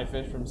bloodshot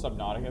eyefish from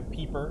Subnautica.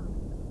 Peeper.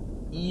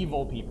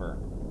 Evil Peeper.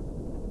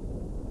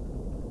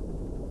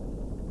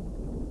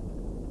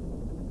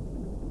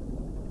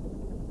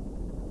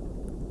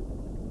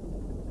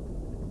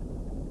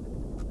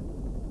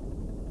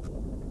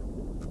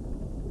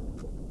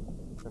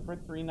 So for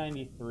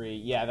 393,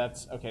 yeah,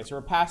 that's okay. So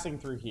we're passing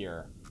through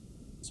here.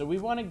 So we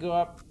want to go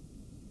up.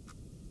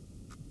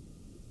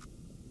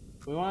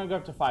 We want to go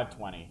up to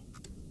 520.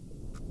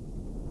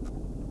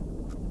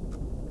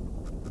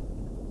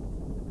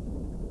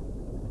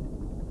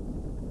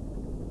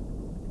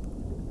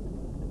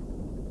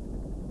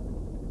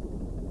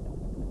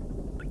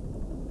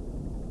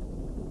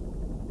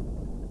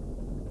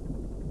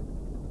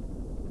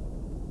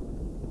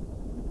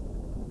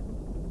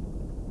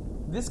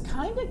 This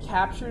kind of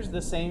captures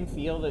the same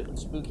feel that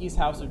Spooky's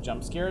House of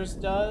Jump Scares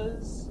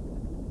does,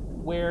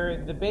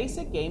 where the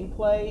basic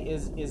gameplay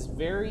is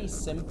very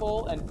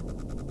simple and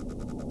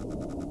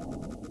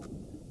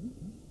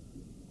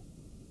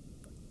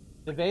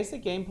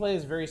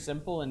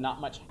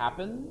not much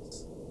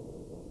happens.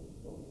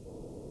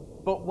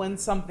 But when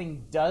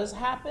something does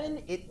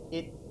happen,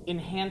 it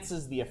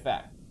enhances the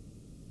effect.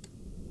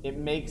 It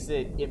makes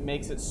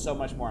it so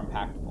much more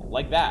impactful.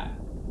 Like that.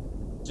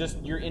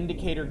 Just your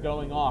indicator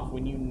going off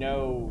when you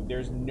know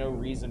there's no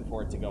reason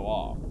for it to go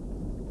off.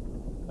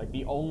 Like,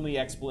 the only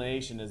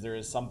explanation is there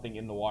is something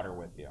in the water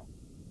with you.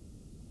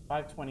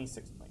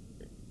 526.3.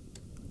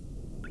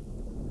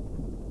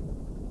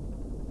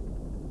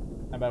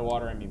 And by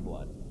water, I mean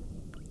blood.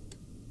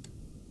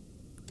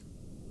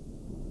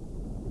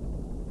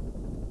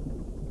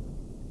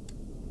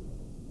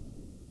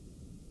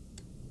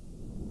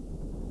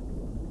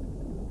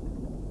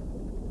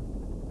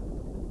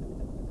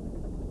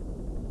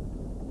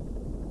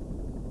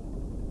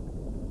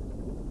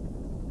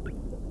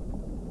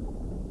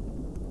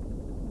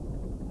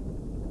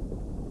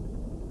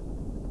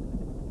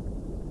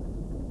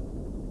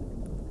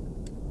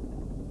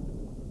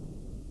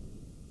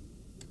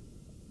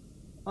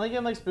 Only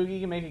game like Spooky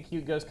can make a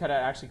cute ghost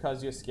cutout actually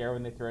cause you a scare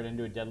when they throw it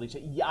into a deadly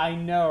Yeah, I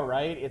know,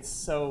 right? It's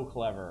so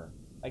clever.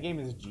 That game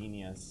is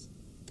genius.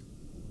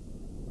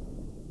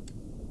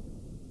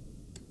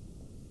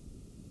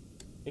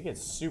 It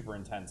gets super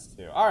intense,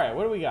 too. Alright,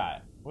 what do we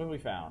got? What have we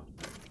found?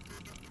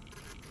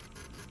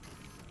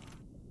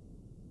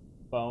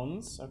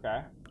 Bones, okay.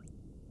 A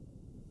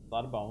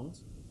lot of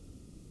bones.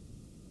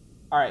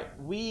 Alright,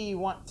 we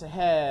want to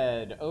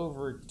head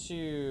over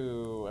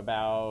to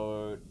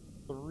about...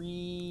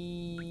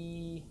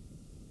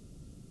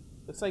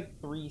 Looks like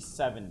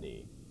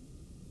 370.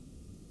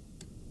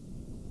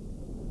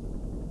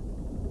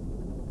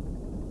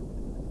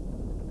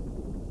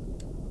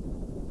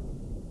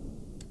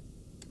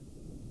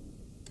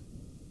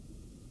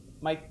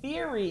 My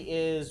theory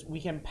is we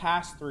can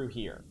pass through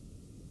here.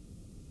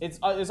 It's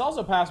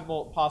also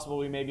possible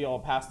we may be able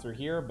to pass through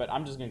here, but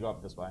I'm just gonna go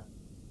up this way.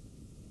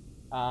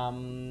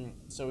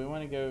 So we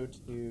want to go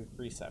to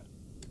 370.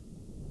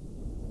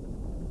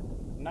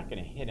 I'm not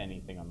going to hit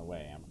anything on the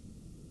way, am I?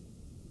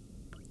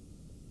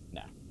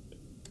 No.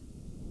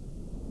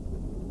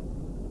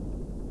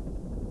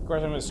 Of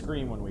course, I'm going to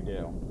scream when we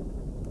do.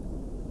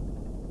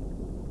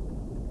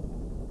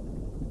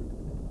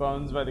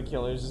 Bones by the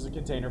Killers is a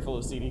container full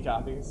of CD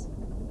copies.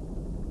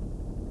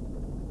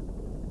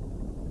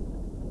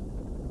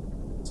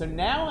 So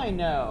now I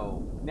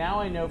know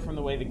from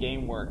the way the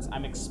game works,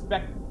 I'm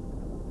expecting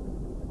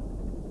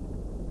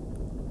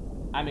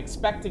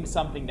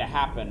something to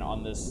happen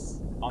on this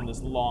on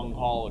this long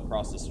haul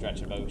across a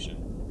stretch of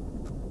ocean.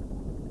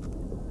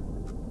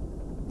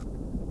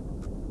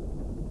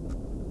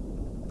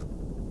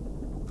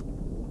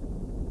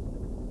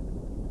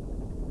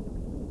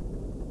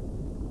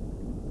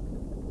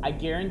 I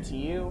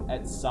guarantee you,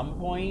 at some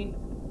point,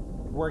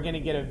 we're gonna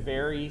get a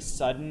very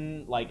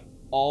sudden, like,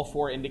 all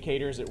 4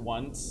 indicators at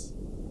once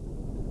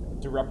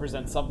to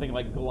represent something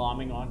like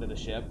glomming onto the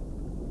ship.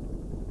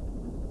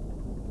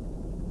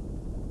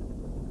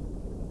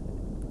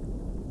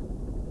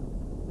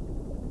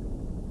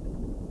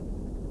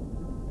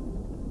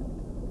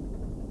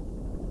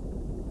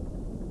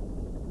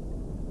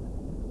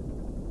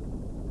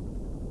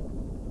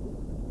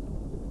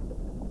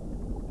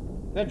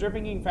 Is that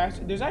dripping getting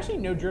faster? There's actually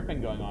no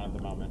dripping going on at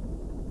the moment.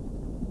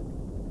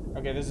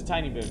 Okay, there's a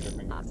tiny bit of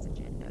dripping.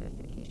 Oxygen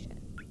notification.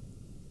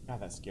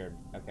 God, that scared me.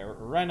 Okay, we're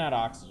running out of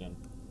oxygen.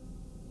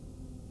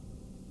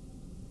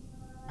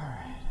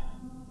 Alright.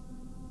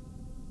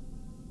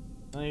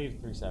 I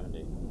need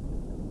 370.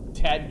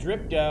 Tad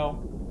drip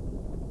go.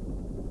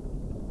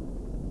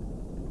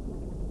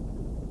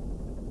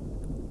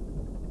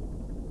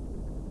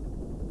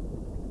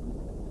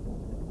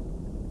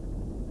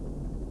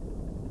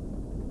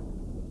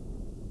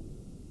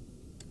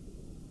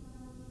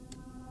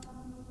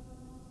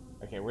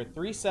 Okay, we're at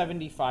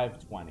 370,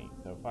 520.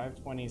 So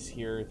 520 is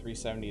here,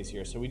 370 is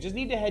here. So we just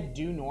need to head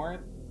due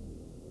north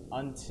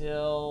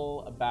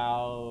until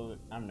about,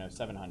 I don't know,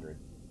 700.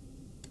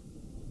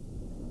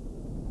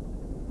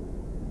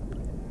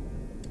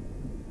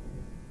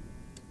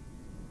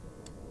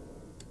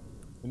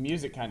 The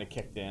music kind of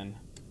kicked in.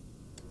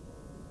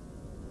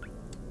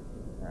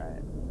 All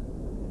right.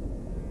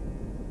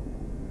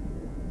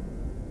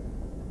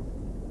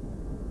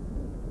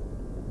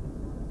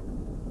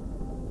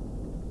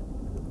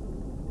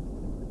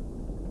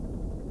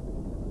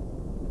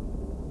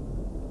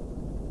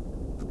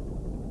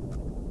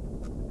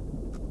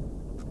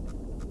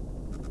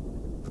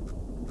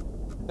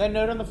 That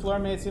note on the floor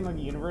made it seem like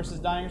the universe is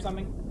dying or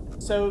something.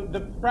 So the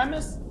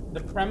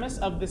premise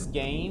of this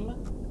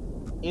game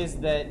is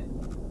that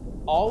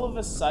all of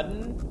a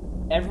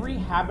sudden, every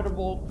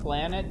habitable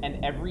planet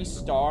and every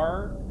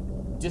star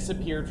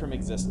disappeared from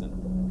existence.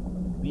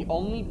 The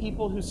only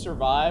people who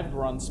survived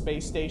were on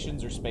space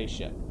stations or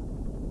spaceship.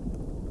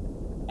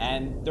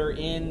 And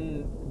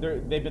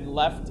they've been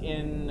left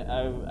in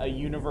a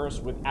universe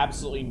with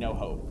absolutely no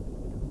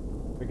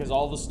hope. Because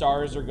all the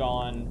stars are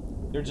gone.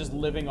 They're just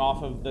living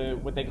off of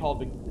what they call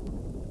the...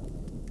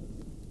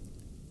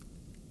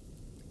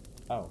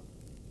 Oh.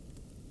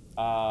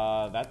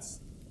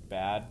 That's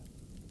bad.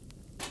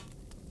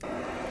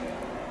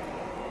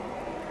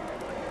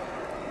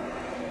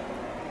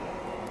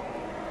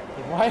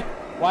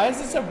 Why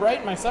is it so bright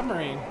in my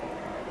submarine?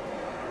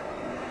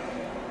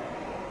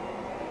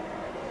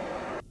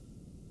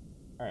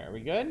 Alright, are we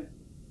good?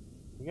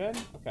 We good?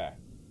 Okay,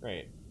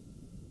 great.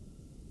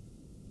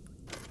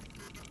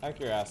 Out of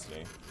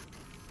curiosity.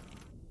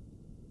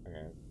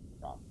 Okay,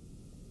 drop.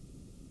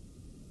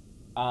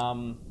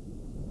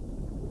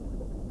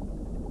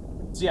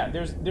 So yeah,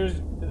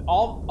 there's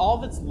all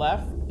that's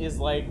left is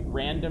like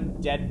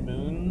random dead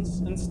moons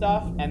and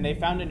stuff, and they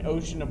found an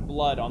ocean of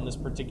blood on this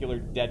particular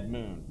dead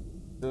moon.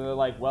 So they're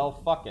like,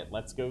 well, fuck it,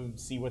 let's go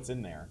see what's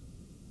in there.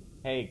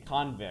 Hey,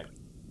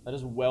 convict, let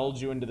us weld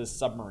you into this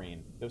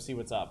submarine. Go see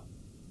what's up.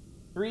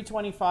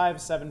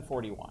 325,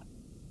 741.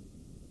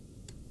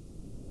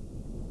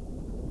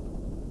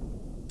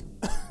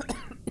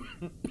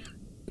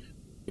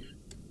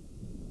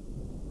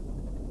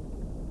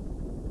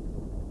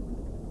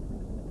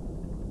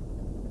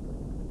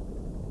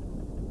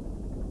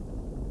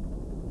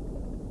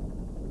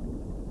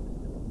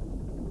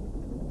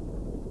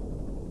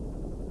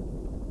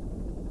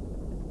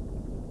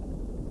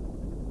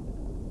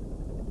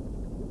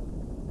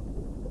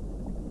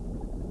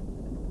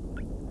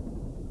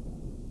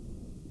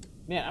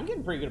 Man, I'm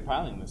getting pretty good at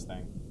piloting this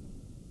thing.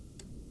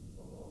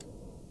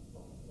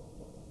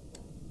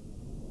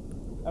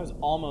 That was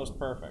almost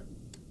perfect.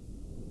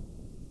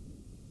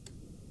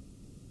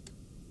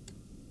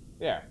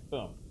 There,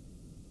 boom.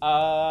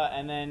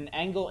 And then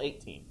angle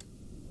 18.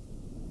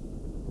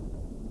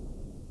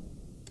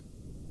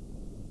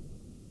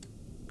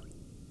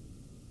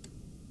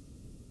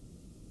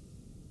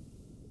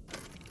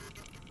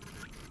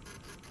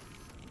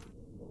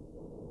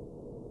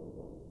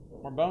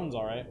 More bones,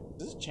 all right.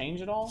 Does this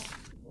change at all?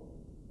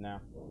 No.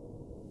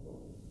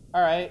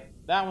 All right,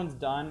 that one's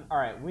done. All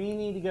right, we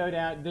need to go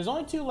down. There's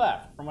only 2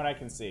 left from what I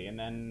can see, and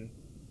then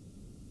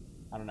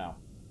I don't know.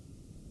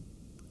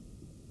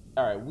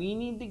 All right, we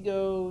need to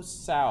go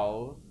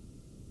south.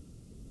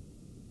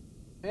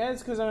 Yeah,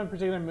 it's because I'm in a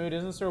particular mood.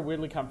 Isn't it sort of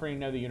weirdly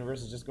comforting to know the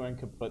universe is just going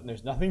kaput and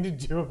there's nothing to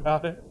do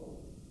about it?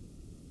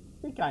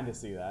 We kind of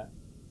see that.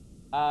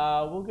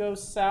 We'll go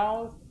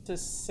south to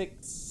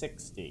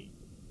 660.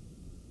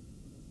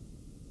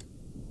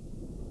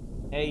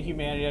 Hey,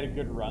 humanity had a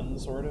good run,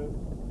 sort of.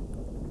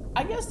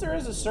 I guess there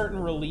is a certain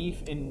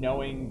relief in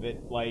knowing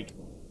that, like,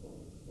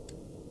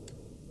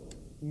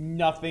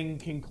 nothing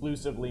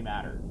conclusively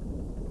mattered.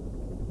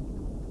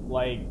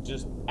 Like,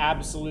 just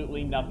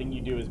absolutely nothing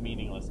you do is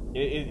meaningless.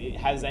 It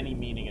has any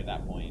meaning at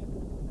that point.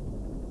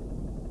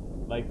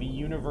 Like, the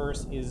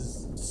universe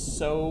is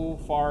so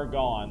far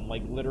gone,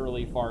 like,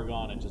 literally far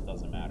gone, it just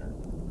doesn't matter.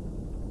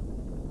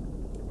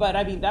 But,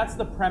 I mean, that's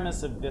the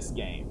premise of this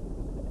game.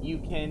 You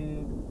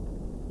can,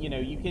 you know,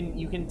 you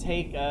can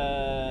take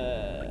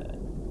a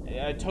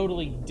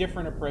totally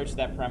different approach to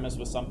that premise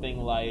with something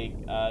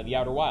like The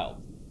Outer Wilds.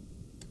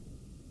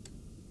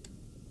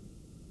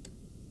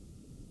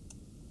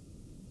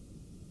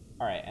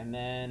 All right, and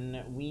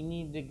then we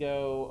need to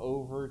go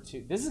over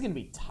to... This is going to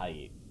be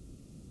tight.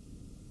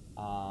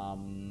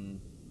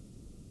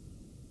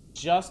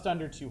 Just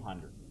under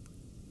 200.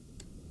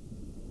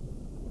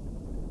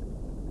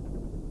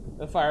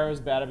 The fire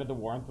was bad, but the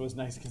warmth was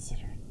nice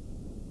considering.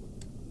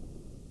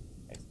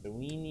 Okay, so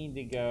we need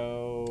to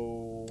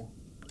go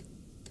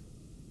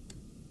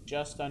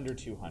just under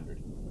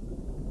 200.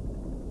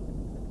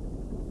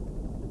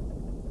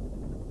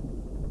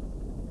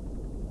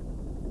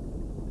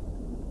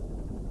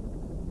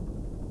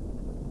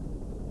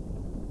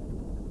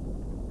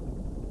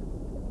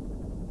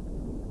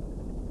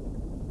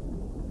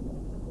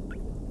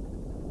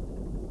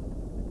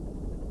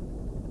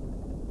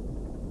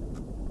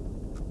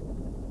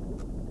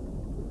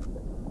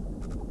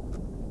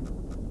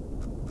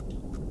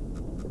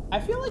 I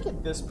feel like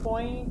at this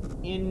point,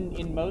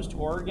 in most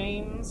horror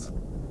games,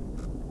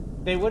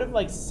 they would have,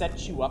 like,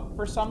 set you up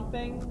for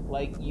something.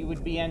 Like, you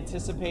would be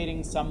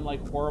anticipating some,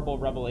 like, horrible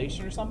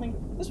revelation or something.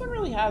 This one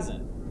really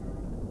hasn't.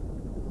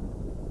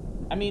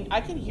 I mean, I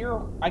can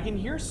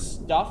hear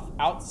stuff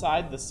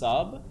outside the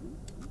sub.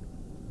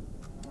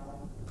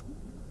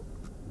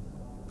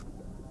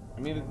 I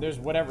mean, there's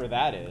whatever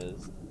that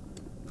is.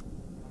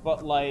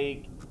 But,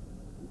 like...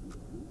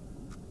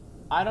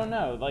 I don't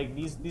know, like,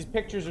 these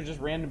pictures are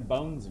just random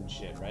bones and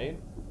shit, right?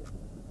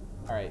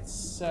 Alright,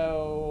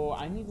 so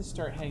I need to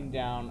start heading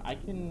down. I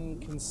can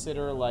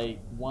consider, like,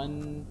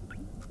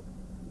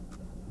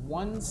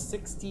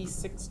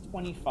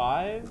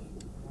 166.25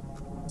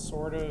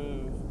 sort of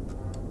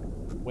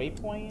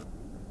waypoint.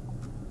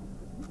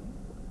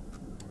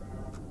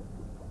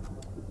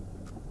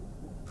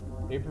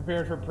 Are you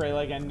prepared for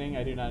Prey-like ending?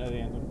 I do not know the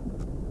ending.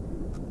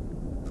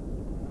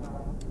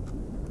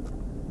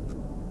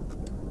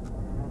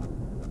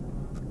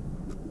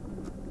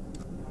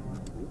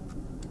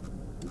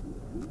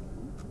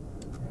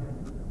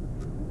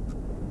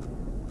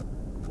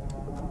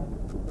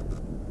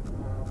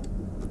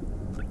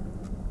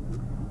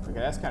 Okay,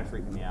 that's kind of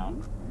freaking me out.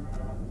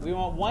 We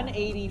want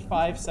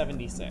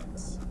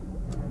 185.76.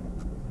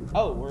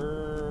 Oh,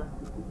 we're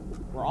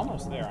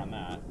almost there on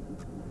that.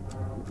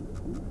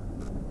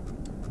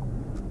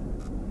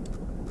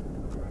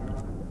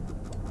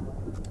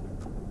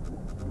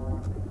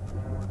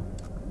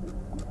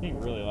 Being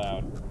really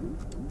loud.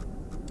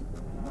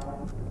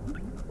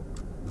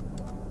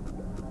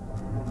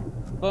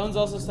 Bones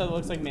also said it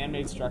looks like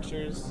man-made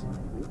structures.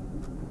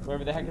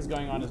 Whatever the heck is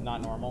going on is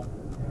not normal.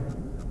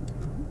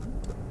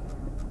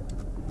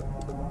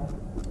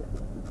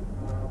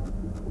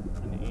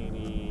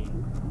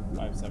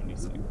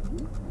 $5.76.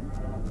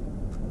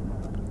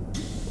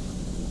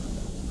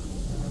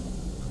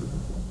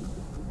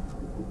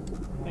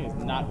 I think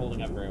it's not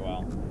holding up very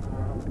well.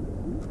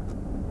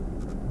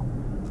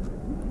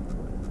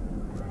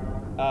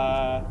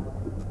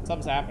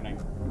 Something's happening.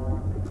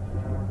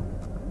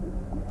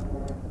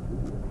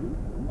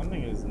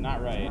 Something is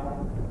not right.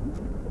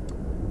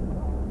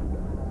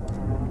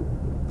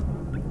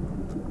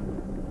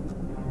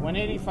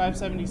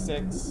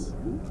 $185.76,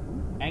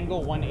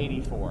 angle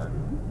 184.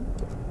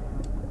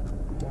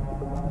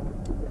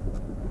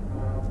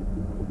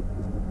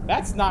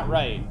 That's not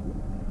right.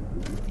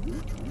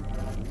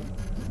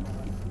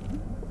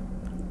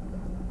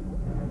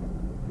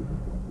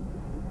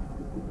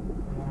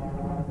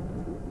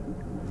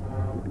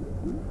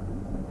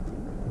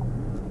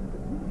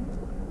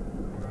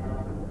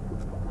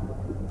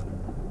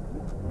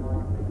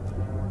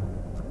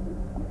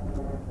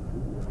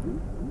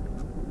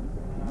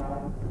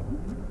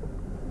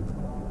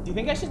 Do you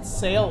think I should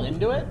sail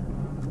into it?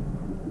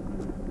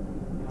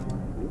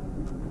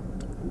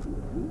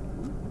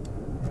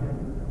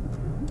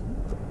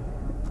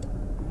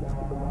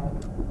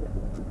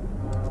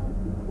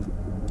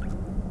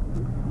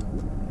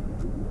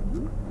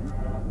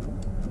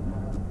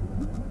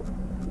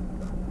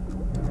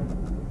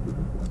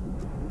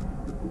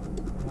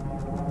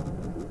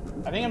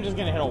 I think I'm just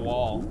gonna hit a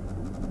wall.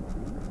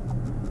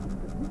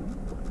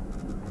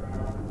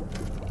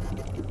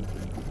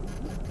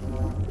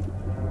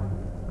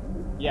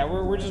 Yeah,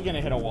 we're just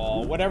gonna hit a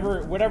wall. Whatever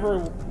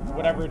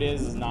it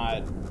is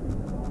not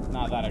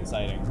that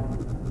exciting.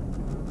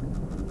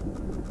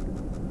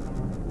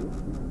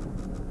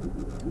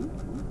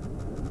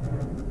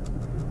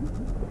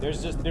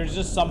 There's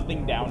just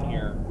something down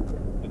here.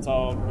 It's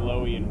all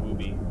glowy and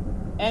wooby.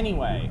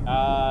 Anyway,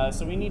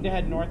 so we need to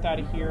head north out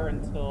of here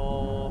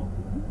until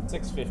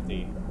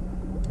 650.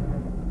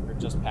 We're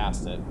just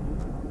past it.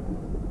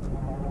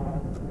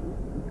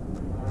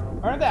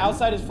 Aren't the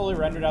outside is fully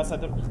rendered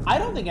outside the... I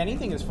don't think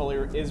anything is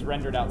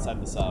rendered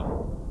outside the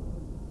sub.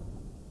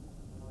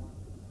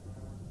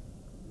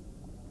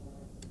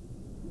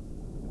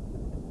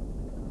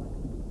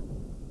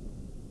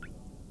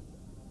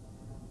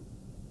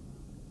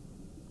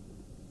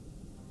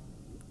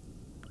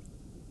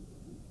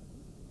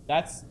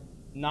 That's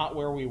not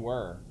where we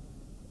were.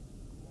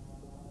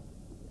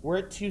 We're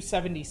at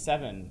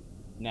 277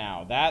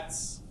 now.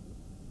 That's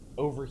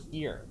over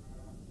here.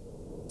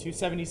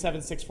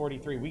 277,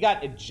 643. We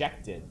got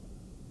ejected.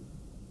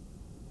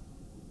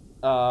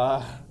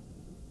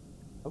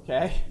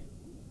 Okay.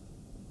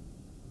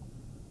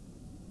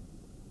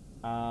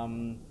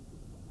 Alright,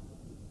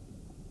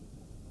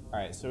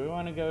 so we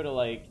want to go to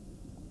like...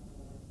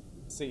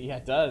 So yeah,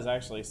 it does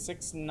actually.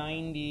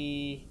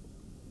 690...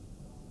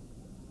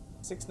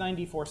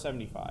 690,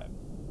 475.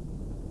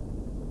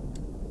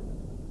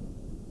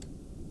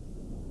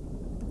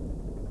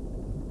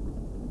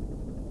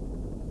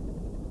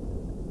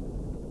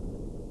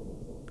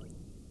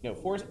 No,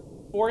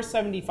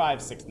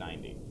 475,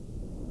 690.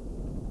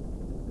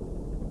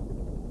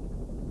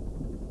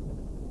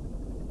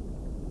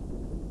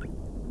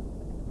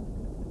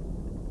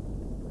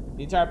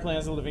 The entire plant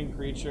is a living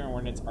creature and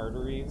we're in its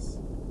arteries.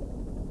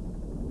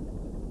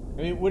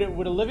 I mean, would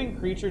a living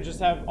creature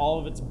just have all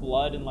of its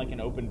blood in like an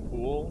open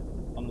pool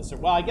on the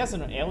surface? Well, I guess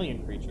an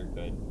alien creature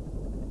could.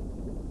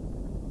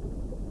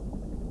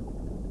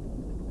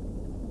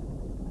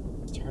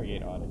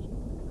 Stargate audit.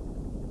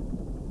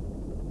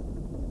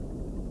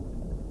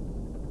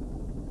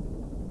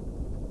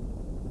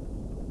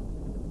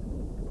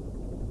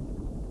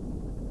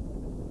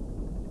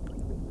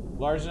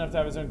 Large enough to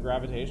have its own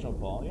gravitational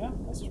pull. Yeah,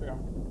 that's true.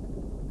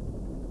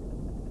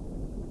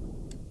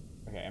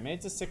 Okay, I made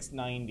it to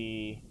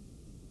 690,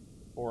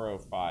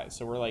 405.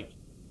 So we're like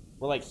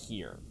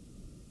here.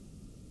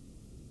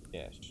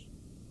 Ish.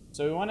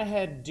 So we want to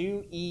head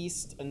due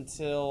east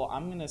until,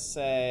 I'm going to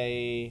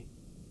say,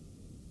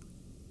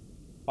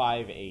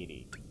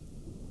 580.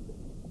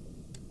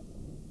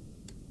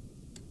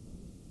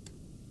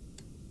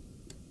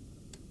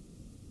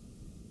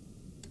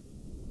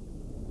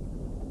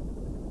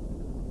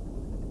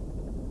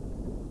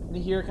 And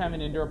here, kind of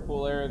an indoor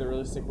pool area, the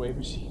realistic wave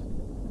machine.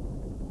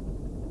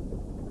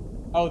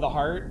 Oh, the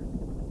heart?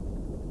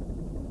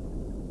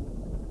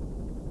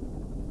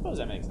 I suppose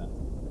that makes sense.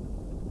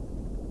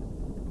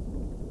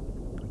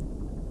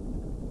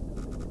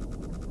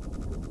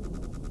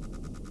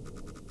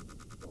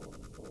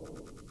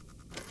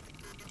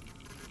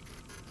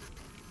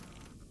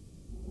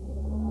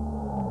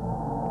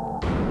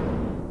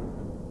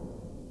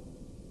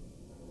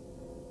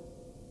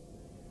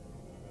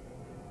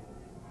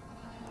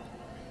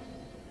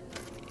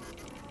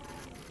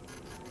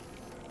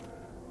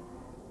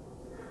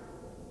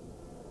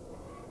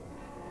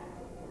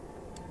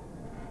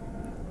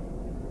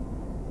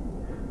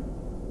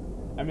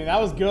 I mean,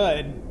 that was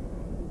good.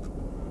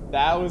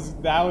 That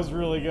was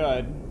really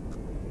good.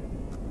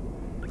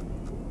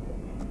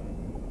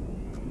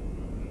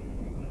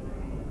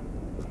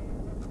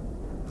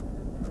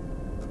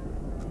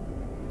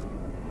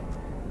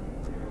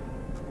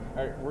 All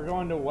right, we're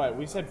going to what?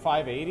 We said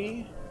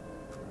 580?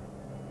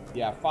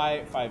 Yeah,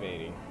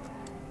 580.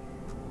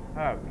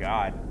 Oh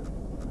God.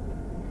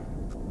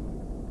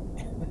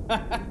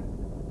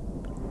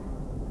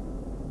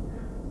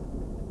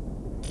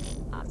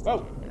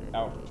 Whoa.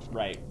 Oh,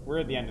 right. We're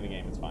at the end of the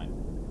game. It's fine.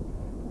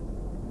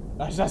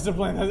 I just have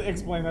to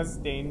explain that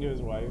stain to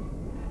his wife.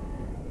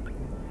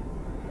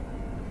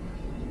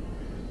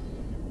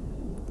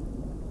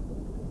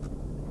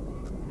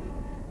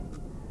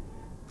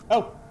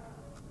 Oh!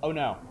 Oh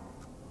no.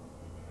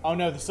 Oh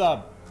no, the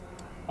sub.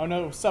 Oh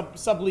no,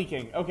 sub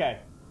leaking. Okay.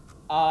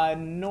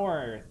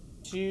 North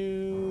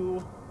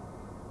to...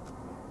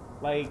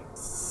 like...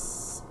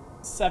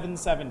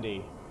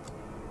 770.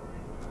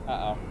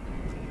 Uh-oh.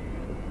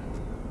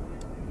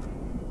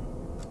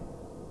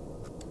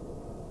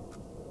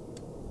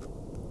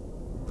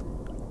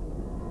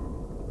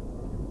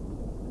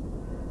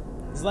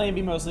 This lane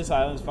be mostly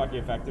silent is fucking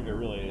effective, it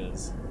really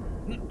is.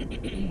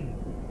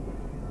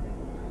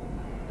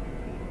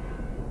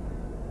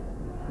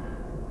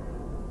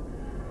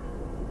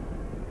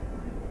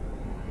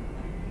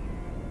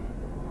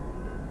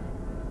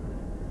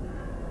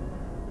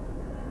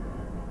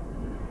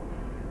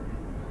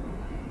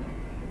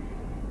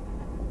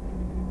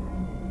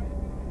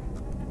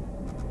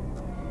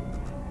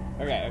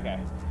 Okay, okay.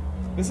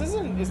 This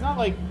isn't, it's not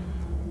like,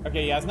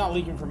 okay, yeah, it's not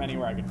leaking from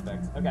anywhere I can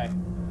fix. Okay.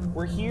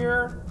 We're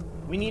here.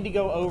 We need to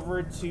go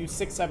over to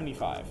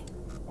 675.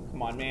 Oh,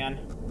 come on, man.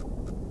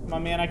 Come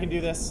on, man, I can do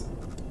this.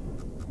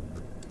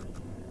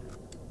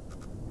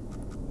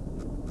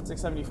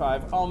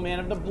 675. Oh, man,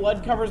 if the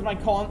blood covers my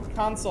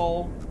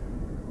console,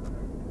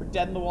 we're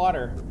dead in the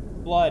water.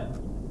 Blood.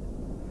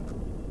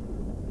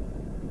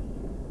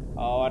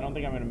 Oh, I don't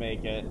think I'm gonna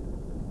make it.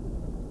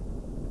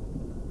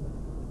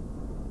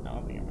 I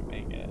don't think I'm gonna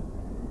make it.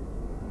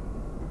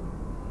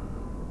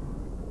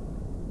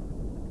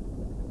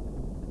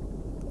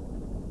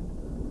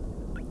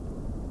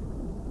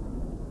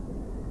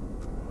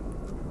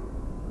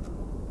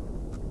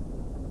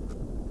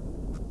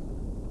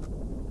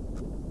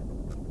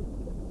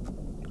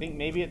 think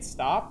maybe it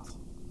stopped.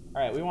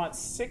 All right, we want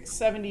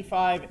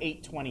 675,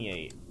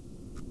 828.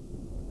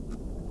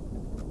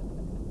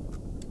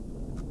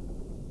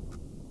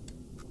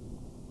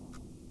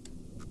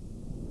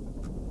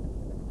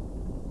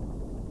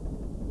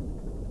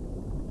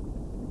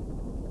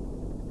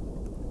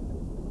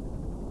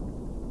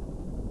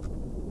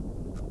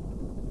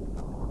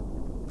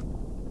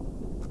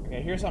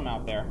 Okay, here's something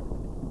out there.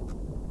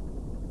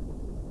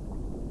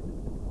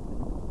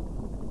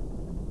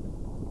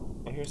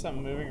 Okay, here's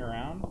something moving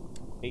around.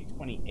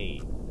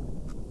 828.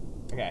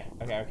 Okay.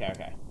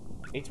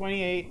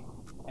 828,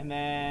 and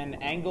then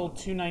angle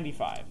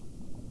 295.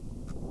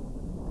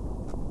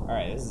 All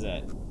right, this is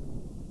it.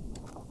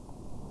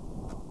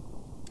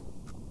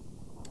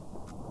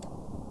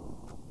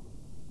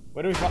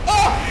 What do we find?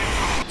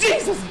 Oh!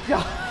 Jesus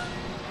God!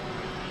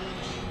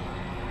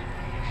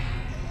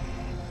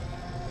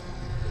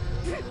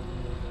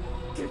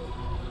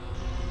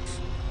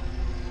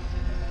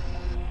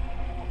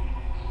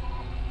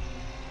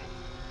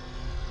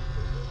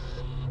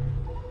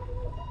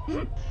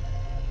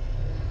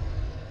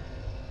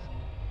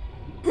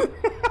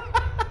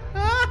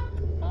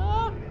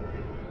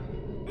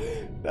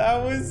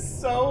 That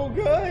was so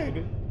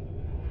good.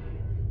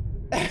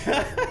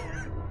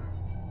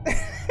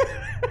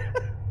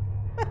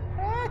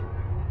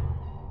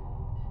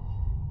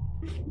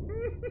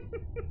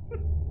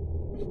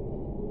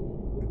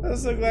 I'm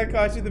so glad I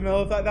caught you in the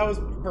middle of that. That was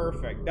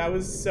perfect. That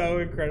was so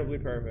incredibly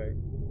perfect.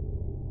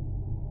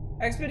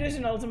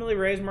 Expedition ultimately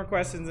raised more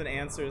questions than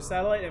answers.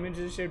 Satellite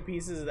images showed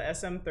pieces of the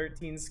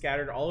SM-13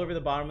 scattered all over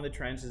the bottom of the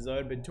trench as though it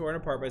had been torn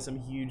apart by some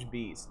huge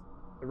beast.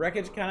 The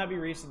wreckage cannot be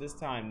reached at this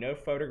time. No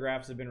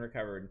photographs have been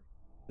recovered.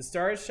 The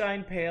stars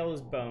shine pale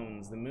as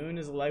bones. The moon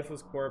is a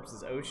lifeless corpse.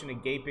 This ocean a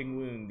gaping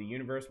wound. The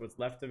universe, what's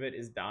left of it,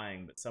 is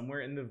dying. But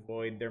somewhere in the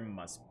void, there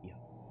must be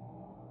hope.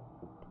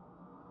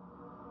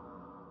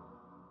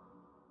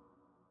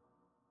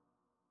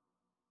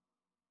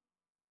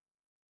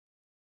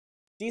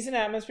 Decent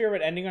atmosphere,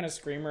 but ending on a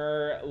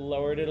screamer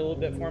lowered it a little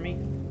bit for me.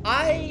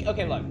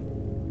 Okay, look.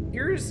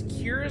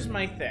 Here's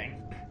my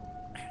thing.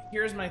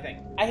 Here's my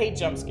thing. I hate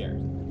jump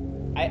scares.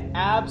 I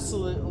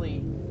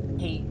absolutely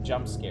hate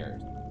jump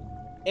scares.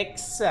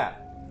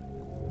 Except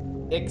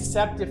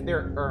if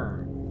they're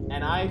earned.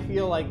 And I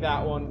feel like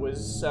that one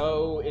was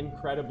so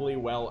incredibly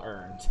well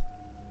earned.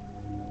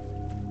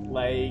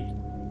 Like,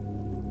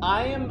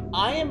 I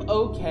am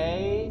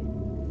okay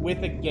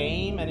with a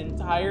game, an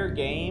entire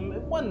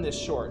game, one this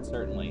short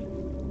certainly,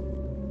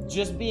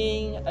 just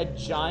being a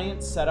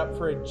giant setup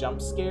for a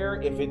jump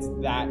scare if it's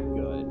that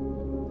good.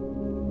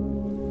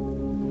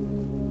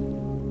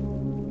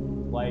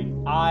 Like,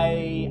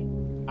 I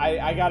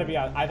gotta be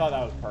honest, I thought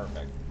that was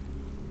perfect.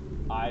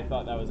 I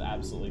thought that was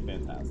absolutely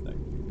fantastic.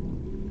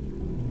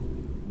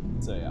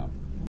 So yeah.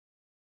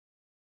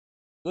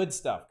 Good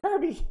stuff.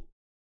 Kirby!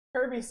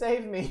 Kirby,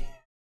 save me!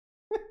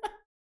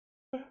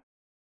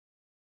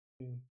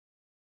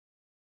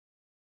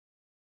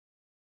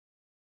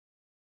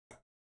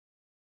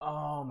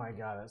 Oh my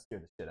god, that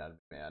scared the shit out of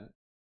me, man.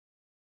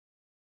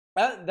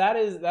 That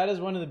is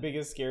one of the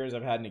biggest scares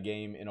I've had in a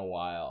game in a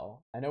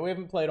while. I know we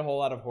haven't played a whole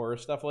lot of horror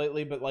stuff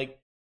lately, but like,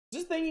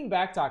 just thinking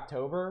back to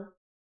October,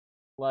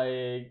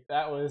 like,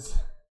 that was...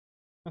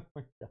 Oh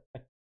my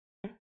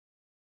god.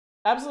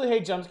 Absolutely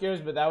hate jump scares,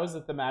 but that was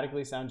a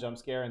thematically sound jump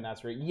scare, and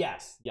that's right.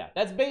 Yes, yeah,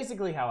 that's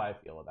basically how I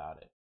feel about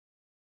it.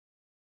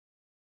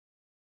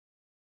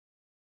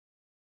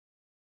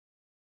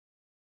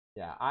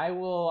 Yeah,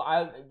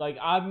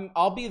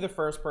 I'll be the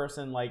first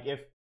person, like,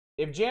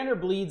 if Janitor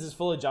Bleeds is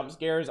full of jump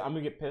scares, I'm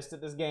gonna get pissed at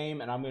this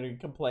game, and I'm gonna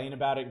complain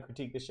about it and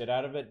critique the shit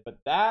out of it, but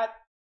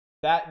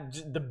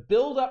the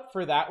build up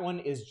for that one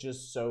is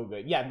just so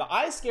good. Yeah, the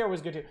eye scare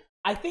was good too.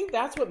 I think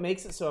that's what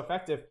makes it so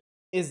effective,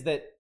 is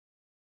that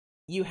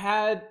you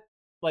had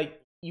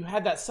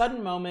that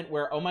sudden moment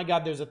where, oh my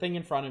god, there's a thing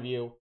in front of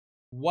you.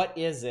 What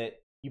is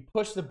it? You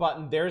push the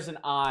button, there's an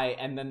eye,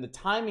 and then the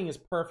timing is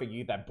perfect. You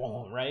get that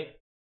boom, right?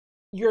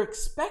 You're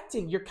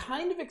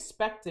kind of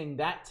expecting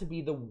that to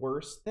be the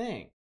worst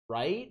thing,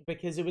 right?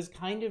 Because it was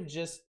kind of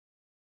just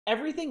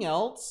everything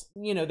else,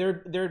 you know,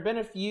 there had been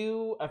a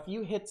few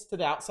hits to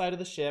the outside of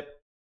the ship,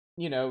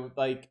 you know,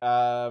 like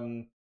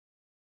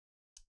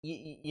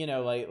you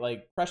know,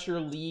 like pressure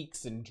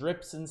leaks and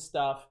drips and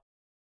stuff.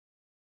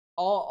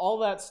 All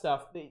that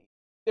stuff, they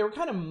were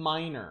kind of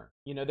minor,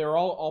 you know, they're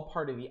all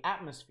part of the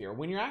atmosphere.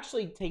 When you're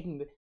actually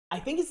taking I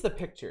think it's the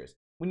pictures.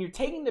 When you're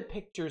taking the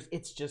pictures,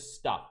 it's just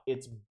stuff.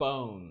 It's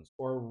bones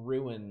or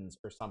ruins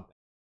or something.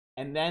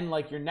 And then,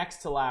 like, your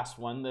next to last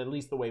one, at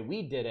least the way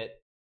we did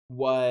it,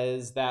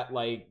 was that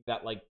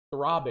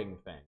throbbing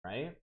thing,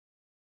 right?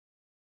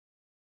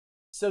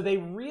 So they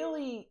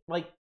really,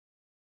 like,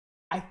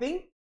 I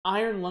think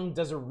Iron Lung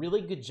does a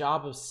really good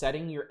job of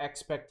setting your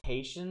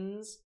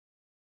expectations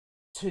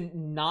to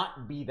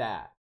not be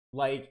that.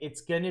 Like,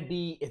 it's gonna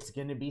be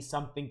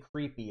something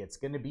creepy. It's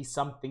gonna be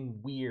something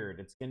weird.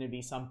 It's gonna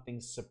be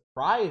something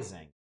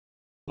surprising,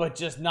 but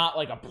just not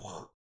like a.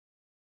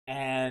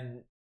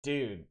 And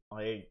dude,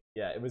 like,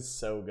 yeah, it was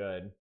so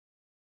good.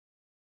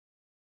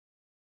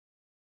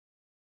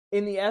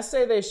 In the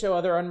essay, they show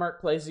other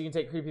unmarked places you can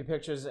take creepy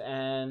pictures,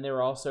 and there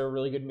were also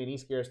really good mini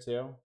scares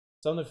too.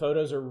 Some of the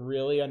photos are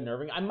really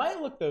unnerving. I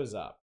might look those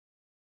up.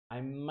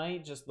 I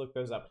might just look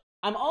those up.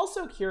 I'm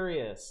also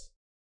curious,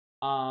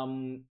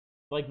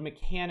 like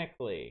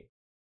mechanically,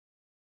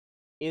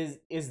 is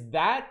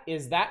that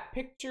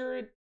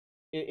picture,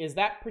 is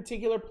that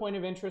particular point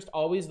of interest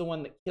always the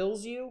one that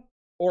kills you,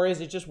 or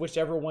is it just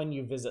whichever one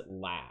you visit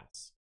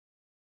last?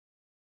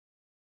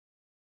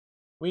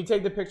 When you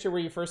take the picture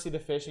where you first see the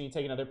fish and you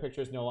take another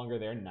picture, it's no longer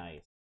there.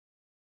 Nice.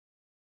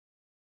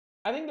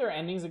 I think there are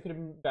endings that could have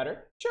been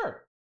better.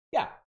 Sure.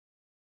 Yeah.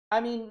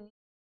 I mean,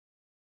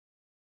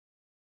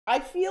 I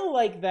feel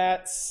like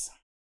that's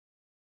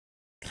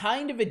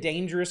kind of a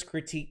dangerous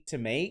critique to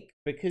make,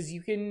 because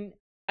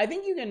I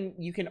think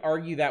you can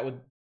argue that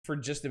for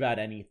just about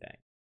anything.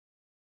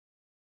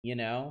 You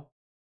know?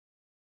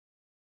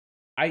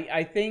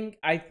 I think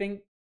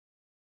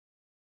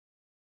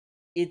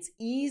it's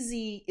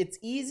easy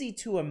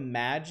to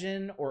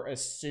imagine or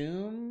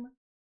assume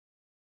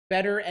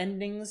better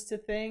endings to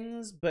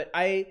things, but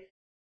I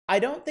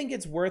don't think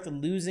it's worth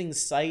losing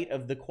sight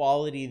of the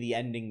quality of the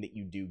ending that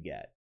you do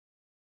get.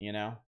 You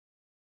know?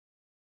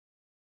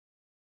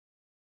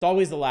 It's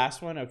always the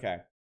last one?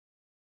 Okay.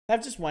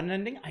 Have just one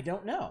ending? I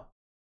don't know.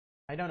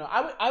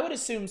 I would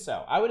assume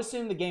so. I would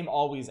assume the game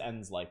always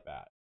ends like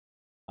that.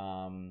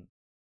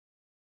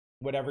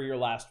 Whatever your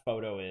last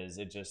photo is,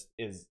 it just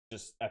is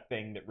just a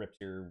thing that rips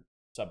your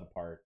sub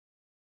apart.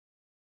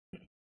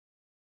 But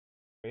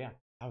yeah,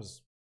 that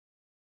was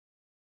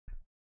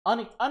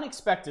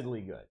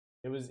unexpectedly good.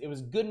 It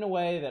was good in a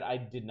way that I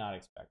did not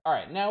expect. All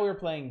right, now we're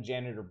playing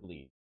Janitor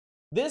Bleed.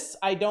 This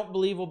I don't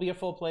believe will be a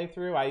full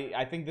playthrough.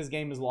 I think this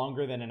game is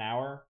longer than an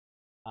hour.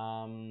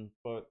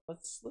 But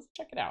let's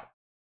check it out.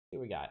 See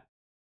what we got.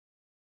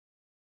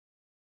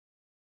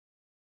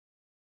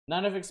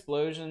 None of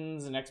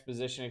explosions and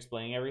exposition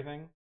explaining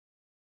everything.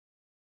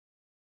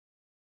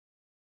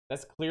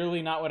 That's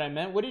clearly not what I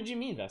meant. What did you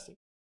mean, Vesty?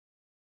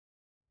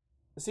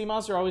 The sea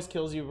monster always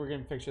kills you. We're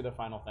going to picture the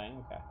final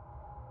thing. Okay.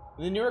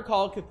 In the newer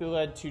Call of Cthulhu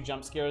had 2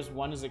 jump scares.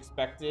 One is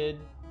expected.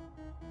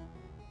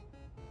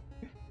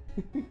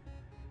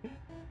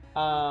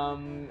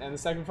 And the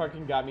second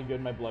fucking got me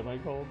good. My blood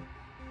went cold.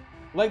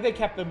 Like they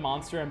kept the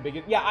monster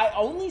ambiguous. Yeah, I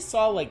only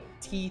saw like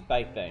teeth,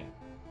 I think.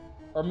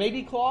 Or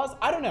maybe claws?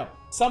 I don't know.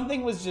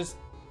 Something was just...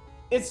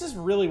 It's just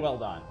really well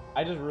done.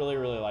 I just really,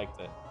 really liked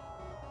it.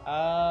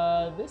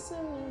 This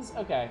is...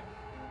 Okay.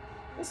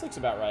 This looks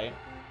about right.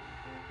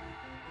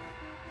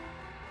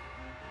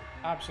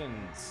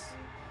 Options.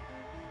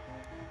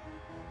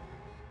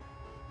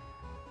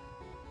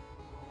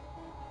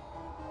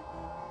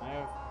 Can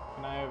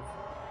I have...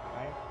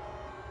 No.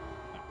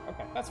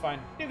 Okay, that's fine.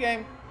 New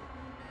game.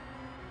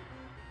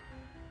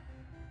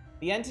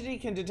 The entity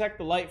can detect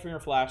the light from your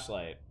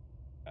flashlight.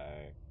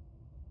 Okay.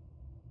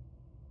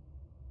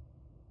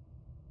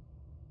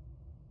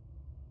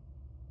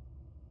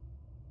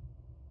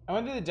 I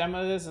went through the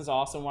demo of this. It's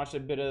awesome. Watched a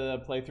bit of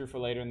the playthrough for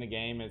later in the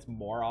game. It's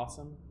more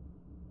awesome.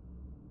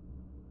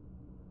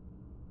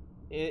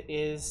 It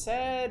is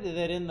said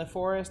that in the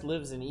forest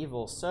lives an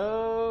evil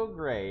so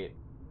great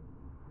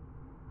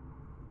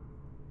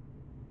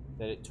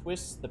that it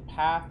twists the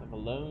path of a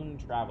lone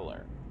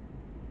traveler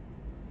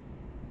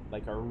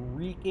like a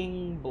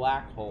reeking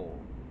black hole.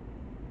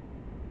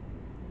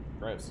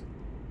 Gross.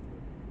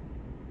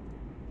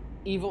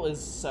 Evil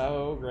is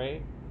so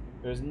great.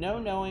 There's no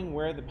knowing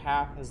where the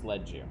path has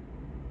led you.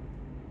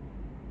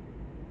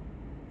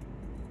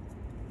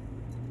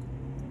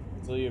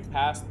 Until you have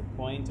passed the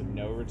point of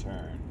no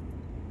return.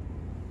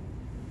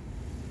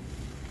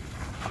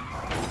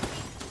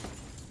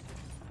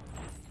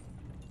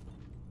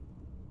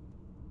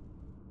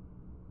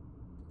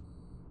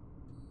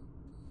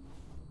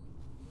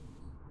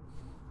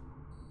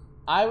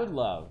 I would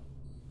love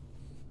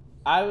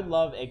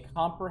a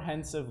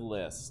comprehensive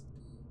list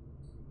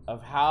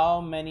of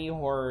how many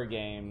horror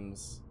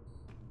games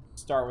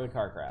start with a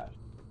car crash.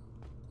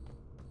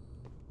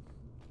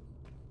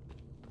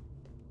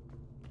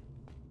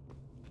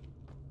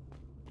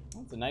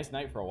 Well, it's a nice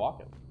night for a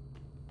walk-up.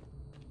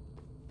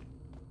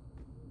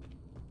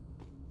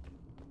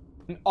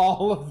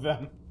 All of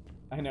them.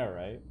 I know,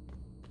 right?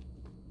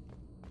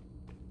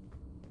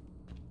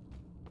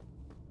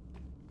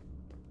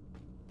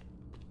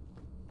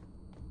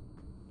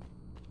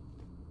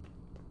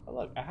 Oh,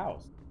 look, a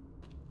house.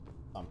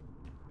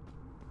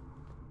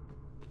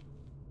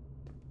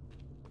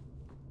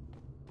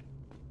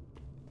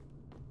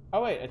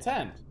 Oh, wait, a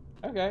tent.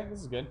 Okay,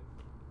 this is good.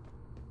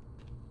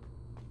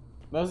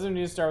 Most of them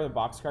need to start with a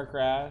boxcar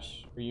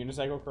crash or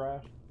unicycle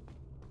crash.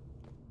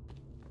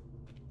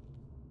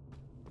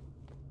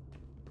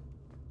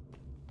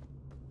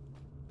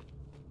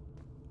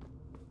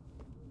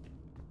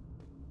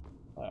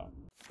 Hello.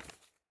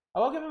 I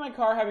woke up in my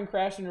car having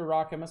crashed into a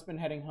rock. I must have been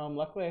heading home.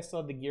 Luckily, I still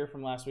had the gear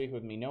from last week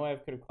with me. No way I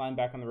could have climbed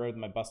back on the road with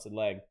my busted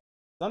leg.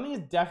 Something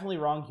is definitely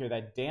wrong here.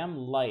 That damn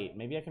light.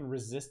 Maybe I can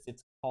resist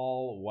its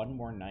call one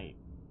more night.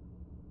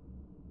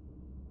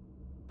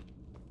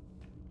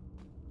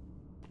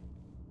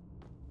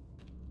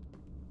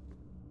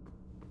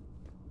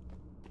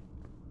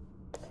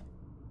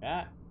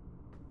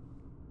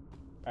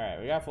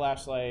 we got a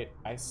flashlight.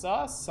 I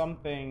saw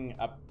something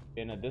up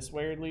in this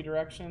weirdly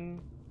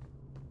direction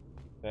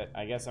that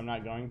I guess I'm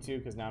not going to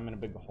because now I'm in a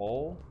big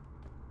hole.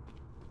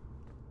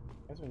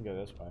 I guess we can go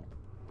this way.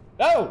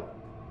 Oh!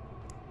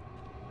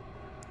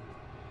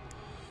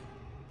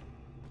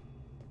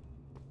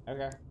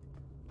 Okay.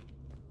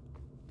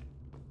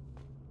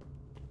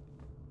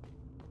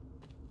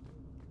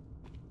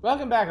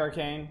 Welcome back,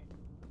 Arcane.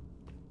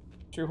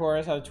 True horror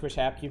is how the Twitch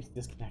app keeps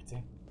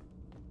disconnecting.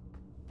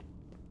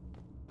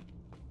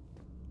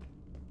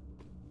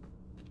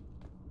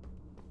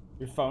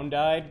 Your phone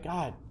died?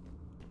 God.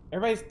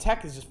 Everybody's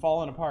tech is just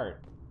falling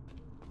apart.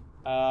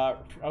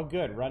 Oh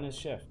good, run his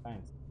shift,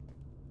 thanks.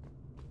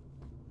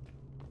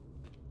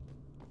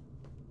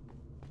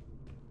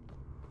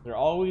 They're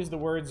always the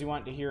words you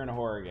want to hear in a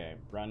horror game.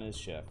 Run his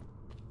shift.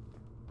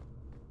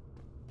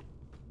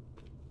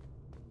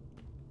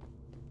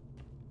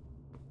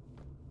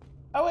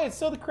 Oh wait, it's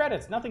still the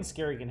credits. Nothing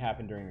scary can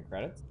happen during the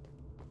credits.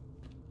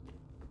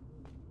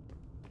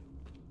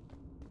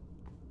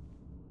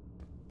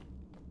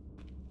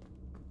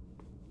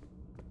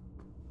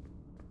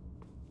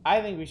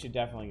 I think we should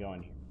definitely go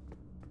in here.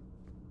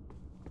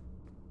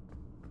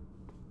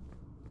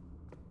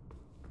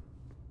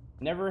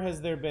 Never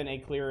has there been a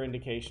clearer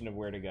indication of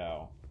where to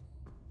go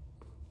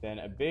than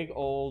a big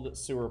old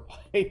sewer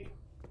pipe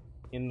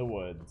in the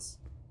woods.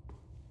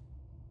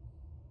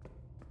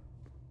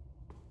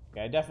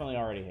 Okay, I definitely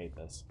already hate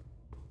this.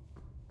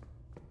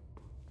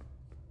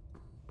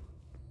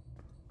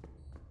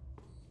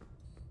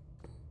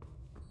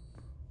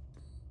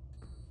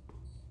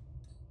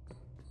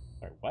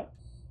 Sorry, what?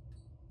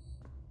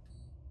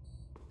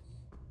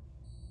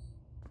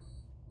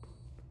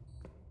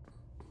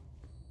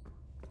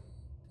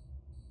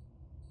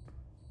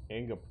 Okay,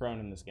 you can go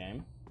prone in this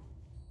game.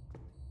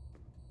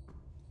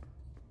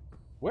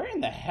 Where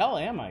in the hell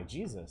am I?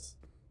 Jesus.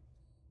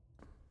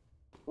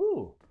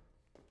 Ooh.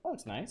 That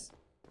looks nice.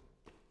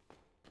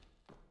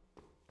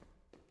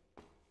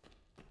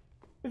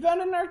 We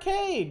found an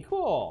arcade!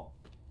 Cool!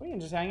 We can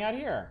just hang out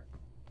here.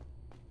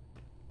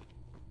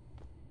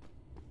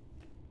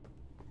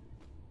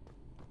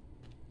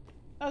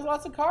 There's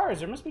lots of cars.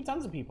 There must be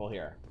tons of people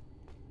here.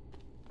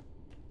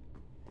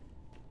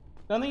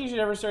 Don't think you should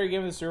ever start a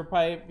game with a sewer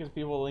pipe because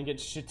people will link it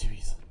shit too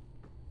easily.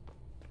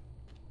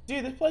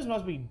 Dude, this place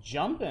must be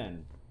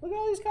jumping. Look at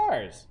all these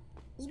cars.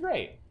 This is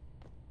great.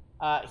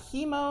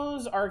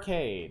 Hemo's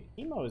Arcade.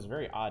 Hemo is a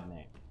very odd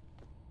name.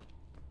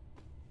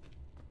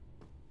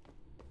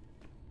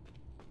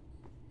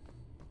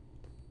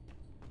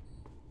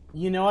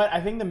 You know what? I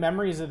think the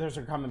memories of this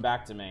are coming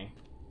back to me.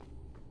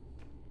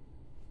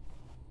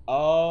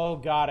 Oh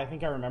god, I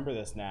think I remember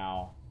this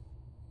now.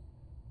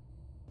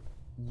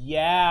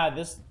 Yeah,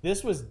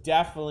 this was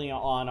definitely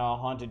on a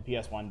haunted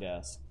PS1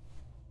 disc.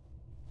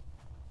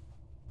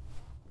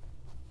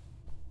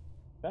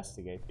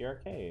 Investigate the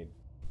arcade.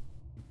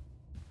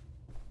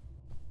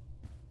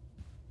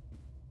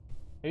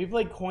 Have you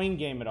played Coin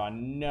Game at all?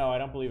 No, I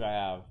don't believe I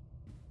have.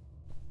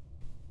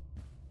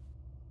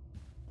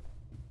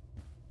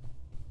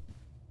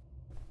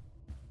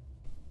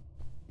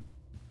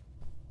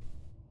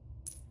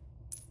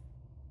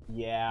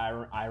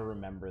 Yeah, I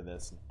remember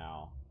this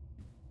now.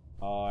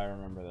 Oh, I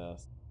remember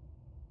this.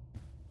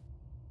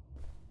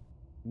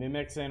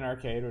 Mimics in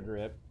arcade would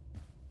rip.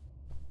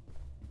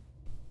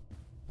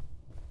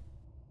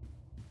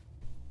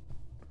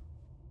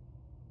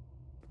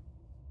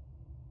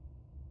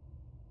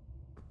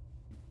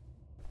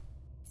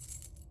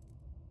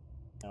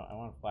 No, I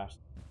want to flash.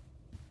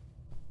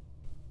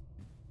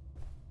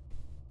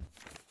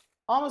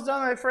 Almost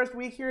done my first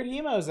week here at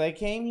Hemo's. I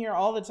came here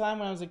all the time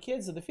when I was a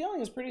kid, so the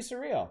feeling is pretty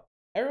surreal.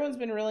 Everyone's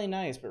been really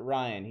nice, but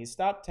Ryan, he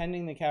stopped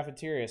tending the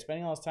cafeteria,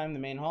 spending all his time in the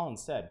main hall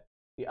instead.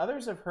 The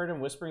others have heard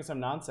him whispering some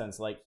nonsense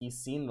like he's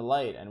seen the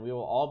light and we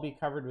will all be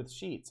covered with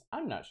sheets.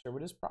 I'm not sure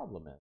what his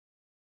problem is.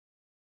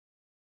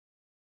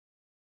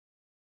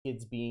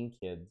 Kids being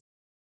kids.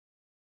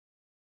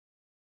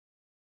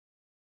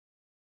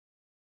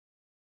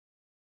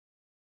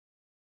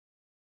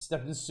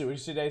 Stepped in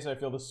sewage today, so I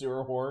feel the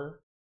sewer horror.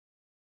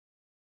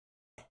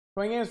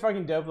 Coin Game is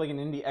fucking dope, like an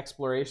indie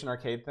exploration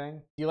arcade thing.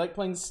 Do you like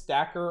playing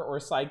Stacker or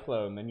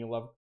Cyclone? Then you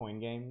love Coin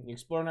Game. You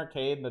explore an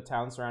arcade in the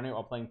town surrounding it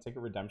while playing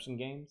ticket redemption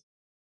games.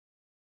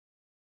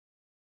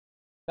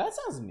 That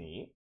sounds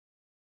neat.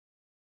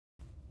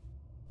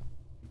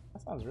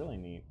 That sounds really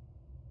neat.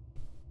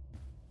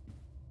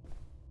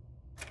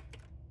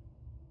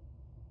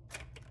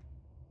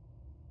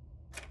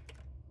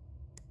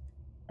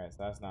 Alright, so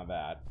that's not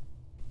bad.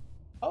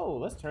 Oh,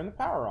 let's turn the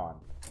power on.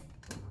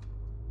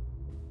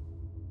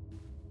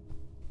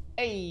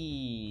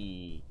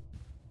 Hey!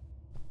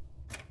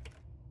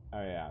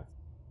 Oh yeah.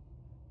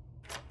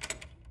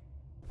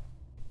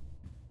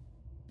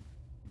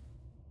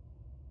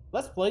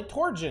 Let's play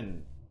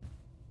Torgen.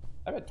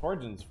 I bet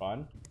Torgen's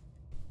fun.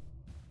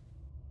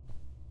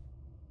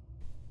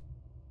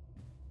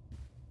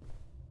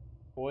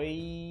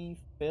 Toy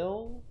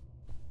Phil?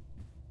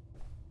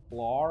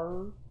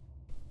 Blar?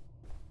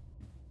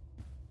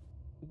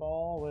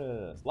 Ball, what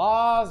is this?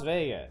 Las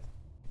Vegas.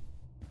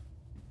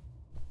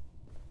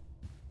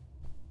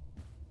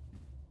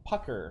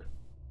 Pucker.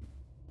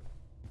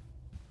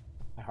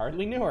 I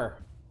hardly knew her.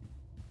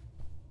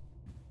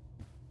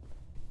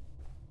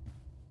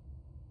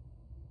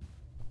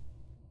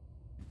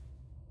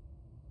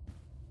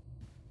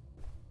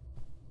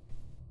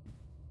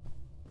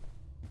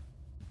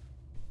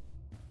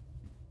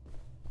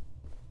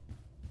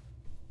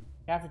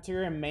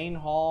 Cafeteria, main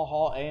hall,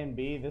 hall A and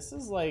B. This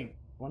is like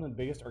one of the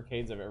biggest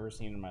arcades I've ever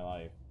seen in my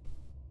life.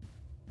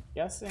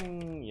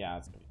 Guessing, yeah,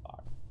 it's gonna be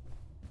locked.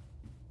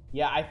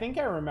 Yeah, I think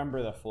I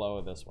remember the flow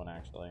of this one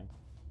actually.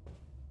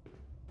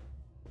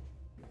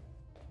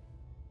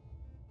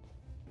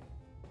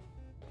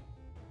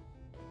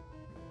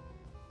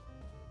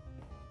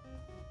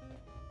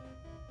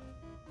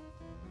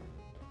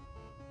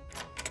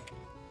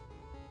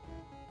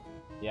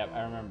 Yep,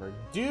 I remember.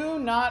 Do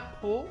not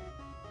pull.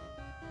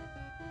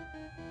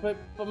 But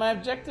my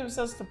objective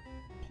says to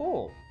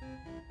pull.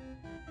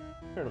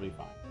 Sure, it'll be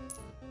fine.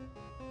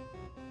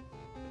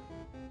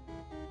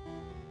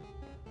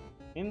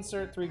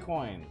 Insert 3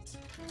 coins.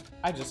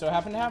 I just so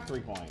happen to have 3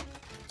 coins.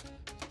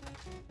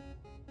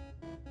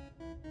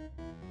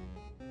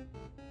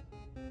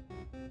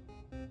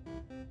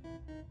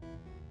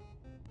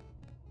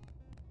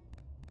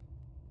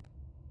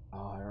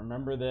 Oh, I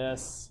remember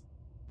this.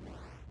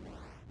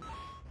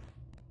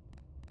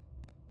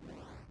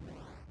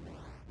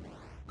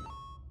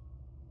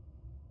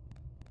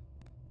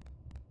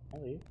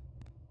 I'll leave.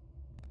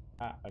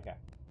 Ah, okay.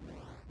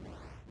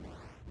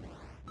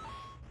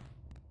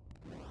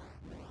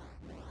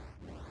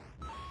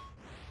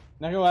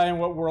 Not gonna lie, in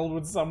what world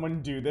would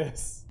someone do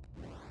this?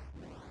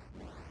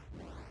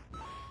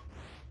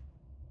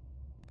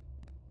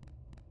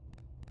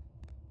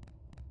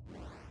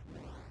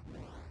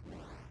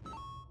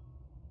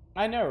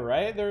 I know,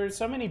 right? There are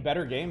so many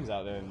better games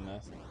out there than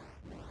this.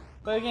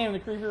 Play the game, the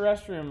creepy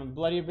restroom, and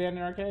bloody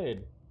abandoned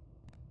arcade.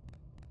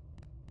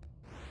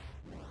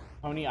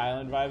 Pony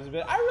Island vibes a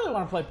bit. I really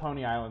want to play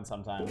Pony Island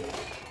sometime.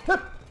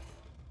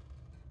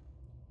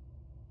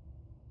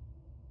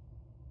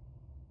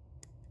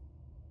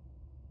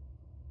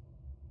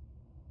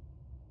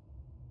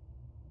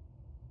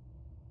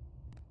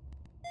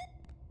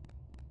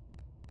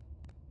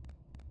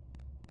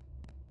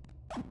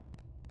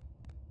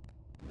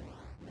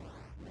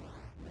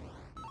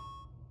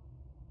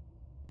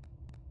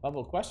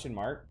 Level question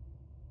mark.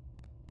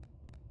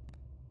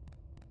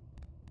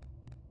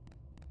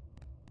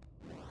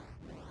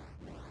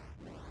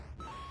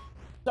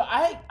 So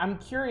I'm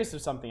curious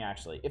of something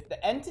actually. If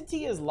the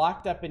entity is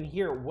locked up in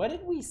here, what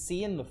did we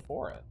see in the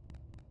forest?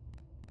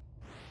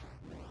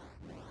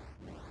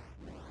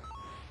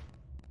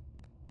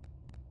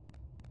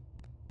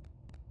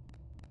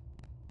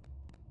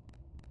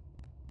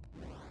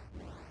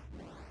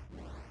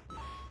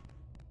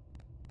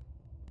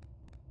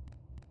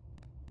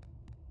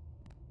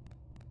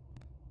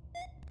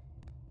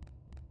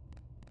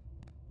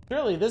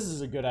 Surely this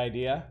is a good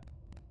idea.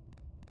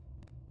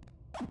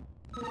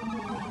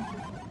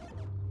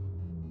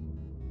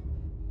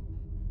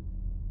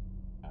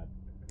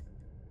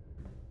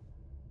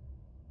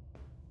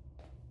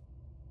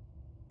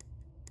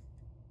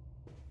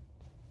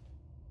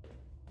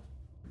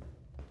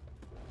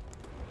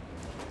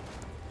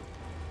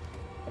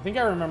 I think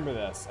I remember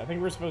this. I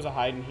think we're supposed to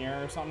hide in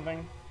here or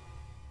something.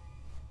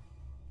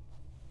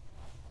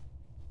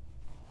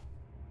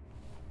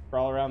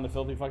 Crawl around the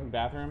filthy fucking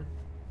bathroom.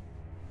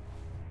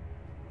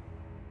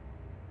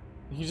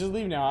 You just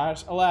leave now,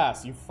 Ash.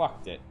 Alas, you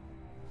fucked it.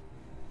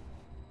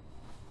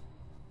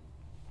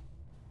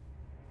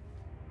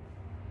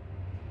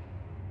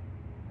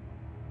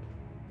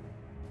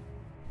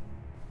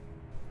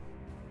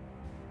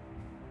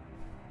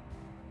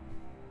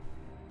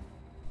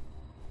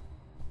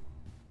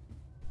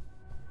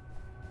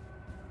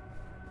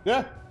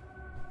 Yeah.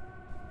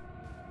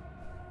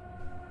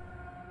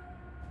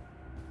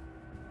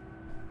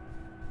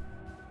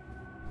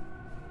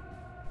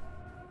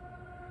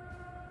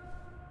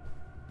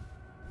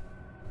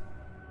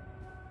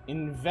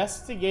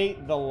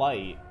 Investigate the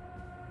light.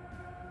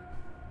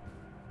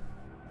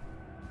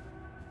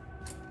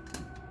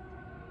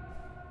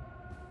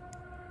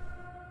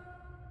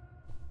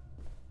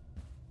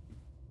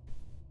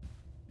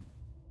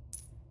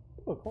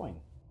 Ooh, a coin.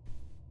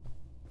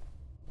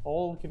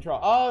 Hold control.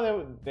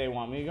 Oh, they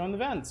want me to go in the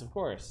vents, of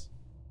course.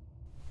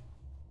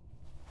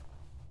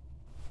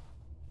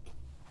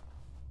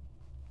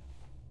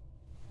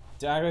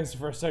 It's the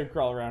first time I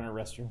crawl around a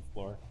restroom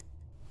floor.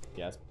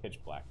 Yes, pitch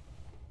black.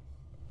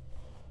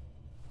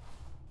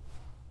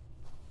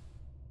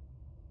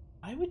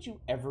 Why would you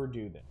ever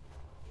do this?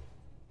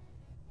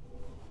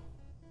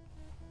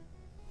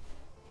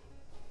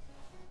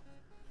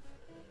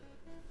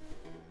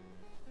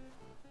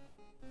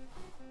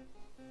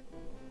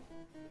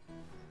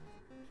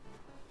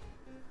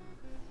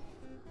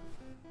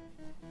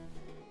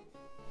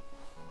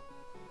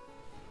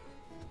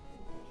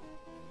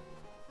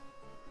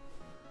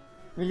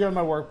 You go to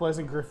my workplace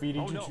and graffiti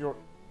tutorial.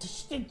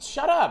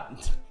 Shut up!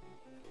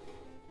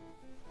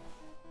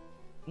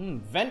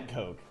 Vent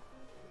coke.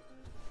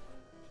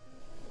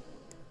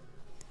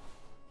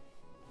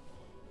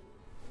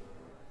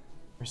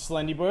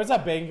 Slendy boy, what's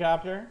up,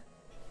 Baconcopter?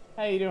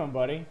 How you doing,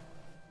 buddy?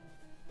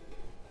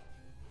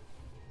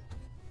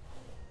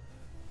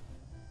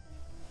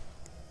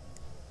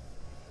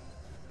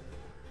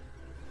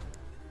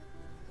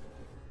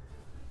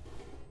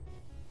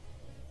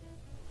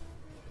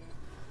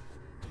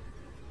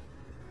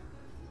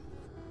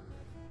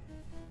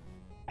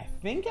 I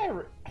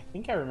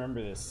think I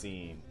remember this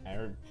scene.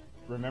 I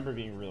remember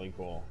being really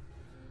cool.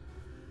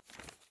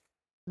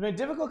 It's been a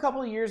difficult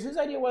couple of years. Whose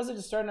idea was it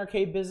to start an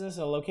arcade business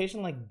at a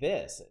location like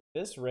this? At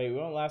this rate, we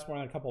won't last more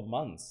than a couple of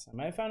months. I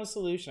might have found a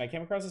solution. I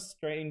came across a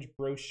strange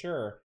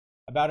brochure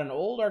about an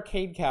old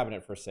arcade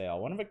cabinet for sale.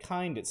 One of a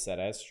kind, it said.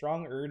 I had a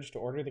strong urge to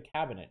order the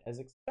cabinet, as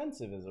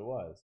expensive as it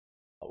was.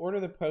 I'll order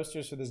the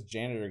posters for this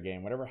Janitor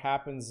game. Whatever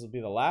happens, this will be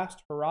the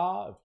last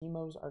hurrah of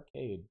Hemo's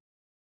Arcade.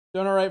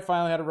 Doing all right,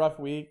 finally had a rough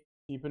week.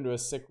 Deep into a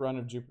sick run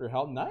of Jupiter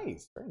Hell.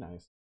 Nice, very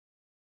nice.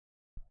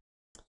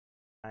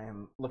 I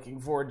am looking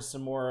forward to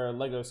some more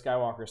Lego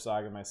Skywalker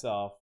Saga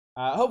myself.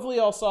 Hopefully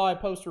y'all saw I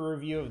posted a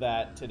review of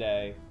that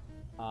today.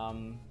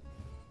 I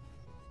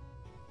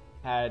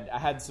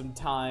had some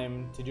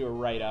time to do a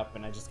write-up,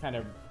 and I just kind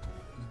of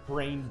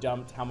brain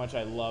dumped how much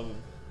I love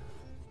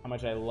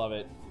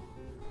it.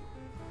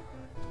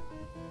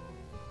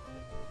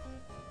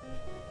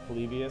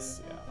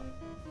 Polybius, yeah.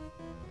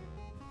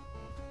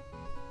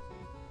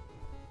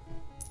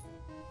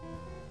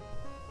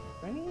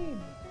 I need...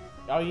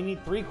 Oh, you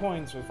need 3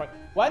 coins for the fight.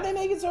 Why'd they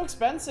make it so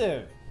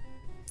expensive?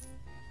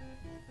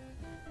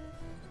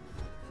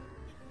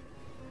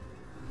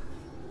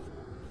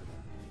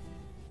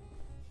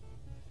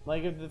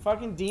 Like, if the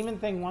fucking demon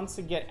thing wants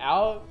to get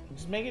out,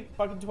 just make it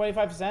fucking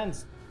 25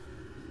 cents.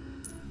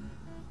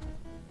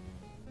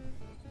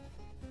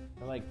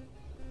 Or like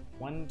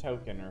 1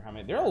 token or how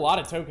many? There are a lot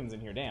of tokens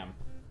in here, damn.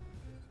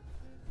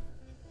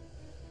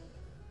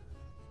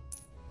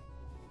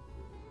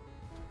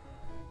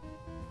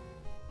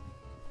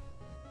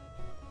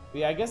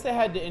 Yeah, I guess they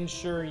had to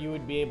ensure you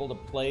would be able to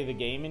play the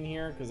game in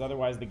here, because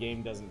otherwise the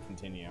game doesn't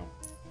continue.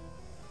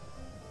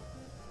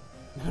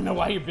 I don't know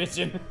why you're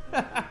bitching.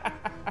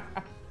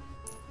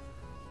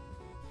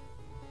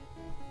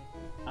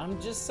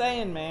 I'm just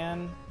saying,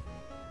 man.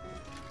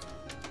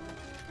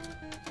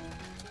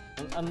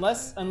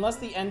 Unless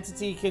the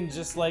entity can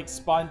just, like,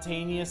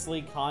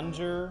 spontaneously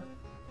conjure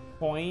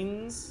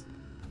coins.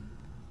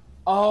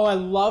 Oh, I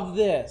love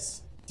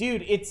this.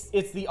 Dude, it's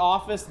the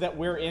office that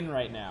we're in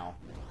right now.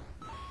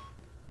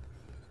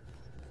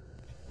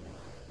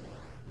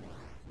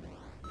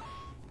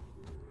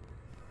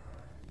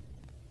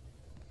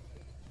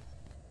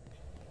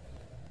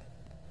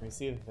 Can we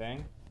see the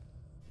thing?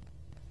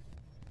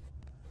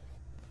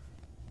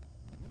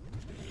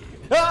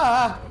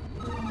 Ah!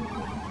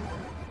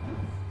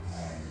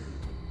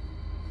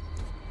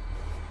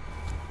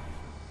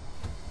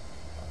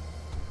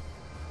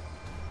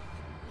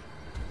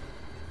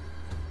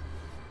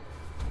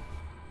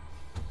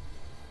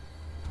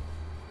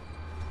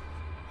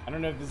 I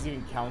don't know if this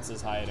even counts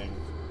as hiding.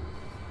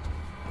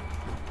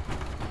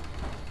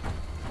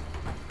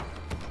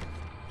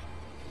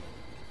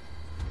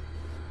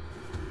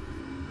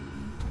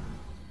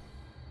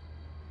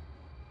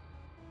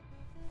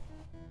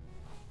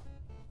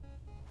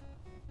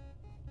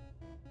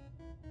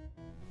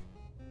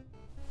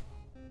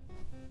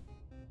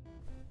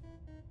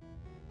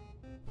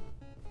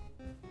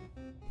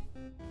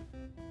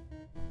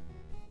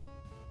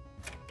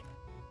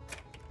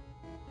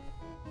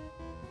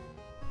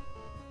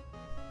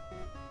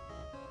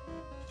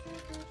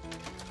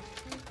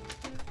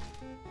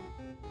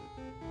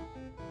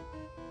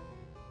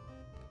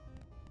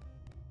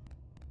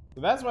 So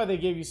that's why they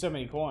gave you so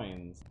many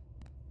coins.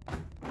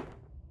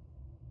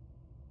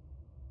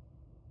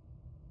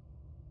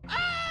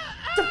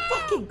 The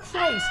fucking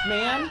Christ,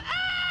 man!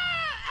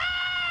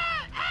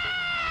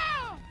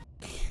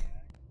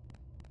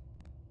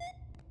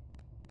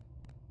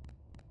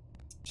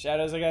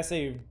 Shadows, I gotta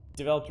say, you've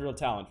developed real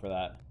talent for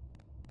that.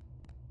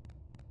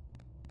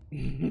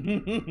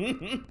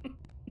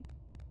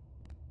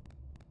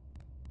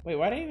 Wait,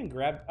 why did I even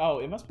grab... Oh,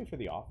 it must be for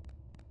the office.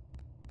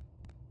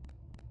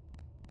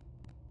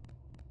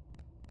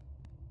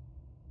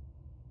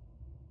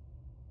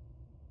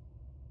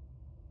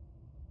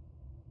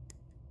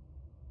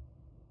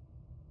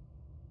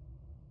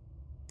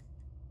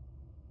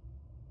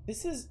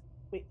 This is...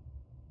 Wait.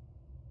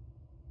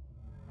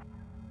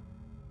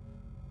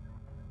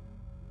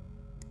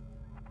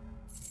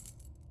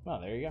 Oh,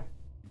 there you go.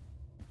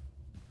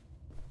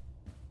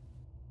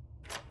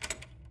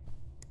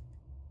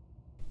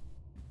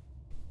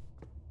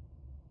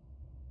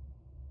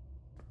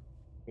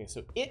 Okay,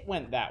 so it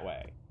went that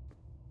way.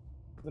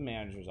 The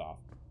manager's off.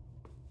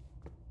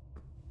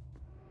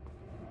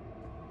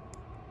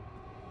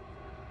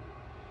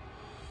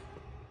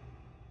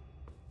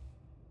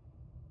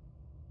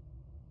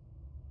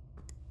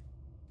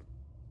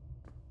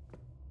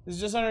 This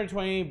is just under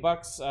 20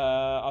 bucks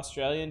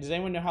Australian. Does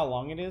anyone know how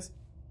long it is?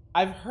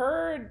 I've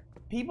heard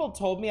people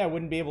told me I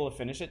wouldn't be able to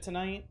finish it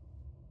tonight.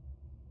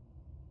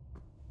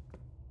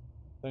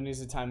 So I need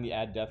to time the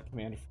add death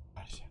command.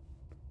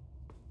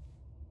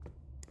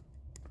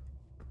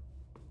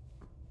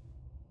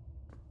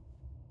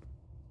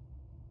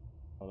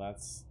 Oh,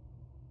 that's...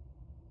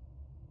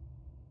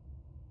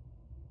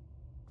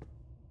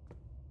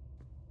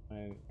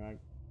 I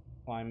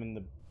climb in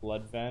the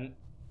blood vent.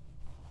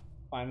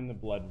 Climb in the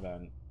blood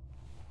vent.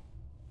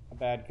 How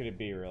bad could it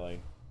be,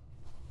 really?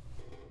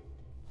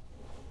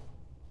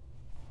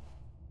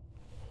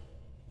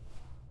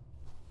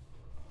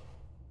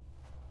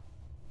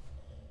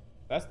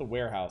 That's the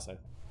warehouse, I think.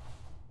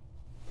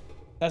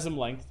 Has some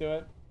length to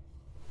it.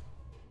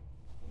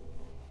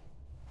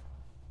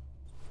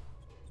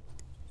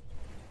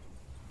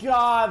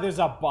 God, there's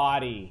a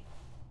body.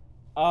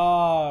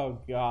 Oh,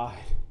 God.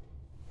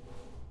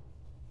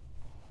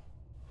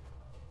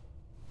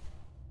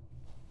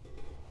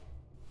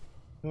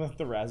 Left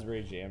the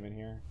raspberry jam in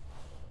here.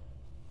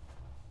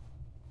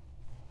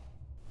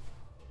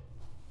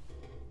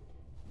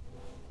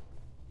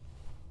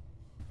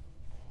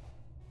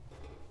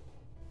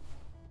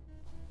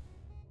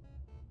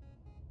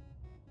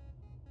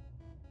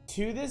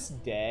 To this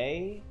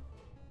day,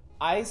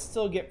 I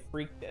still get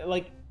freaked.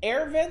 Like,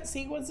 air vent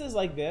sequences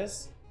like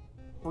this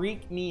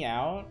freak me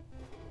out.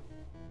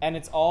 And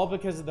it's all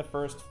because of the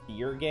first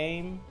Fear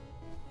game.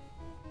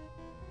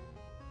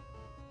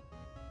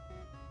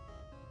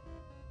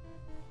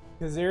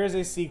 Because there is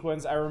a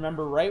sequence, I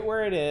remember right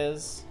where it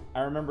is.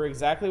 I remember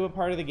exactly what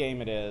part of the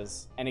game it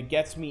is. And it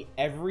gets me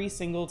every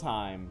single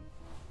time.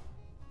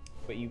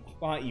 But you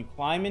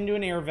climb into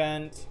an air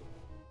vent.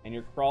 And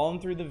you're crawling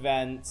through the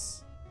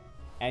vents.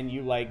 And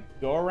you,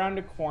 like, go around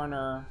a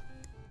corner,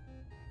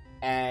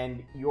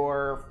 and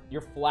your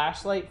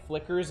flashlight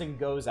flickers and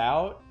goes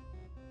out,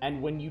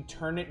 and when you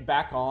turn it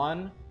back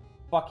on,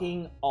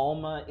 fucking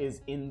Alma is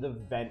in the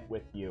vent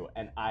with you,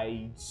 and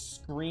I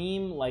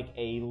scream like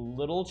a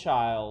little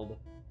child,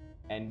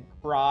 and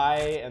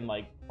cry, and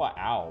like,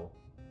 ow.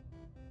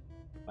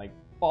 Like,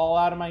 fall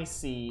out of my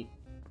seat,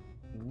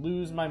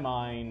 lose my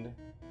mind,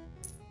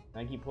 and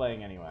I keep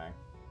playing anyway.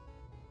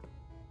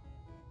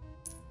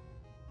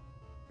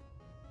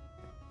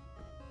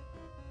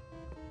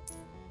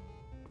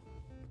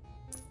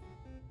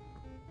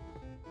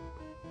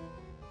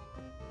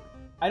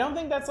 I don't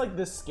think that's like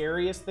the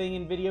scariest thing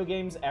in video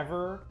games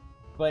ever,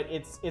 but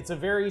it's a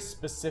very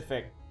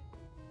specific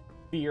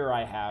fear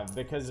I have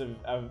because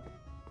of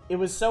it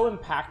was so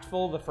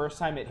impactful the first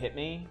time it hit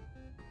me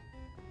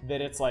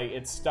that it's like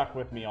it's stuck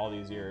with me all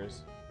these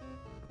years.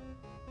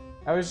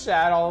 I was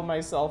shat all of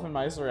myself and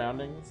my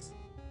surroundings.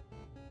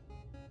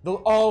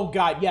 Oh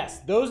god, yes,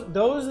 those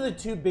are the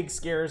two big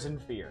scares in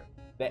Fear.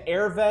 The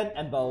air vent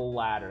and the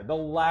ladder. The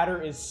ladder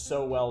is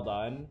so well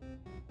done.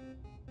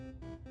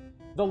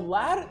 The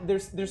ladder,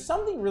 there's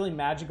something really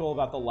magical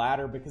about the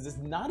ladder because it's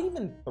not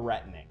even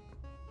threatening.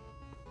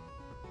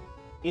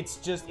 It's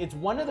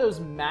one of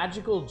those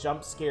magical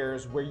jump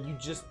scares where you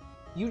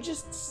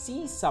just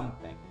see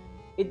something.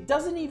 It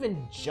doesn't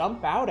even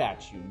jump out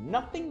at you.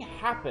 Nothing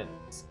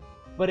happens.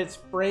 But it's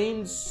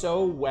framed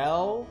so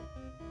well,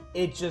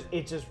 it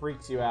just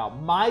freaks you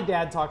out. My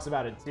dad talks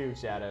about it too,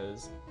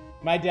 Shadows.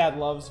 My dad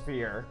loves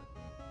Fear.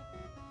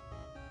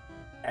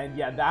 And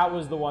yeah, that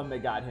was the one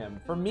that got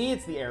him. For me,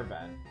 it's the air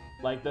vent.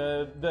 Like,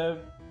 the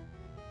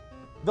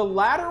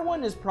ladder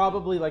one is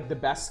probably, like, the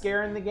best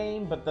scare in the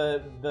game, but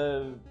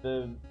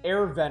the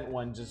air vent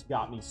one just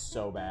got me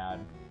so bad.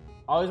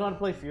 I always want to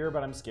play Fear,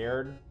 but I'm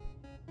scared.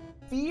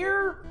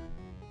 Fear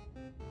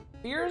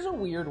is a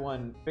weird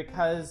one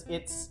because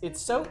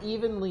it's so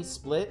evenly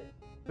split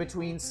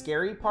between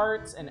scary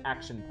parts and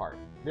action part.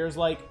 There's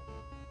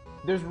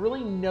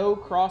really no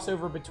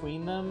crossover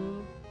between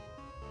them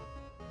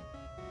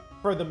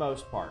for the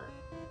most part.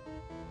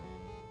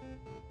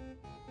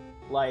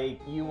 Like,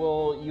 you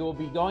will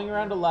be going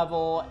around a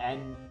level,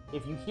 and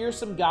if you hear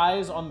some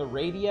guys on the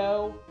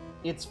radio,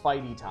 it's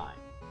fighty time.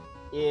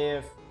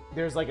 If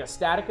there's like a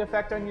static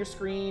effect on your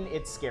screen,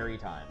 it's scary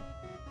time.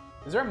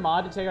 Is there a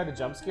mod to take out the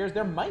jump scares?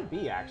 There might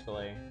be,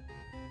 actually.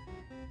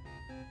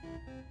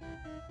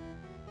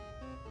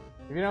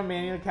 If you don't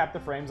manually cap the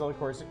frames, all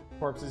the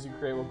corpses you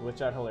create will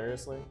glitch out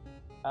hilariously.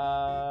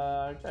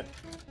 Good.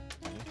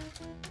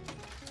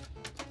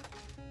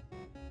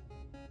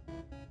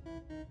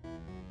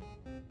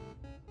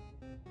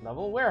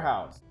 Level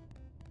warehouse.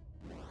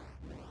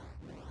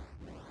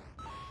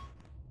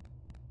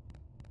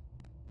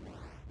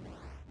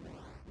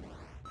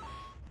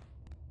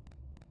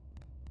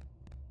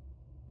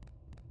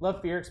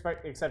 Love Fear,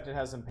 except it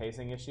has some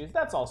pacing issues.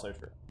 That's also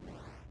true.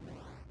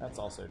 That's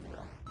also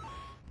true.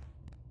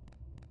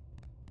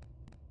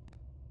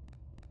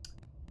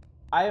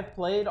 I have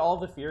played all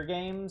the Fear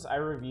games. I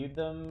reviewed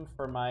them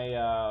for my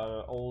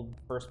old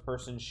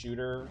first-person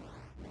shooter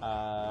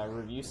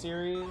review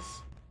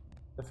series.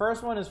 The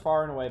first one is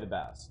far and away the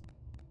best.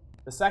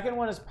 The second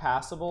one is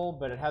passable,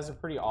 but it has a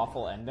pretty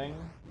awful ending.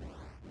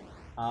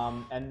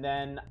 And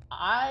then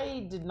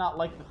I did not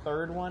like the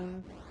third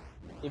one.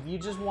 If you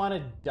just want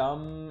a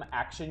dumb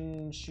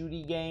action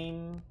shooty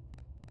game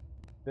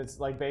that's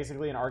like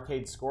basically an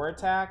arcade score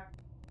attack,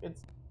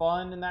 it's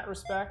fun in that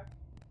respect.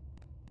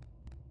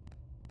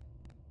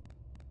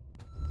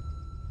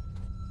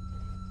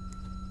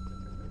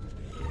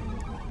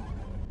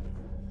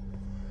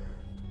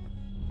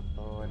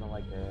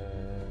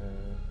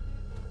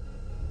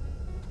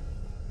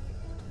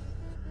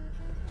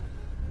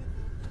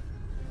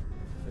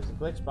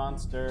 Glitch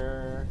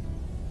monster.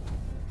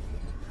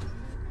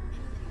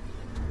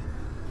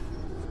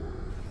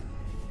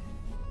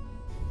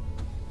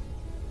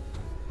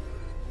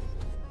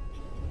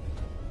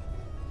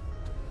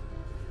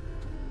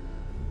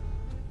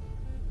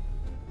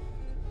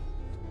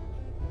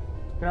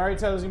 Can already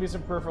tell there's gonna be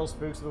some peripheral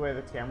spooks with the way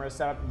the camera is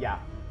set up. Yeah,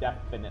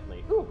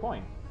 definitely. Ooh, a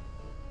coin.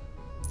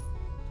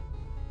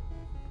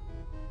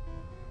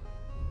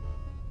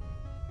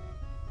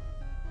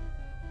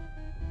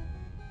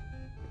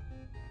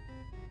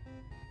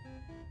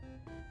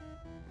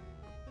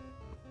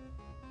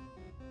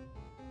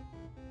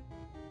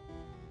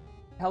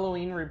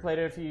 Halloween replayed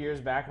it a few years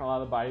back, and a lot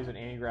of the bodies would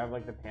anti-grav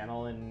like the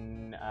panel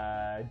in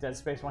Dead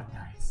Space 1.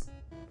 Nice.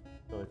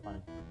 Really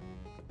funny.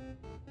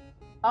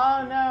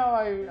 Oh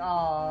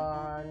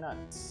no,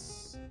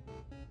 nuts.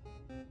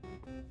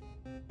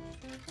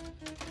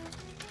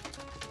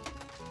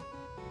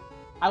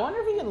 I wonder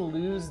if you can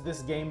lose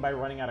this game by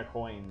running out of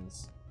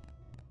coins.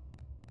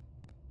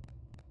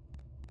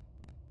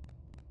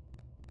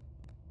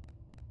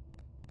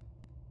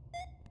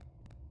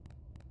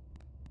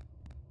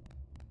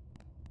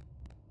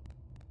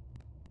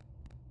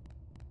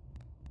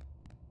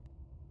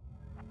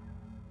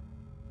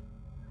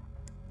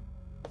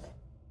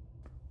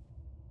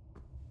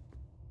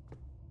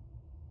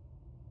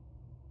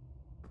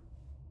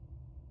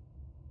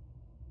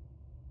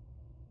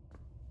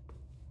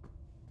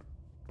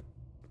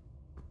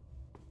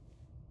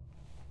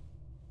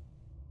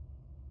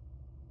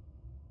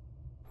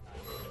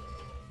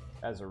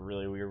 That's a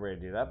really weird way to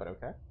do that, but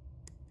okay.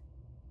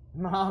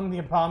 Mom, the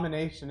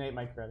abomination ate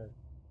my credit.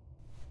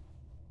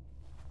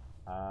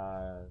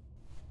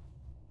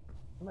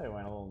 Somebody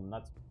went a little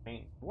nuts with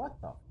paint. What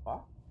the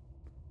fuck?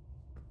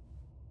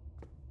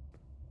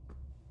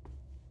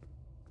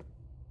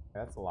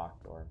 That's a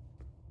locked door.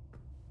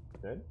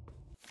 Good.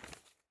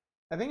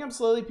 I think I'm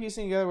slowly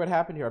piecing together what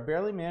happened here. I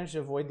barely managed to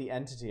avoid the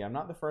entity. I'm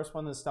not the first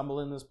one that stumbled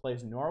in this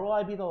place, nor will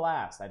I be the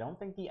last. I don't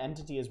think the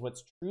entity is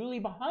what's truly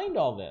behind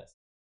all this.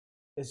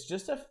 It's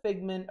just a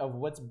figment of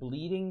what's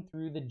bleeding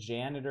through the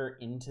janitor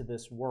into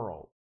this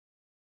world.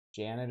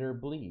 Janitor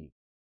bleed.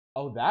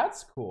 Oh,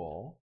 that's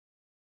cool.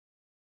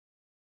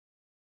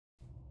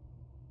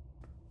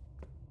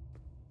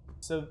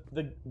 So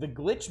the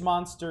glitch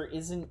monster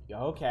isn't...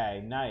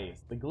 Okay,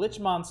 nice. The glitch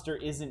monster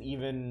isn't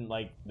even,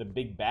 like, the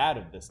big bad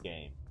of this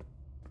game.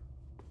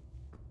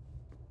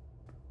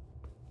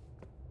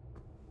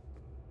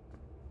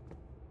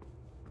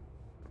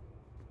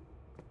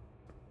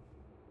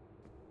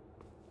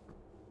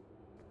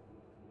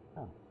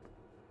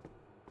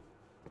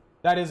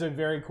 That is a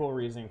very cool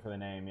reasoning for the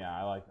name. Yeah,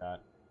 I like that.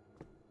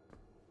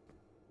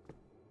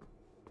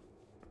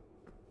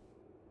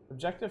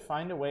 Objective,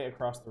 find a way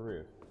across the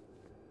roof.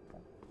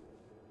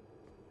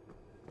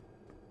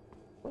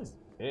 What is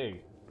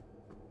big?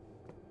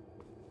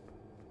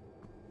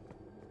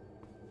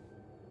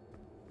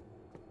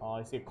 Oh,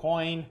 I see a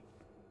coin.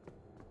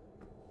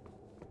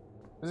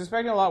 I was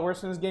expecting a lot worse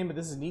from this game, but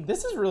this is neat.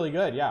 This is really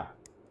good, yeah.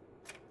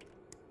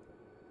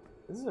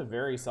 This is a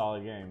very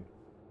solid game.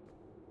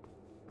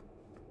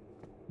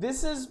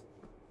 This is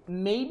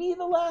maybe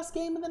the last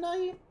game of the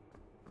night?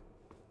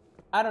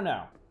 I don't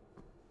know.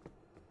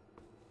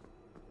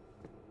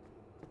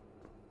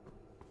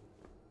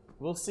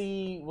 We'll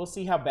see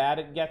how bad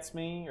it gets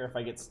me, or if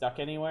I get stuck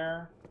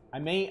anywhere. I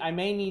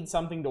may need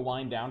something to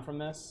wind down from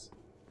this.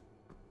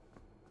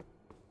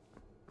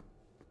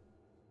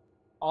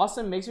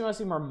 Awesome, makes me want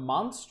to see more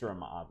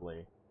Monstrum,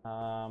 oddly.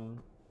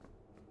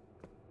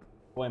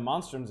 Boy,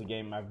 Monstrum's a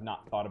game I've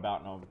not thought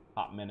about in a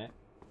hot minute.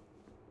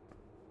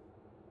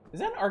 Is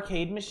that an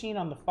arcade machine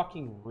on the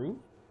fucking roof?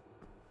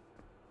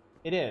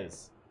 It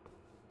is.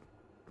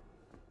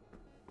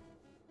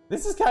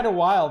 This is kind of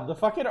wild. The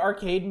fucking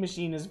arcade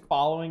machine is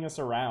following us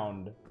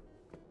around.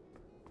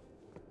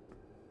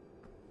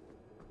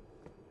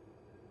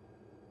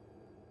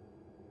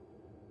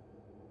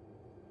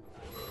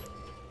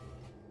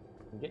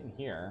 I'm getting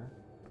here.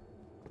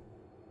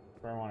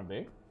 Where I want to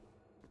be.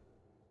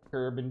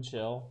 Curb and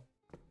chill.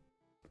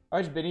 I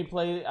watched Benny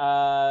play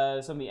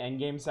some of the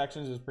endgame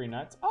sections. It was pretty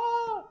nuts. Oh!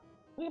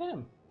 Look at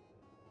him.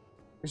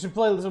 We should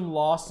play some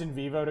Lost in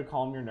Vivo to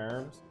calm your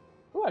nerves.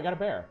 Ooh, I got a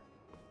bear.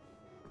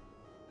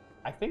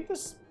 I think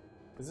this...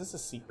 Is this a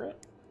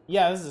secret?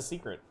 Yeah, this is a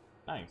secret.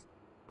 Nice.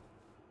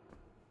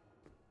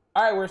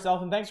 Alright, we're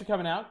Stealth, and thanks for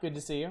coming out. Good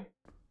to see you.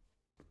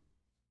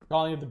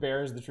 Calling it the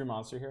bear is the true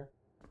monster here.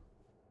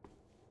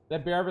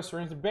 That bear of a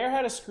syringe. The bear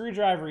had a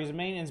screwdriver. He's a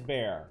maintenance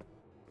bear.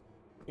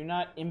 Do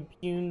not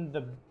impugn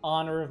the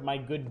honor of my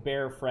good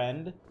bear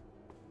friend.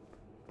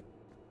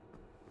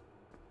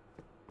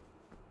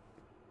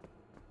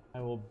 I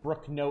will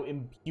brook no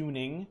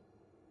impugning.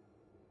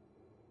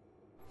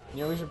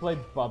 You know, we should play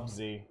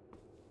Bubsy.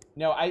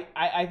 No,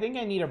 I think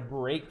I need a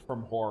break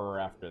from horror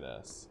after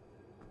this.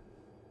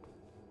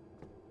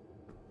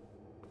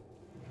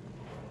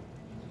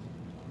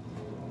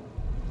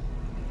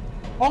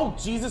 Oh,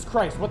 Jesus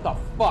Christ, what the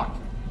fuck?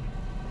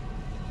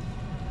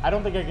 I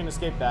don't think I can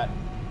escape that.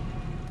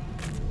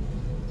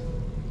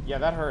 Yeah,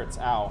 that hurts.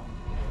 Ow.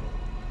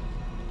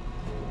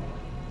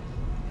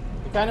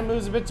 Kind of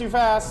moves a bit too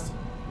fast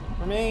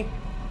for me.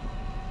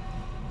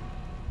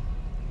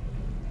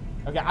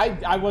 Okay,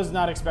 I was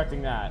not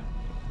expecting that.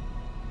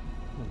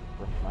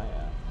 Break my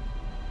ass.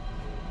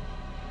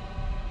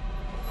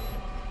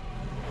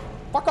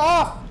 Fuck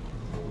off!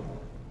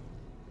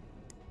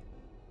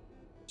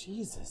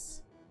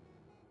 Jesus.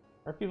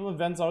 Are people in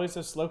vents always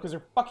so slow because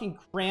they're fucking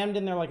crammed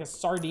in there like a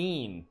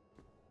sardine?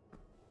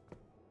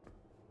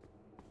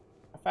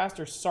 How fast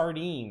are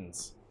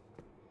sardines?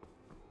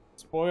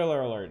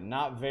 Spoiler alert,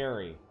 not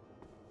very.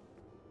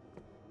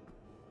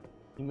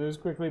 He moves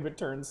quickly but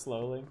turns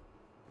slowly.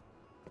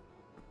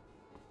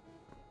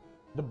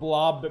 The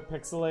blob but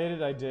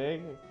pixelated, I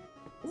dig.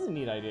 This is a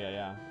neat idea,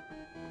 yeah.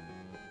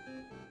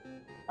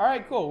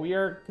 Alright, cool. We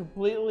are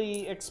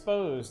completely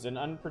exposed and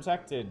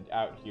unprotected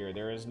out here.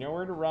 There is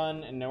nowhere to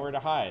run and nowhere to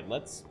hide.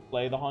 Let's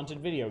play the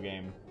haunted video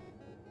game.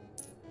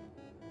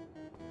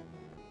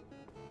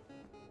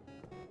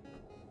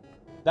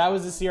 That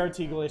was the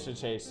CRT glitch that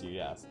chased you,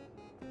 yes.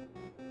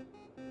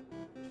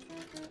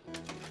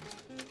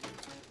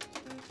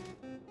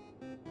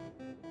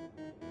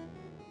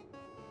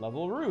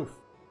 Level roof.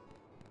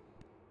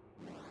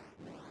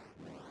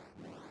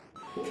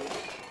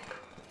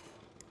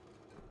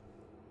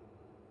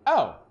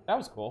 Oh, that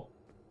was cool.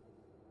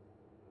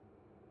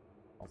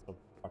 Also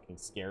fucking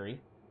scary.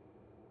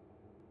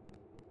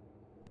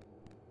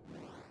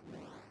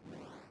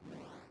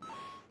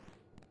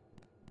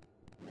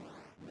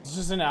 It's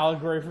just an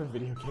allegory for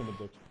video game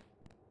addiction.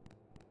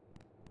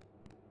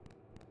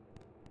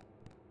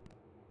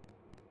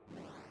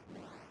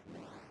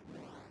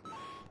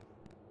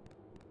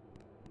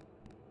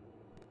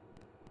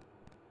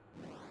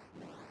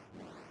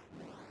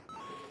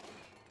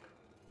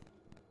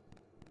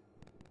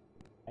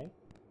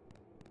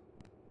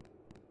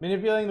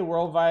 Manipulating the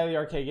world via the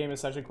arcade game is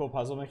such a cool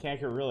puzzle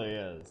mechanic. It really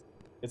is.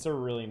 It's a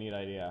really neat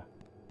idea.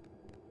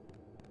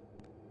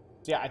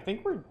 So yeah, I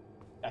think we're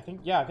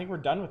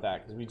done with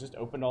that because we just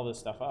opened all this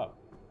stuff up.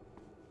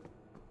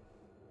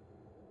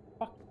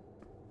 Fuck.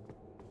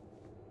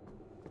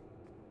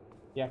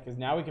 Yeah, because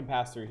now we can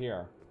pass through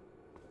here.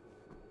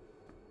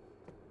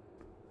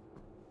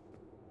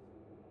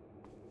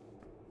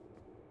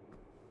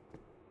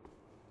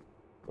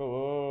 Whoa, whoa,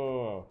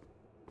 whoa, whoa.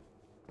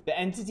 The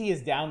entity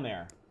is down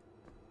there.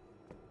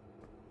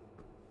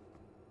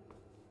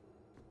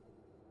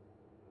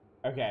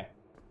 Okay,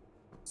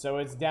 so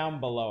it's down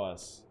below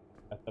us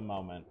at the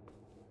moment.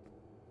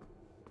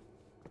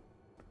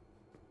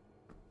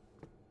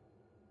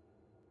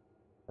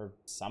 Or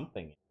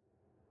something.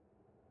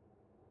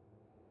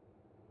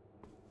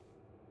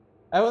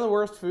 I have one of the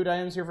worst food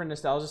items here for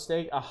nostalgia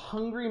steak. A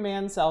Hungry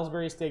Man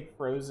Salisbury steak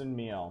frozen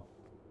meal.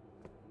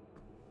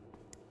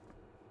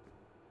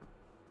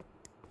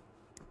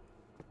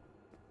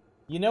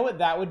 You know what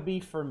that would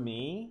be for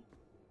me?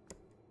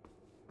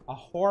 A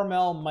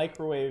Hormel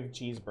microwave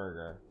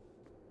cheeseburger.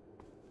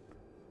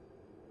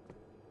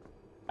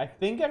 I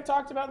think I've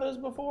talked about those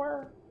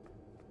before.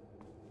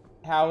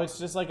 How it's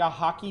just like a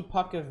hockey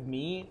puck of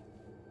meat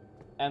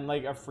and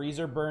like a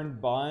freezer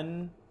burned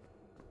bun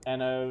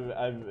and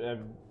a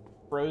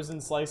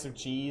frozen slice of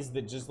cheese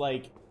that just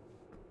like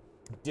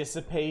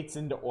dissipates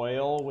into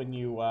oil when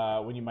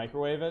you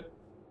microwave it.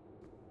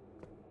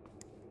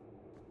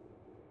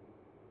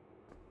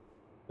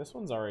 This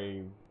one's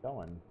already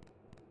going.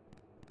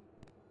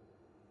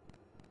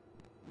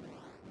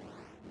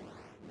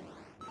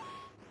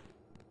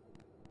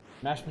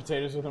 Mashed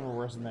potatoes with them are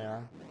worse than they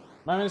are.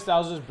 My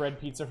nostalgia is bread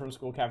pizza from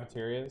school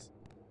cafeterias.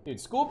 Dude,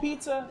 school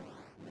pizza?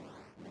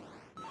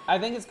 I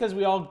think it's because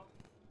we all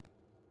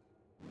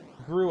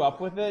grew up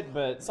with it,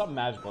 but something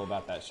magical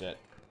about that shit.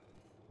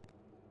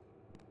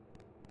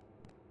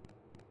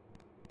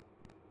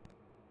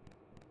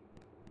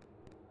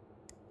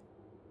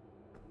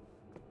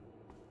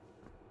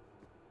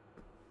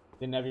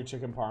 Didn't have your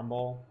chicken parm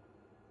bowl?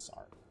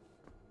 Sorry.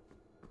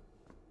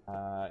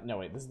 No,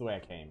 wait, this is the way I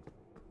came.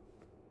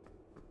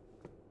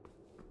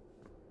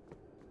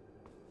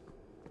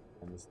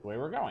 And this is the way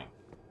we're going.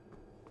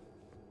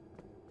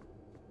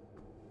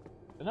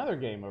 Another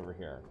game over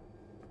here.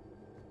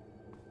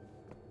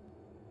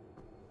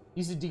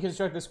 Used to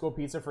deconstruct the school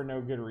pizza for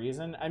no good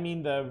reason. I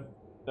mean, the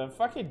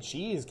fucking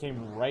cheese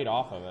came right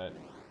off of it.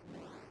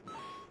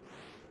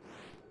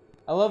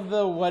 I love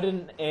the what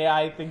an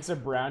AI thinks a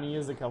brownie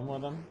is that come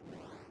with them.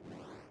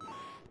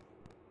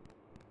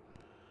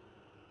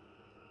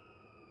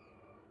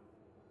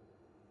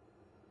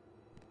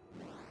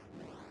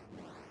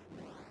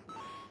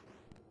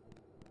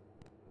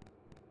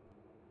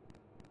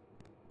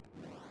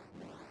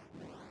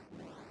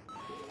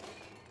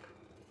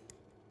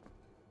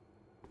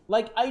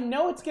 Like, I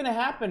know it's gonna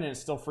happen and it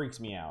still freaks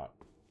me out.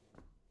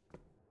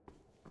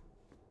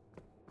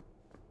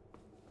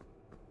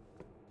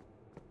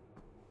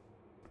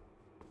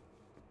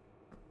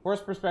 Horse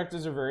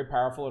perspectives are very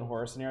powerful in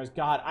horror scenarios.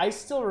 God, I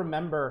still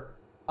remember,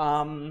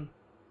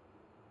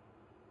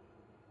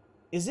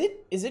 is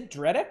it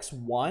DreadX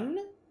 1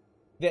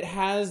 that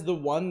has the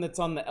one that's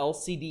on the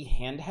LCD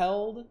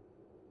handheld?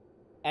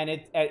 And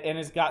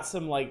it's got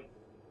some, like,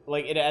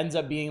 like it ends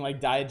up being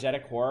like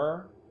diegetic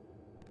horror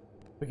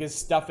because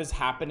stuff is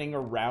happening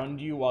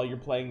around you while you're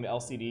playing the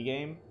LCD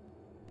game.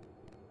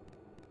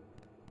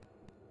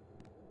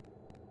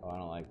 Oh, I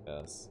don't like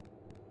this.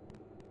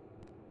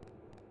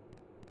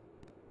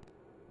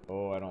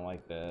 Oh, I don't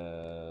like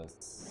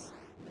this.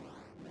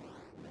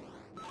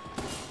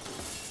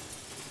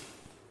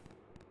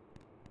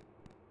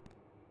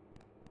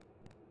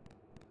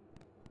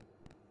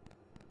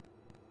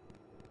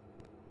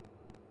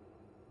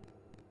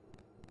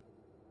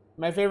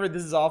 My favorite,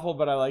 this is awful,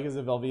 but I like, is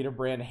the Velveeta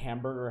brand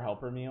hamburger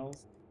helper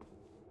meals.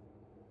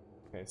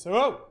 Okay, so,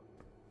 oh!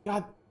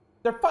 God,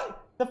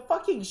 the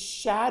fucking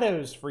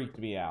shadows freaked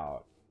me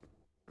out.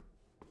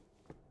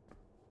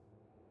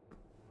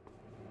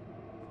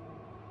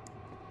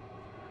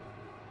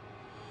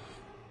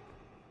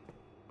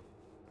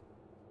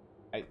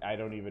 I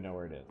don't even know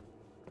where it is.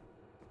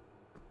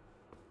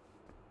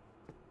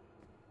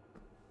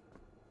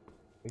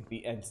 I think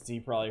the entity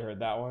probably heard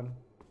that one.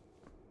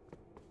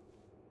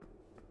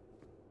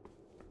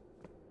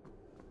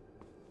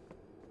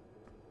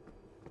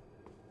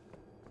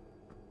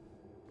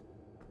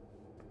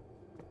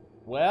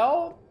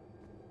 Well,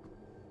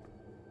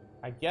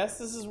 I guess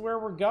this is where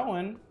we're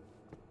going.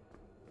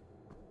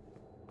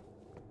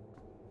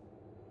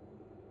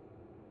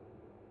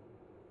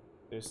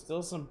 There's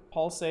still some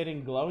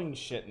pulsating, glowing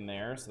shit in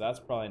there, so that's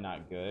probably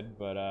not good,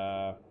 but,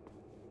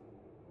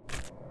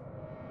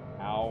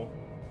 ow.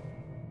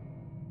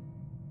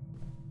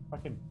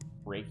 Fucking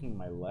breaking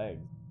my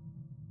legs.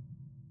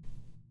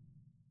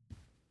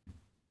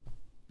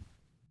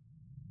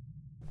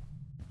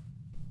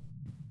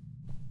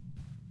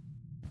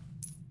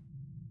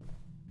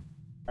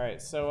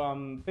 Alright,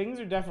 so, things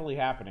are definitely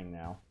happening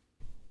now.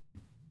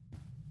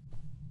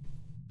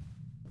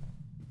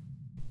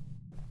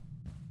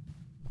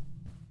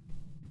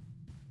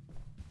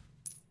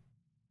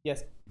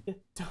 Yes.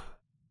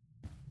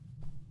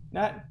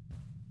 Not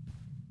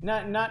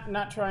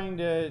trying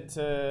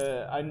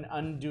to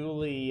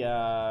unduly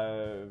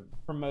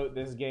promote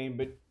this game,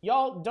 but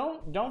y'all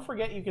don't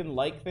forget you can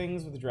like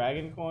things with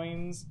Dragon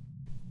Coins,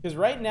 because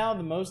right now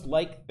the most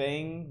liked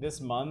thing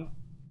this month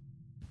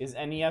is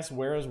NES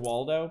Where's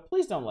Waldo.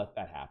 Please don't let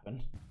that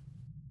happen.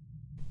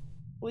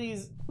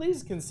 Please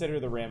consider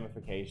the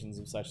ramifications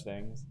of such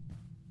things.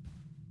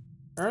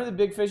 Remember the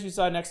big fish you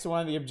saw next to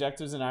one of the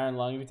objectives in Iron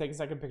Lung? If you take a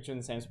second picture in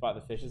the same spot,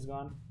 the fish is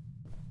gone.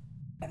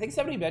 I think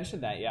somebody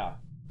mentioned that, yeah.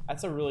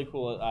 That's a really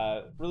cool,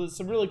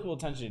 some really cool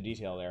attention to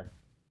detail there.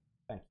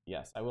 Thank you.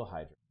 Yes, I will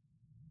hydrate.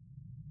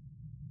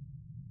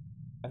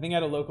 I think I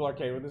had a local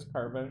arcade with this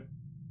carpet.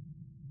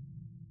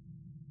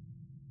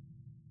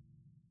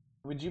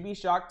 Would you be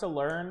shocked to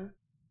learn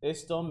they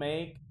still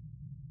make,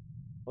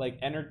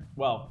 like,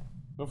 well,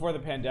 before the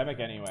pandemic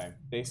anyway,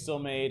 they still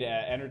made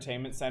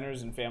entertainment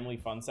centers and family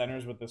fun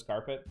centers with this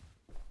carpet?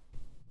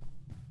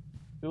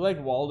 Who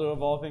like Waldo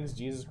of all things,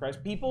 Jesus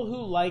Christ? People who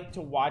like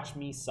to watch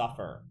me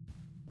suffer.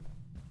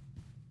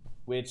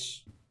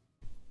 Which,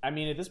 I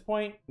mean, at this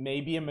point, may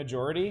be a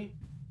majority.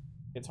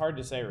 It's hard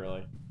to say,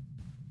 really.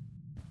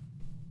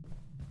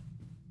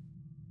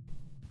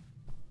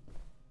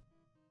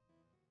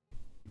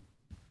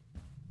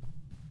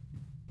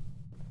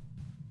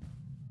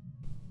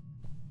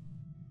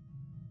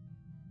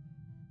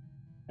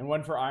 And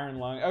one for Iron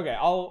Lung. Okay,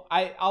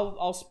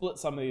 I'll split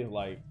some of these,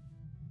 like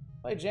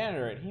play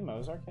Janitor at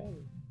Hemo's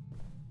Arcade.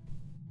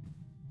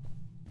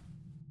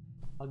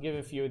 I'll give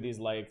a few of these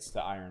likes to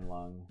Iron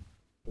Lung,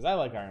 because I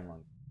like Iron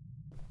Lung.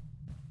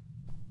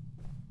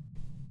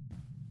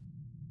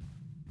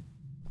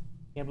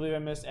 Can't believe I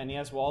missed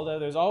NES Waldo.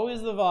 There's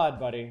always the VOD,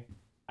 buddy.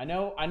 I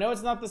know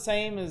it's not the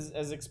same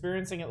as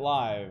experiencing it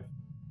live,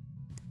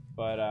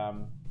 but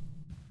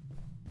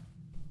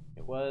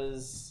it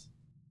was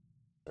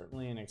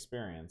certainly an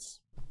experience.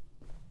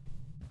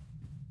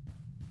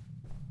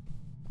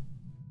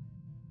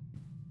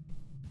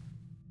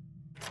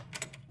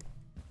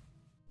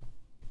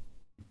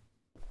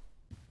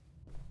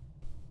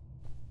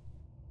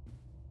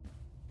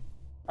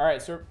 All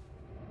right, so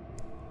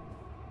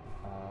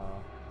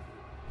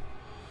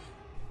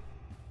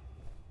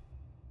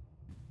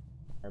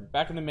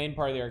back in the main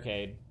part of the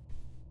arcade.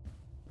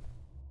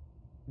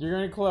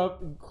 You're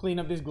gonna clean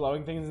up these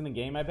glowing things in the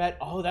game, I bet.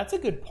 Oh, that's a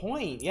good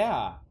point.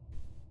 Yeah,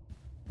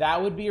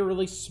 that would be a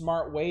really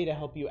smart way to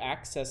help you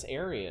access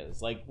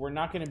areas. Like, we're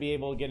not gonna be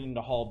able to get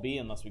into Hall B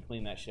unless we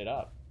clean that shit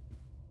up.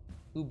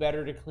 Who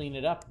better to clean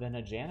it up than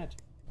a janitor?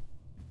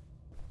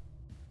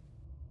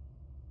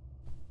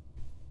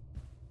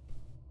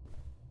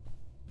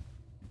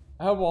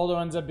 I hope Waldo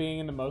ends up being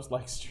in the most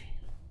liked stream.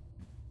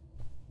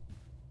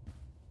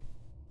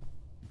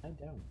 I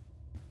don't.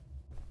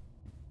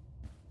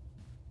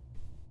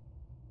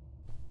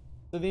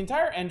 So the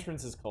entire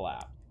entrance is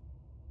collapsed.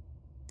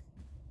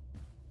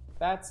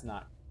 That's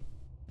not...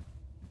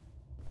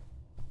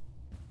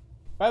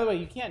 By the way,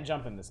 you can't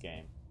jump in this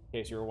game, in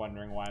case you were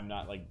wondering why I'm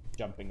not, like,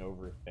 jumping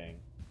over a thing.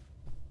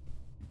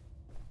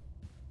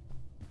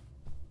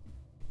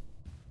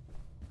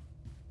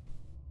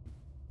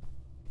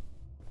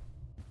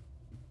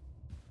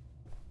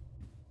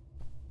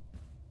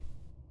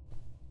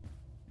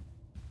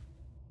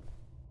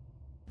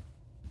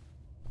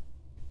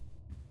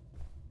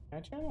 Can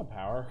I turn on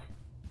power?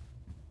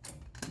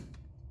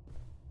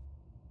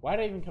 Why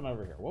did I even come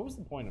over here? What was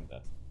the point of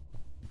this?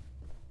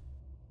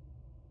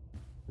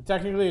 I'm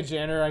technically a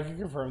janitor. I can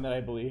confirm that I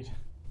bleed.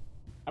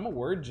 I'm a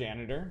word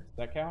janitor. Does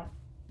that count?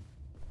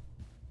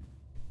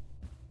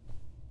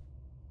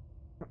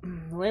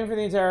 Waiting for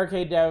the entire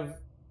arcade dev.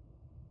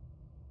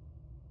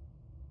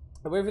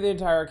 I'm waiting for the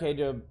entire arcade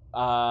to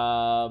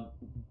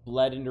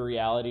bled into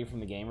reality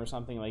from the game or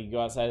something. Like you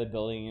go outside the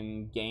building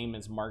and game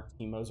is marked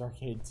Temo's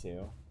Arcade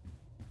 2.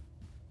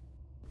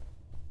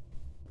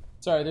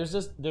 Sorry,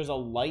 there's a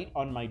light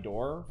on my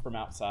door from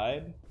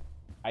outside.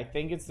 I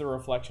think it's the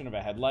reflection of a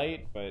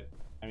headlight, but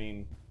I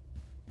mean,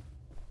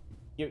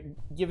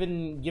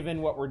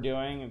 given what we're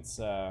doing, it's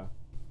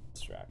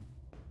distracting.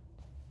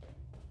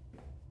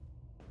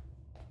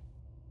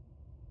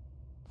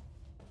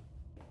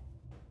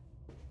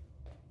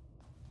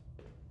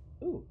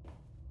 Ooh.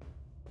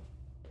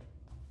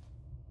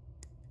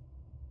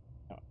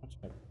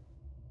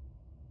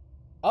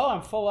 Oh,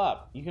 I'm full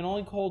up. You can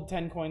only hold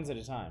 10 coins at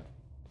a time.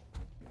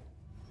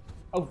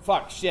 Oh,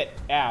 fuck. Shit.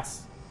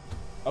 Ass.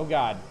 Oh,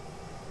 God.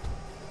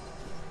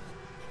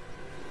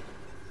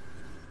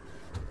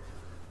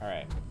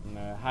 Alright. I'm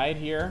gonna hide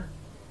here.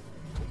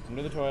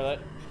 Under the toilet.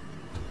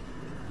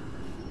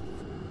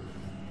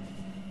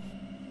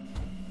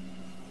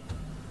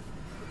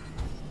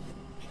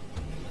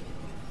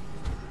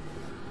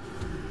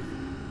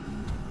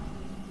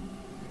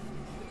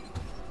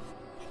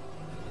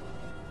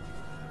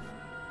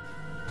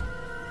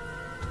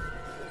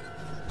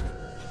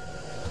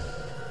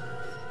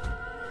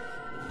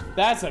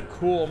 That's a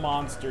cool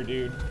monster,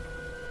 dude.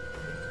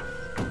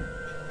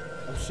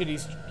 Oh shit,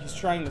 he's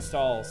trying the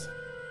stalls.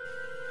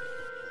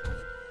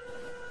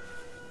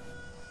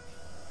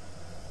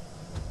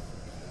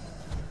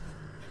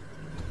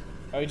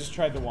 Oh, he just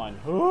tried the one.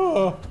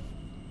 Oh!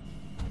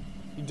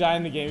 You die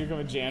in the game, you become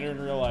a janitor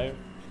in real life.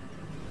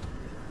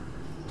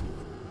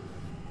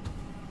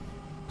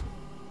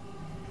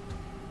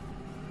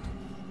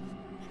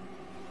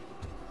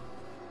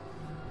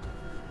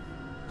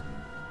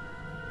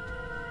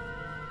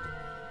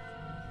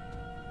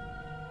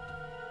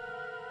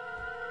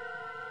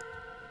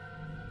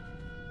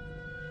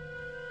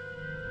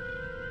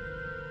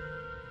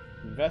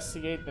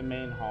 Investigate the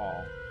main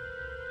hall.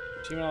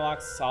 Achievement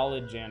unlocks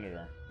solid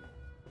janitor.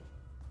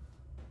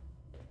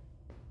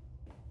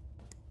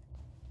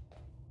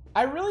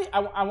 I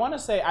want to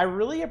say, I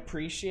really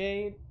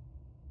appreciate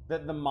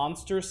that the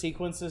monster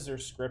sequences are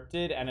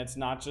scripted and it's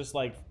not just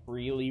like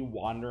freely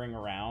wandering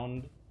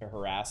around to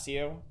harass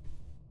you.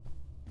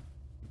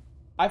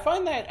 I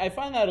find that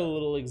a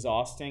little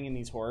exhausting in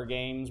these horror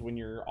games when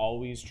you're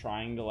always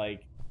trying to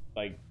like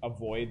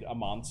avoid a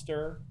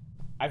monster.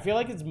 I feel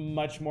like it's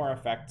much more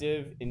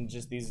effective in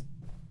just these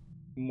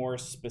more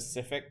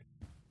specific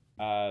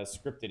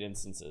scripted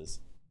instances.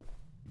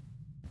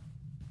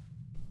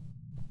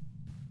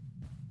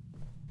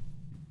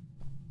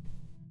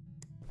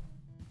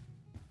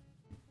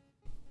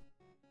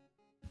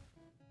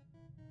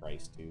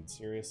 Christ, dude,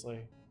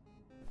 seriously?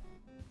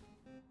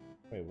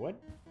 Wait,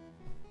 what?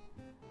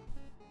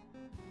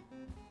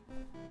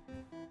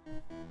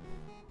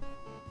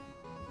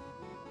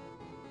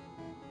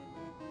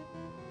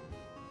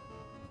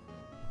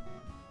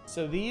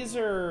 So these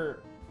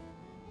are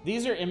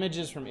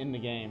images from in the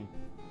game.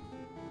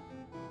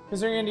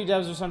 Considering indie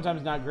devs are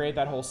sometimes not great,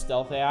 that whole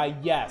stealth AI,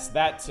 yes,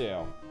 that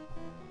too.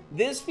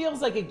 This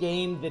feels like a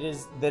game that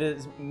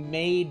is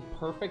made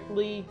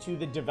perfectly to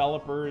the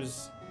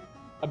developer's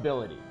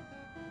ability.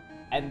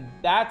 And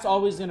that's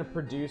always going to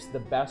produce the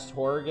best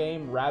horror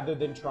game rather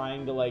than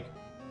trying to like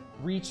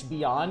reach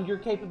beyond your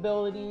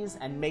capabilities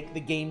and make the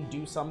game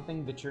do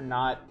something that you're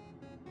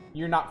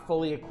not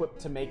fully equipped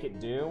to make it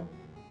do.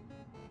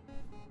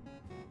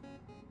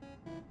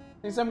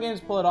 I think some games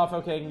pull it off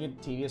okay, it can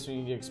get tedious when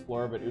you need to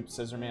explore, but oops,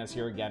 Scissorman is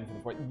here again for the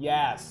fourth.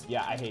 Yes!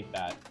 Yeah, I hate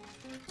that.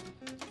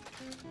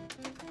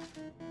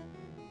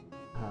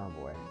 Oh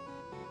boy.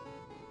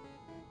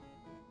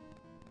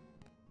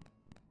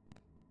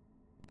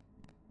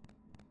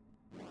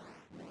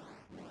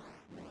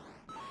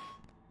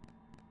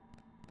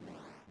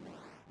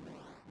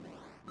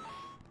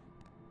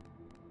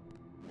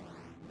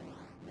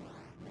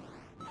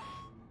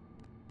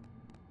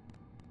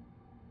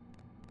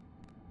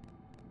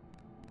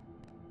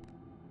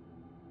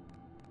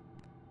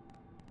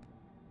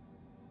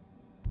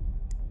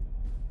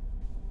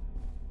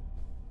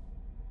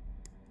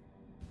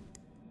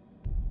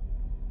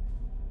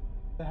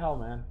 The hell,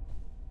 man?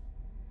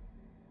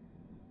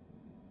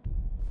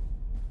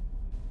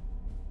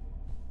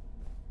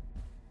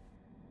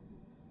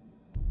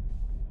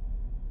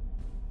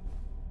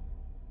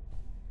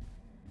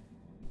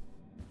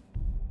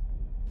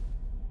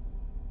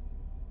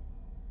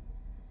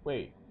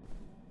 Wait.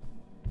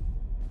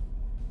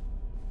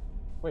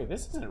 Wait,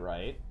 this isn't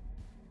right.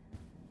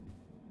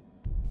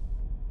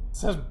 It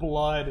says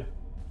blood.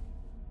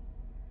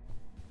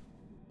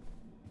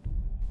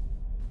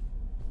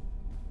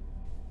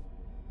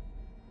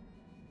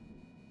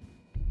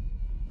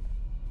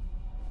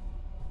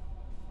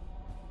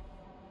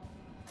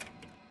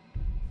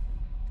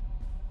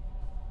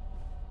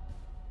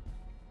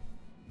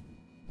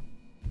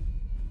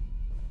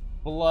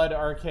 Blood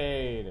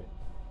Arcade.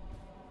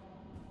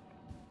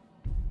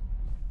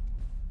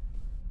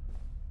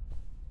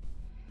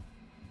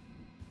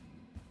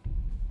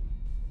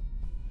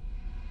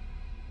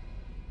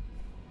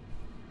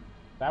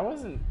 That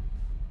wasn't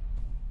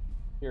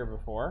here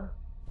before.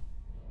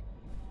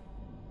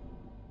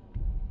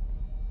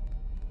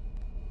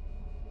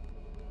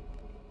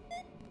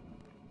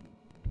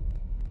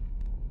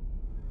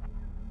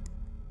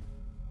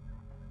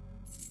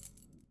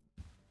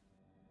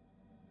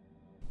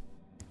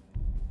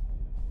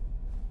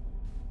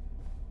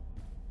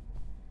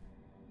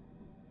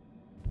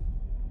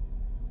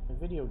 A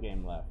video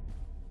game left.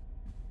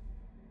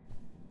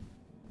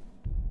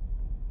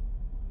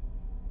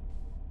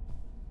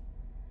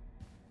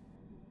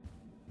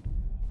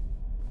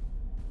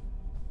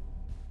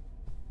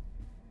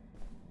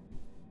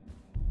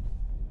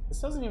 This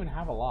doesn't even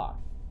have a lock.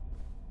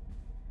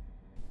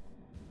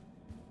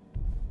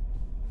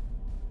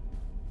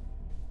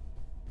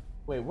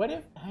 Wait, what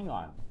if... Hang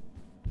on.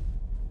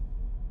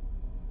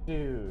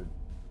 Dude.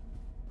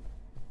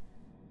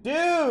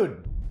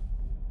 Dude!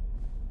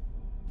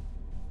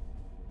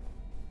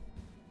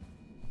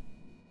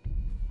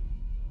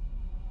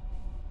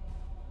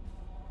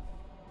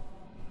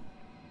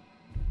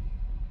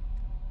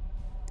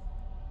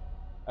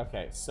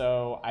 Okay,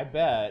 so I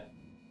bet...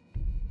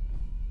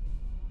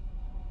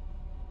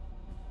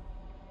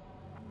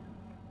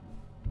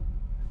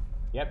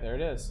 Yep, there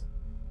it is.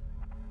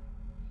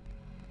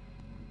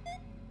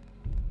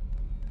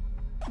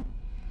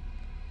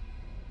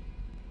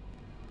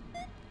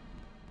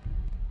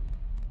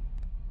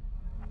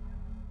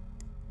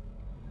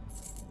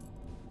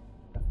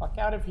 The fuck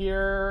out of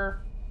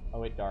here. Oh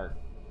wait, dark.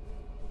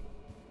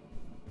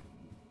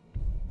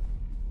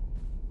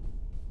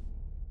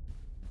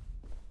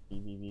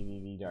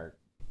 V dark.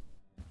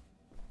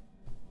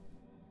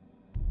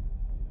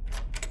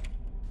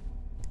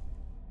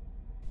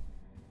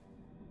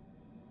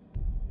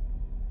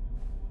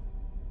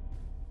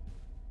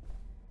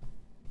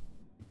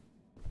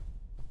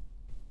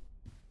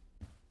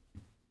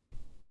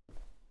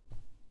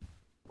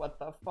 What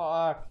the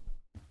fuck?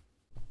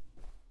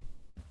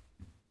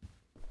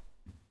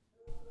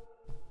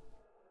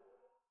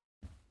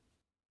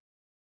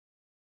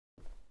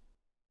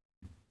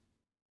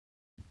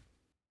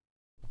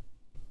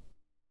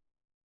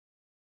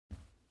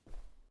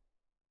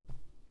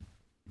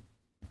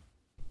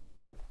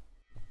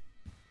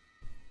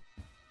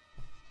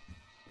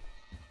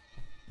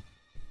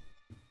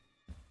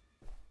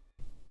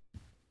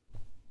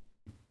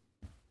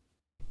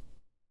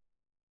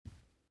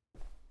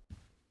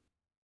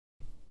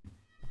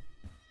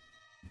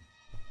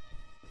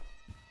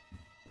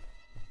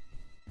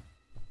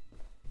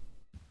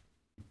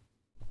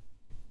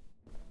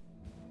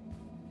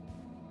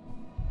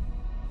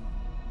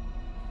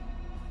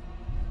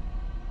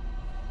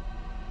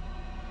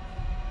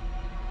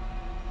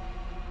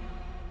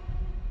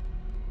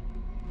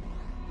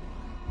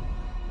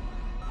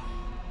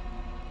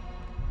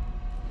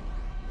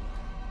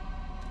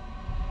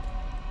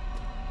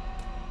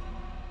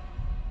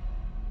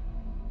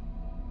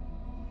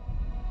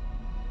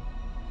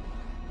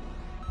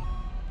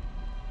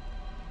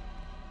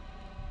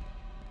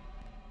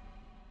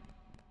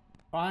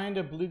 Find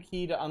a blue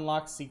key to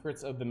unlock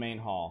secrets of the main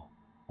hall.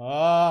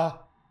 I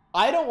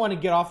don't want to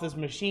get off this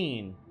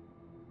machine.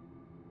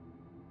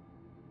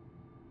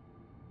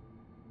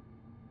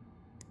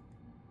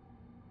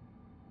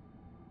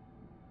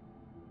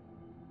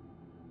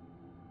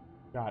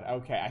 God,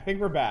 okay, I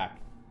think we're back.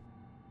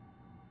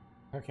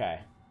 Okay.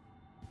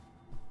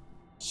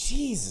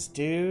 Jesus,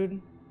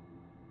 dude.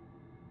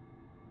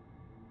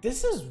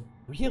 This is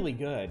really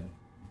good.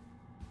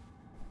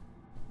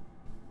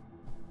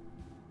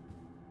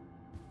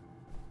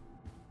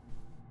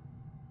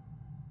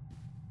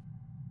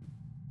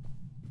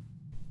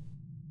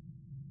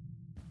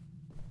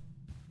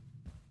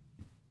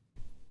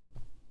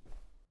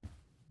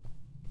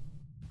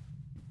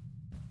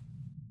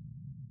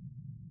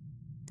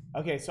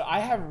 Okay, so I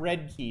have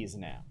red keys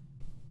now.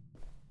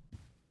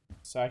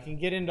 So I can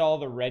get into all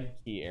the red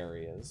key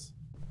areas.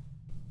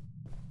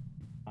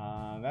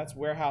 That's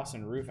warehouse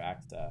and roof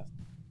access.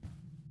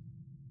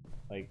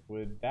 Like,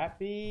 would that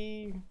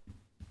be...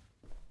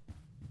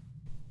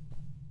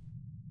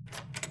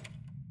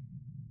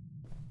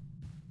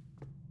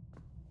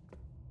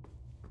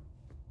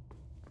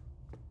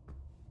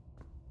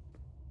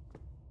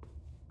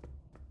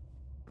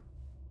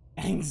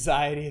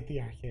 Anxiety at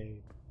the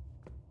arcade.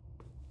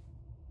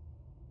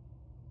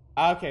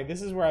 Okay,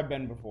 this is where I've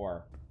been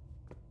before.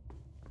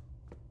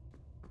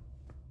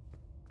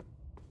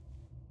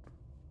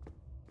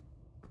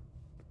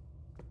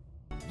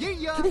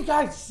 Yeah. Look at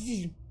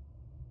guys.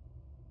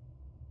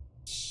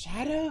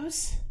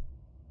 Shadows?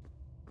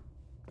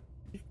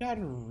 You've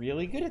gotten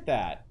really good at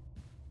that.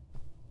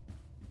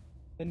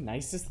 The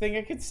nicest thing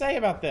I could say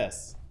about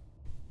this.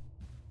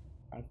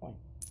 Final point.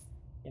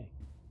 Yay.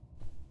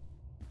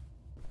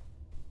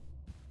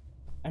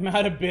 I'm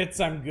out of bits,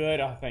 I'm good.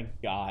 Oh, thank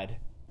God.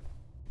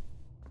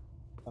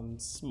 Some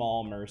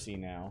small mercy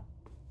now.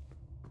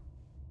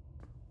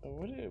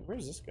 Where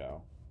does this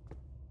go?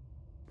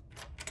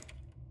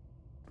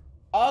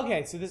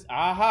 Okay, so this...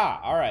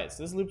 Aha! Alright,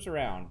 so this loops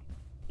around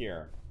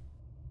here.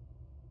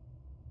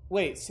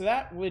 Wait, so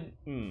that would...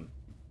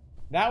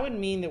 That would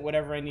mean that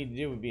whatever I need to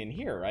do would be in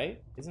here,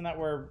 right? Isn't that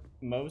where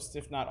most,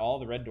 if not all,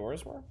 the red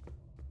doors were?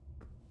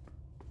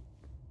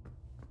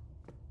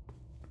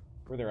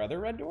 Were there other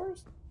red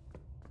doors?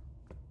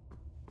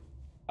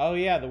 Oh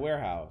yeah, the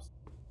warehouse.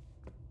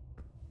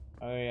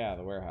 Oh yeah,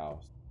 the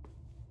warehouse.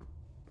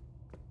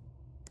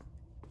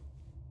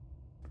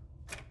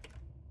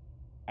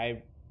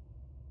 I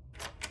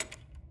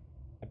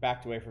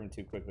backed away from it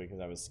too quickly because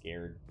I was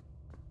scared.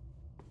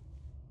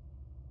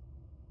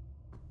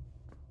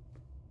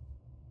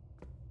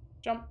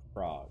 Jump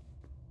frog.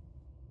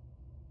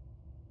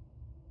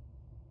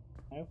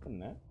 Can I open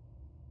that?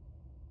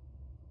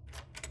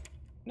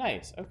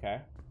 Nice,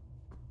 okay.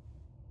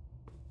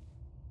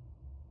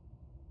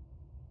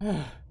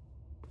 This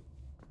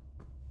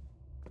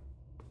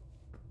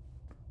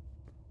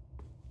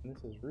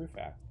is roof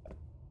access.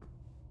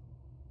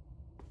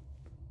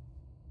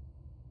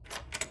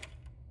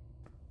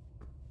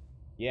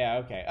 Yeah,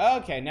 okay.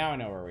 Okay, now I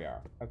know where we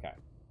are. Okay.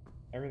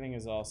 Everything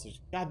is also...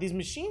 God, these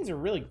machines are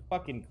really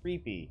fucking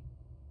creepy.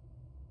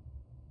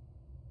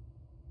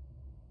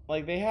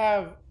 Like, they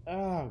have...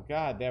 Oh,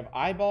 God. They have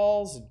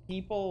eyeballs and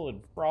people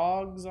and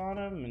frogs on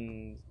them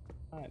and...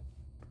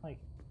 Like...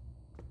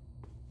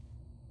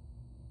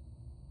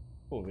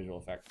 Cool visual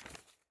effect.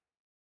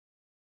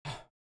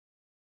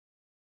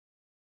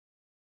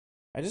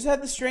 I just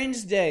had the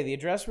strangest day. The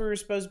address where we were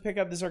supposed to pick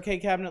up this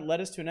arcade cabinet led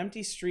us to an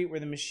empty street where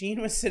the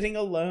machine was sitting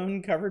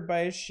alone, covered by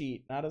a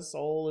sheet. Not a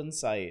soul in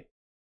sight.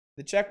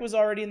 The check was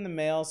already in the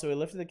mail, so we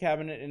lifted the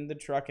cabinet into the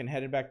truck and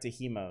headed back to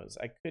Hemo's.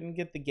 I couldn't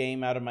get the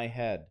game out of my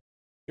head.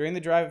 During the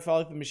drive, it felt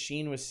like the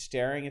machine was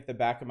staring at the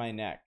back of my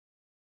neck.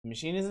 The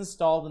machine is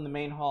installed in the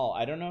main hall.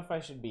 I don't know if I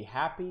should be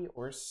happy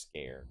or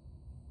scared.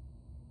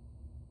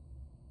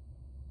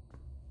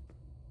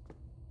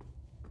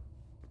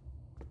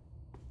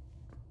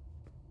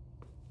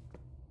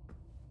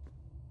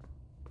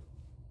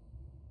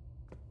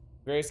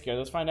 Very scared.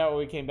 Let's find out what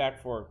we came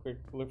back for. Quick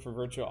look for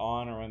virtual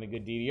on or one of the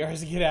good DVRs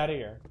to get out of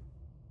here.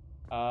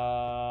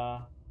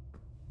 Oh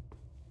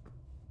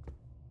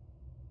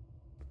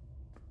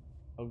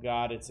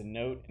god, it's a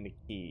note and a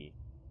key.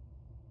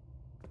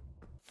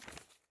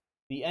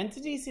 The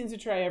entity seems to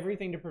try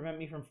everything to prevent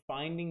me from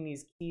finding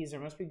these keys. There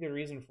must be a good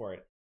reason for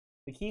it.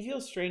 The key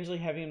feels strangely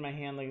heavy in my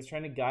hand, like it's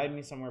trying to guide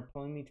me somewhere,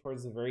 pulling me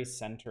towards the very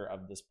center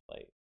of this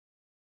place.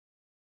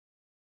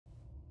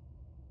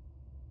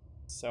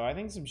 So I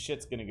think some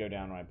shit's gonna go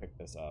down when I pick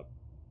this up.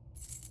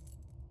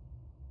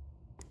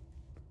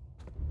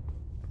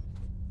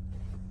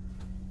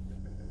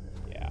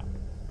 Yeah.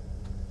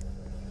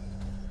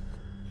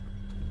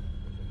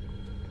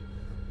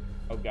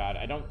 Oh god,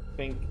 I don't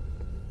think...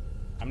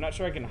 I'm not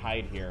sure I can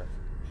hide here.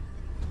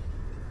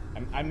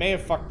 I may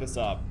have fucked this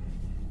up.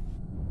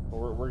 But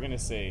we're gonna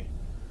see.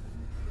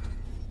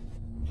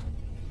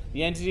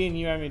 The entity and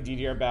you having a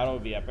DDR battle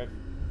would be epic.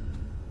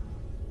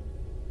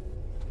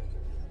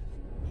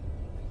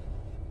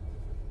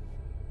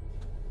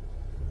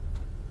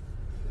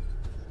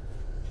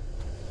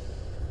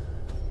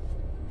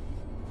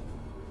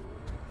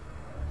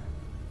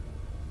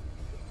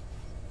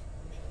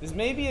 This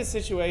may be a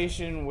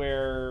situation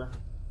where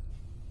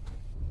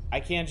I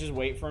can't just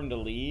wait for him to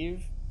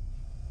leave.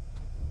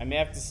 I may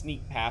have to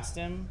sneak past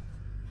him.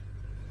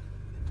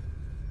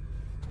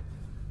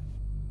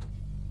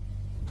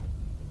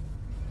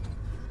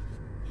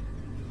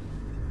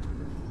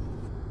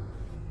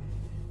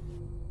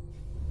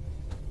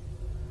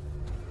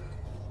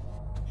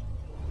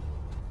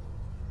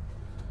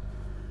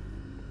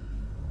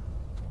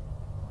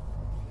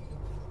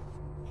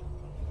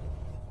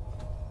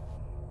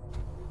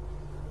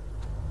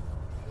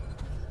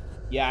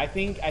 Yeah, I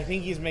think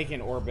he's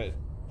making orbit.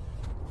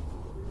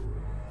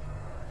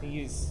 I think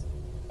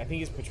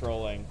he's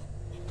patrolling.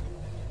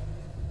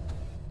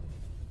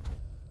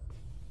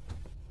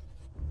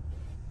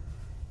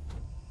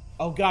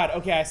 Oh god,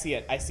 okay, I see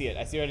it. I see what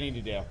I need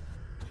to do.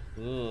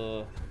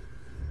 Ugh.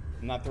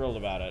 I'm not thrilled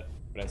about it,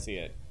 but I see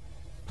it.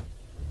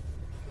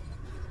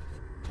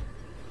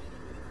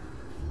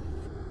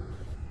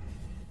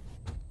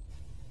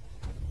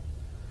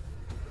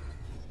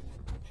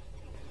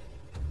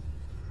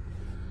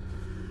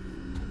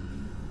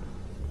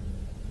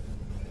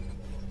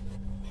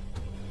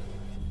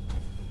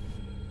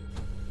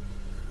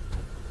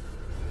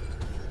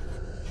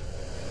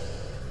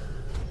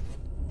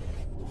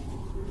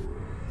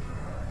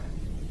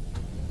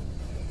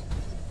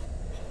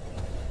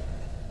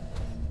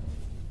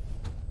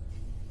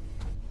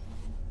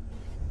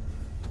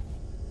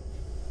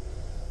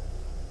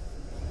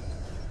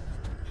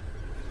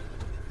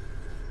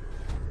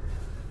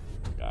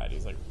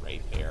 He's like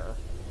right there.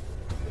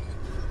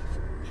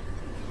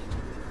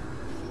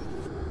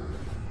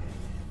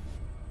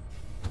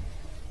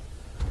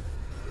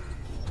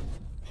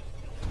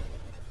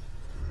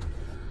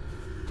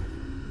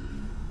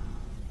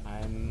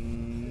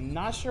 I'm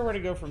not sure where to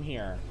go from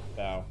here,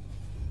 though.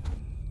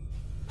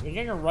 You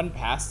gonna run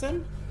past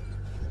him?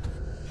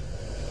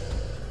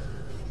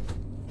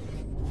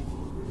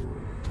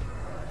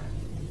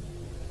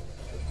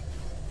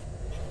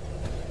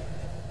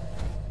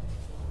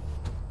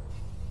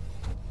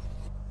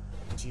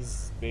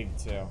 She's big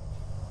too.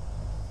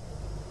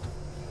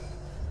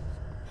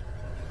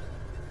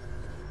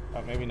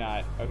 Oh, maybe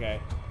not. Okay.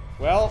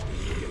 Well.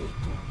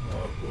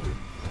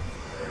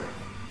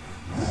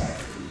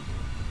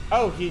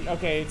 Oh, he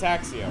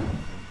attacks you.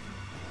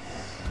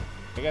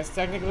 I guess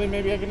technically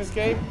maybe I can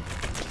escape?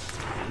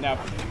 Nope.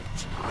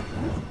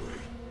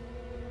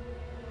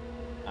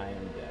 I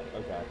am dead.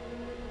 Okay.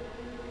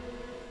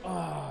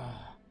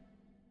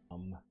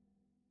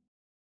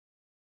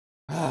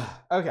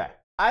 Okay.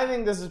 I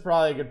think this is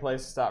probably a good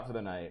place to stop for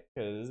the night,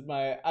 because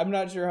I'm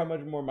not sure how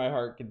much more my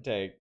heart can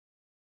take.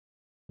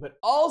 But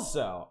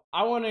also,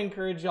 I want to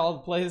encourage y'all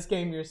to play this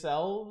game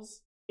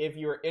yourselves if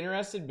you're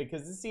interested,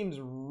 because this seems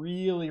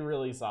really,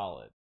 really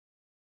solid.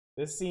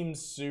 This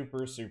seems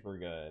super, super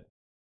good.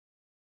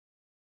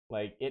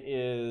 Like, it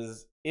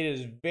is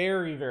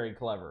very, very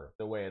clever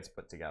the way it's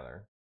put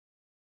together.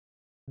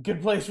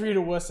 Good place for you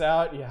to wuss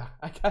out. Yeah,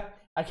 I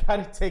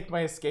gotta take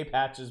my escape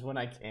hatches when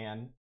I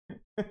can.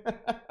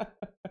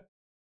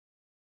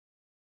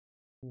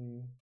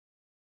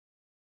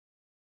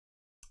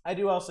 I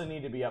do also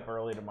need to be up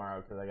early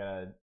tomorrow because I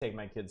gotta take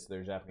my kids to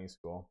their Japanese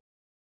school.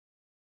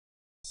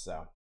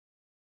 So.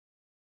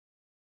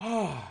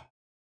 But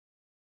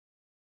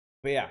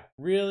yeah,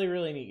 really,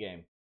 really neat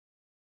game.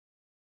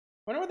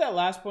 Wonder what that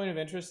last point of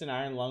interest in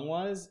Iron Lung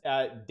was?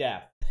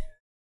 Death.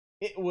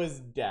 It was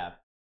death.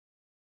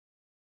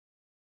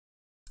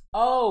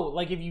 Oh,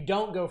 like if you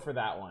don't go for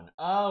that one.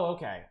 Oh,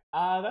 okay.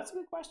 That's a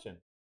good question.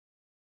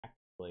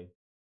 Actually.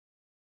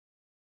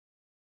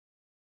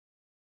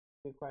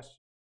 Good question.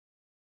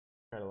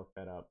 Try to look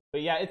that up.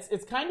 But yeah,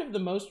 it's kind of the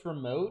most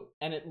remote,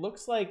 and it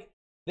looks like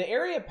the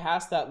area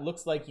past that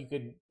looks like you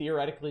could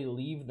theoretically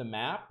leave the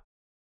map.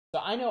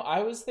 So I know I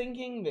was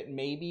thinking that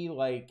maybe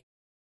like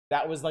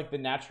that was like the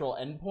natural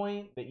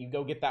endpoint, that you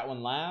go get that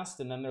one last,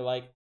 and then they're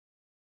like,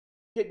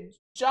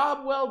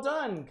 job well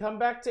done, come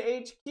back to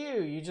HQ.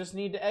 You just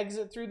need to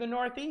exit through the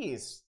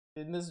northeast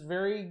in this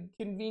very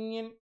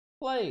convenient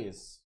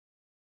place.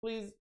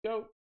 Please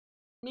go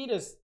meet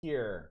us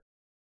here.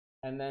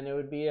 And then it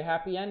would be a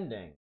happy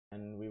ending,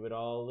 and we would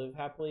all live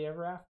happily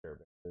ever after,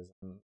 because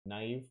I'm a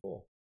naive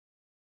fool.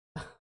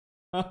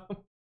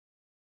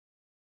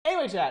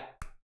 Anyway, chat.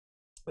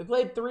 We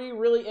played 3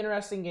 really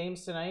interesting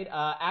games tonight.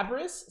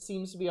 ABRISS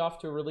seems to be off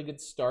to a really good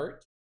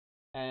start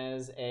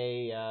as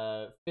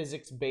a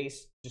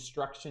physics-based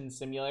destruction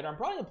simulator. I'm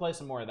probably going to play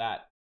some more of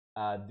that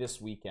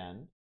this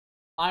weekend.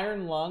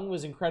 Iron Lung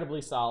was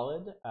incredibly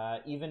solid,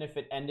 even if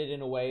it ended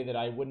in a way that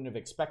I wouldn't have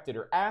expected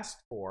or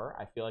asked for.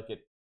 I feel like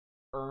it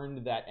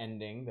earned that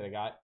ending that I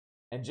got.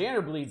 And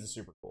Janitor Bleeds is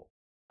super cool.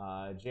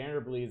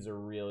 Janitor Bleeds is a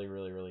really,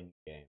 really, really neat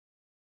game.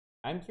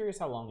 I'm curious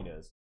how long it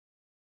is.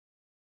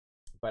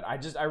 But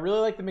I really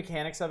like the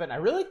mechanics of it, and I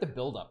really like the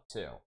build-up,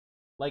 too.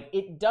 Like,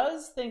 it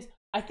does things...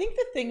 I think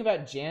the thing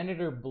about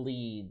Janitor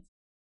Bleeds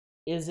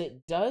is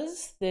it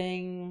does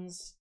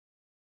things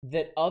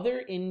that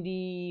other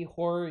indie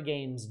horror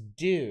games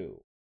do,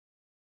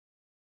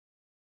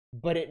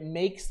 but it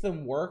makes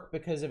them work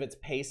because of its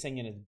pacing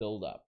and its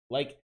build-up.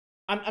 Like,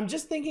 I'm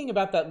just thinking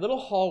about that little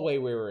hallway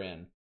we were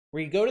in,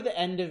 where you go to the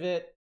end of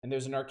it, and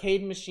there's an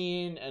arcade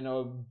machine and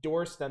a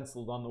door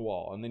stenciled on the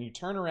wall, and then you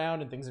turn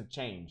around and things have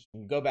changed,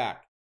 and you go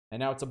back, and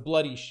now it's a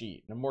bloody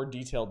sheet and a more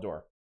detailed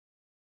door.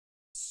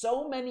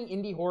 So many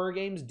indie horror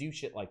games do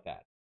shit like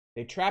that.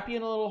 They trap you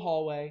in a little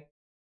hallway,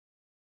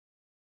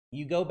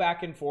 you go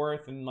back and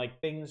forth, and like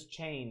things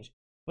change.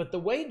 But the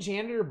way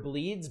Janitor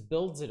Bleeds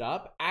builds it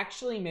up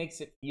actually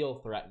makes it feel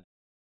threatening.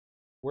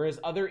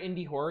 Whereas other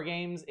indie horror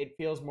games, it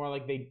feels more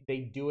like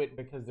they do it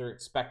because they're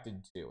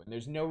expected to, and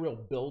there's no real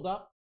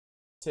build-up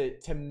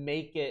to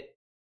make it,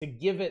 to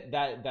give it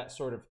that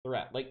sort of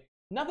threat. Like,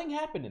 nothing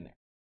happened in there.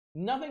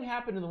 Nothing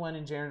happened in the one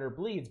in Janitor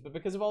Bleeds, but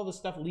because of all the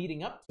stuff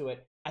leading up to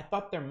it, I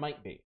thought there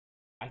might be.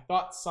 I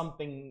thought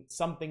something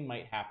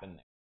might happen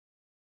there.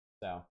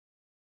 So,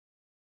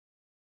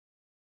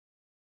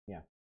 yeah.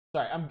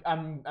 Sorry,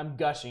 I'm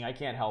gushing. I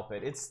can't help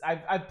it.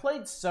 I've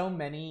played so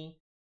many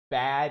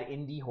bad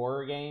indie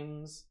horror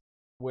games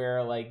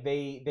where like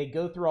they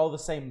go through all the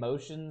same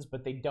motions,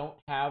 but they don't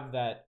have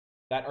that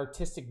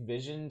artistic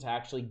vision to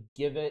actually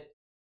give it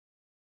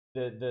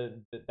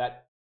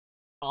that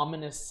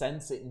ominous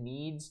sense it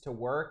needs to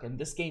work, and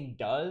this game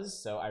does.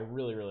 So I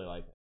really, really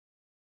like it.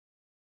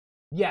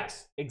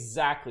 Yes,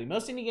 exactly.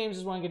 Most indie games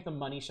just want to get the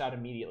money shot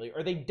immediately,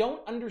 or they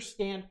don't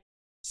understand.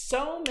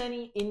 So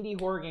many indie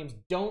horror games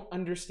don't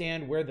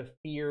understand where the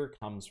fear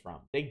comes from.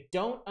 They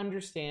don't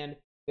understand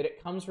that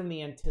it comes from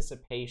the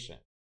anticipation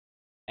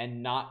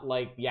and not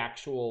like the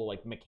actual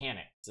like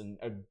mechanics and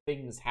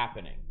things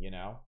happening, you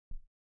know?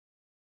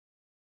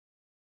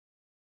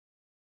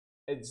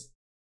 It's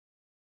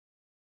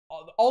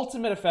the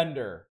ultimate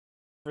offender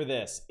for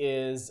this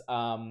is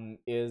the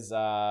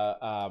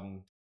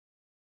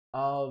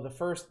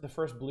first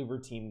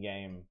Bloober Team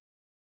game.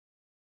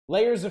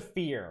 Layers of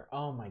Fear.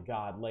 Oh my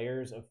god,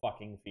 Layers of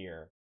fucking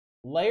Fear.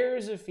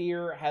 Layers of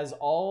Fear has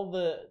all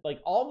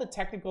the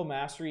technical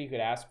mastery you could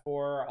ask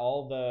for,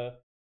 all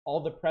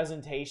the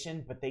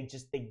presentation, but they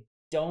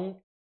don't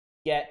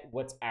get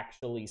what's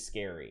actually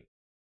scary.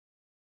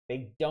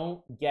 They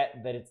don't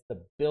get that it's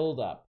the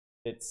buildup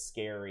that's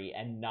scary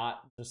and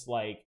not just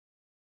like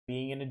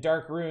being in a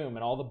dark room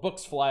and all the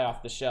books fly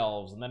off the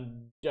shelves and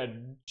then a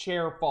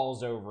chair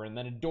falls over and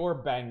then a door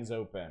bangs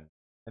open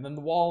and then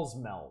the walls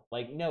melt.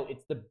 Like, no,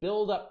 it's the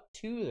buildup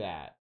to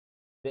that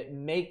that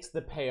makes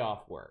the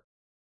payoff work.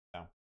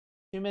 So,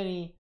 too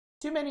many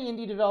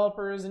indie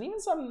developers and even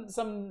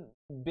some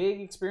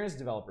big experienced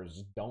developers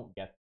just don't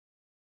get that.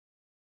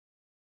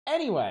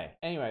 Anyway,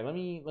 let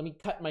me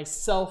cut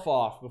myself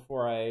off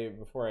before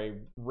I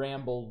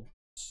ramble,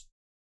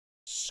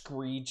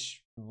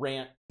 screech,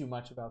 rant too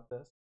much about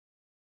this.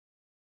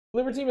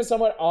 Bloober Team is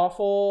somewhat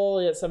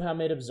awful, yet somehow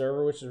made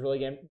Observer, which is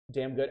really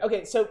damn good.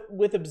 Okay, so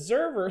with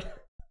Observer,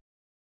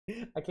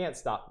 I can't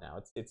stop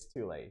now. It's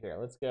too late. Here,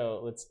 let's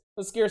go.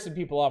 Let's scare some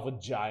people off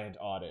with Giant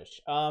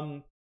Oddish.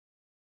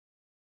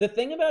 The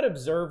thing about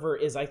Observer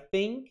is I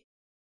think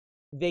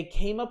they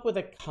came up with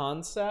a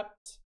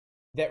concept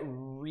that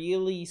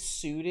really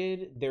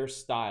suited their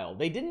style.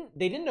 They didn't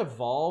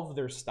evolve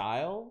their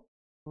style,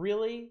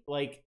 really.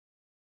 Like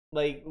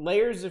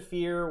Layers of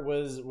Fear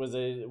was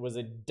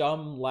a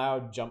dumb,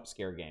 loud jump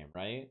scare game,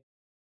 right?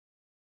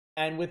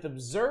 And with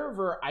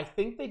Observer, I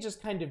think they just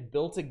kind of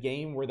built a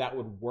game where that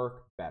would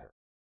work better.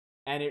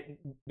 And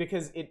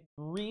because it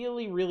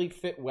really, really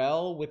fit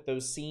well with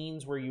those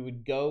scenes where you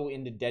would go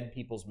into dead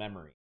people's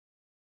memory.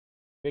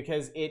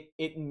 Because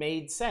it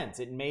made sense.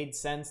 It made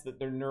sense that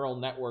their neural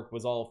network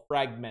was all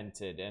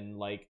fragmented and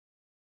like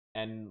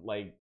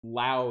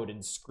loud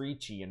and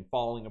screechy and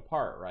falling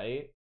apart,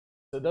 right?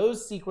 So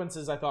those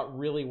sequences I thought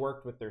really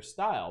worked with their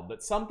style.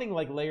 But something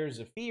like Layers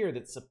of Fear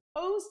that's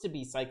supposed to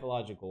be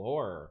psychological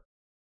horror,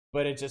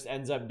 but it just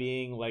ends up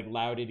being like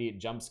loud idiot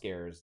jump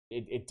scares,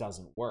 it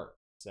doesn't work.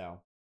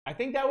 So I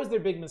think that was their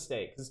big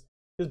mistake.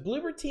 Because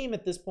Bloober Team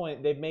at this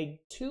point, they've made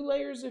 2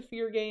 Layers of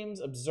Fear games,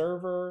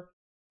 Observer.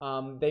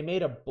 They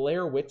made a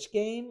Blair Witch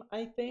game,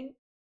 I think.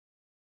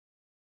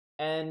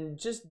 And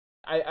just,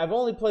 I've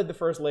only played the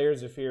first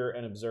Layers of Fear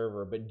and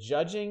Observer, but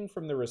judging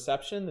from the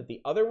reception that the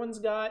other ones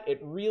got,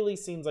 it really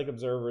seems like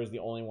Observer is the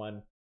only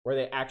one where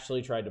they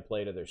actually tried to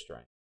play to their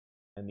strength.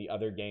 And the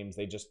other games,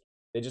 they just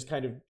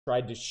kind of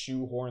tried to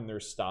shoehorn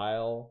their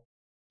style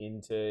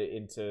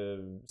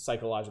into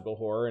psychological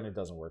horror, and it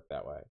doesn't work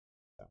that way.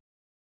 So,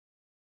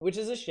 which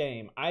is a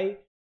shame.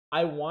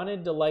 I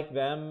wanted to like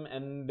them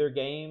and their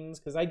games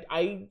because I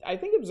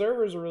think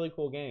Observer is a really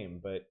cool game,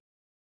 but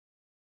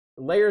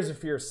Layers of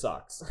Fear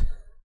sucks.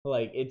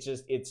 Like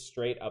it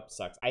straight up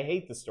sucks. I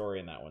hate the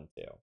story in that one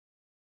too.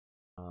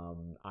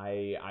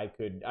 I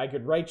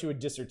could write you a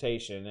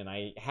dissertation, and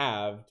I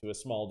have to a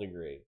small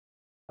degree,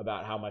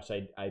 about how much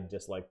I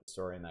dislike the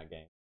story in that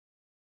game.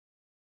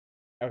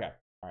 Okay,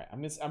 all right.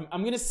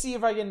 I'm gonna see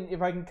if I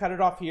can cut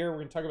it off here. We're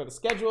gonna talk about the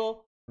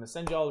schedule. I'm gonna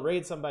send you all to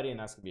raid somebody, and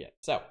that's gonna be it.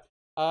 So.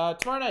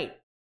 Tomorrow night,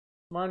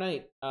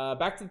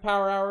 back to the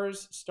Power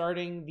Hours,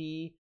 starting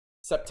the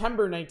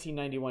September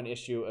 1991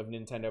 issue of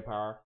Nintendo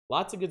Power.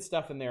 Lots of good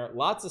stuff in there.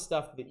 Lots of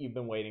stuff that you've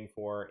been waiting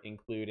for,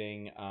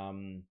 including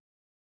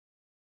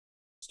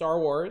Star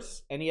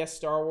Wars, NES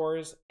Star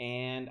Wars,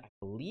 and I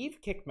believe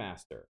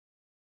Kickmaster.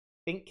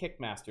 I think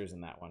Kickmaster's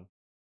in that one.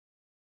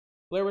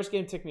 Blair Witch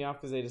game ticked me off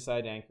because they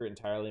decided to anchor it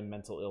entirely in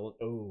mental illness.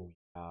 Oh,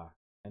 yeah.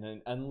 And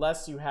then,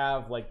 unless you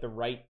have like the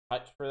right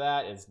touch for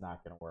that, it's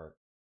not going to work.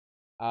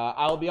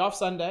 I'll be off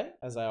Sunday,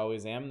 as I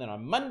always am. Then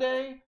on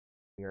Monday,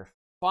 we are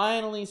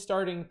finally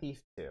starting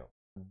Thief 2.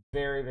 I'm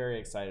very, very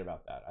excited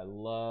about that. I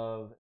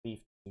love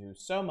Thief 2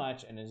 so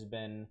much, and it has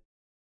been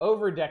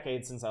over a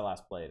decade since I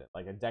last played it.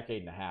 Like a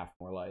decade and a half,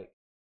 more like.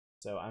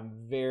 So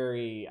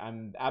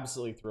I'm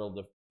absolutely thrilled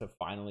to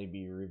finally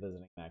be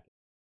revisiting that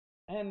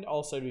game. And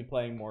also to be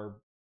playing more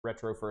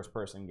retro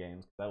first-person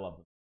games, because I love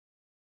them.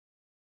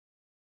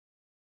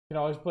 You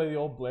can always play the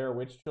old Blair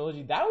Witch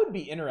trilogy. That would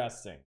be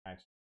interesting,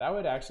 actually. That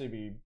would actually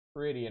be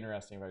pretty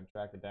interesting if I could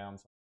track it down.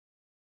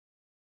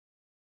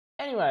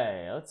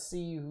 Anyway, let's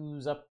see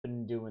who's up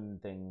and doing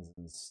things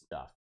and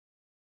stuff.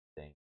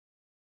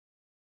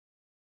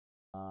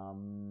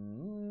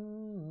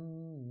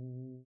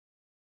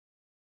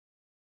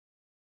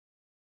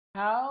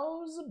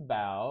 How's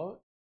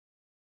about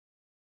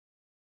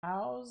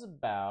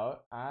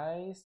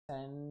I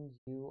send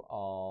you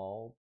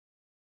all...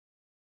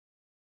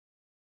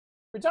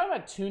 We were talking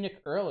about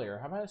Tunic earlier.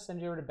 How about I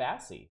send you over to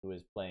Bassie, who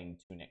is playing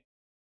Tunic?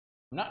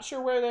 I'm not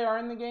sure where they are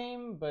in the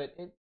game, but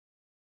it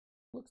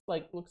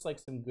looks like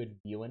some good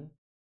viewing.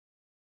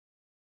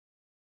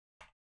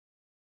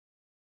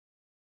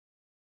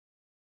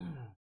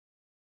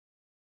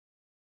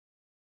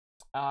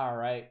 All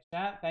right,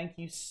 chat. Thank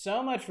you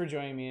so much for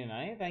joining me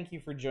tonight. Thank you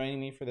for joining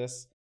me for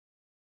this.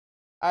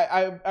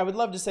 I would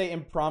love to say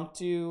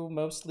impromptu,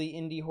 mostly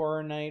indie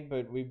horror night,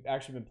 but we've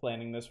actually been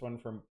planning this one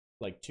for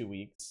like 2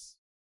 weeks.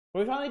 But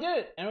we finally did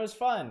it, and it was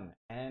fun.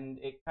 And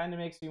it kind of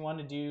makes me want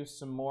to do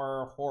some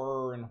more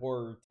horror and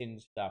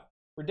horror-tinged stuff.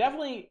 We're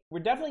definitely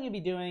gonna be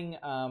doing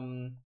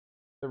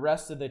the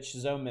rest of the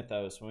Chizo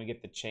mythos when we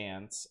get the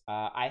chance.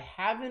 I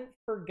haven't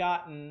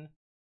forgotten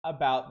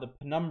about the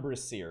Penumbra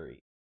series.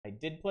 I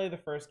did play the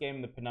first game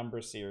in the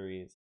Penumbra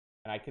series,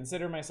 and I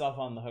consider myself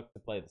on the hook to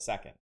play the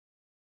second.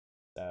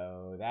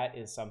 So that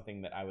is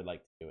something that I would like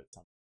to do at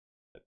some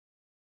point.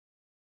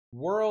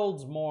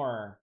 Worlds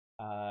more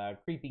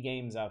creepy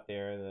games out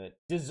there that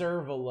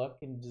deserve a look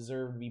and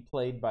deserve to be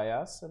played by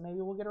us, so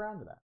maybe we'll get around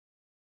to that.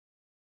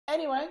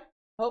 Anyway,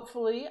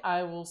 hopefully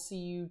I will see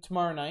you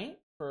tomorrow night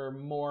for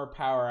more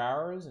Power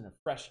Hours and a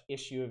fresh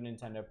issue of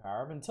Nintendo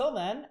Power. Until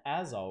then,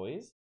 as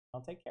always,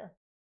 I'll take care.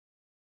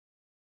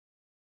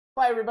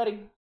 Bye,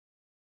 everybody.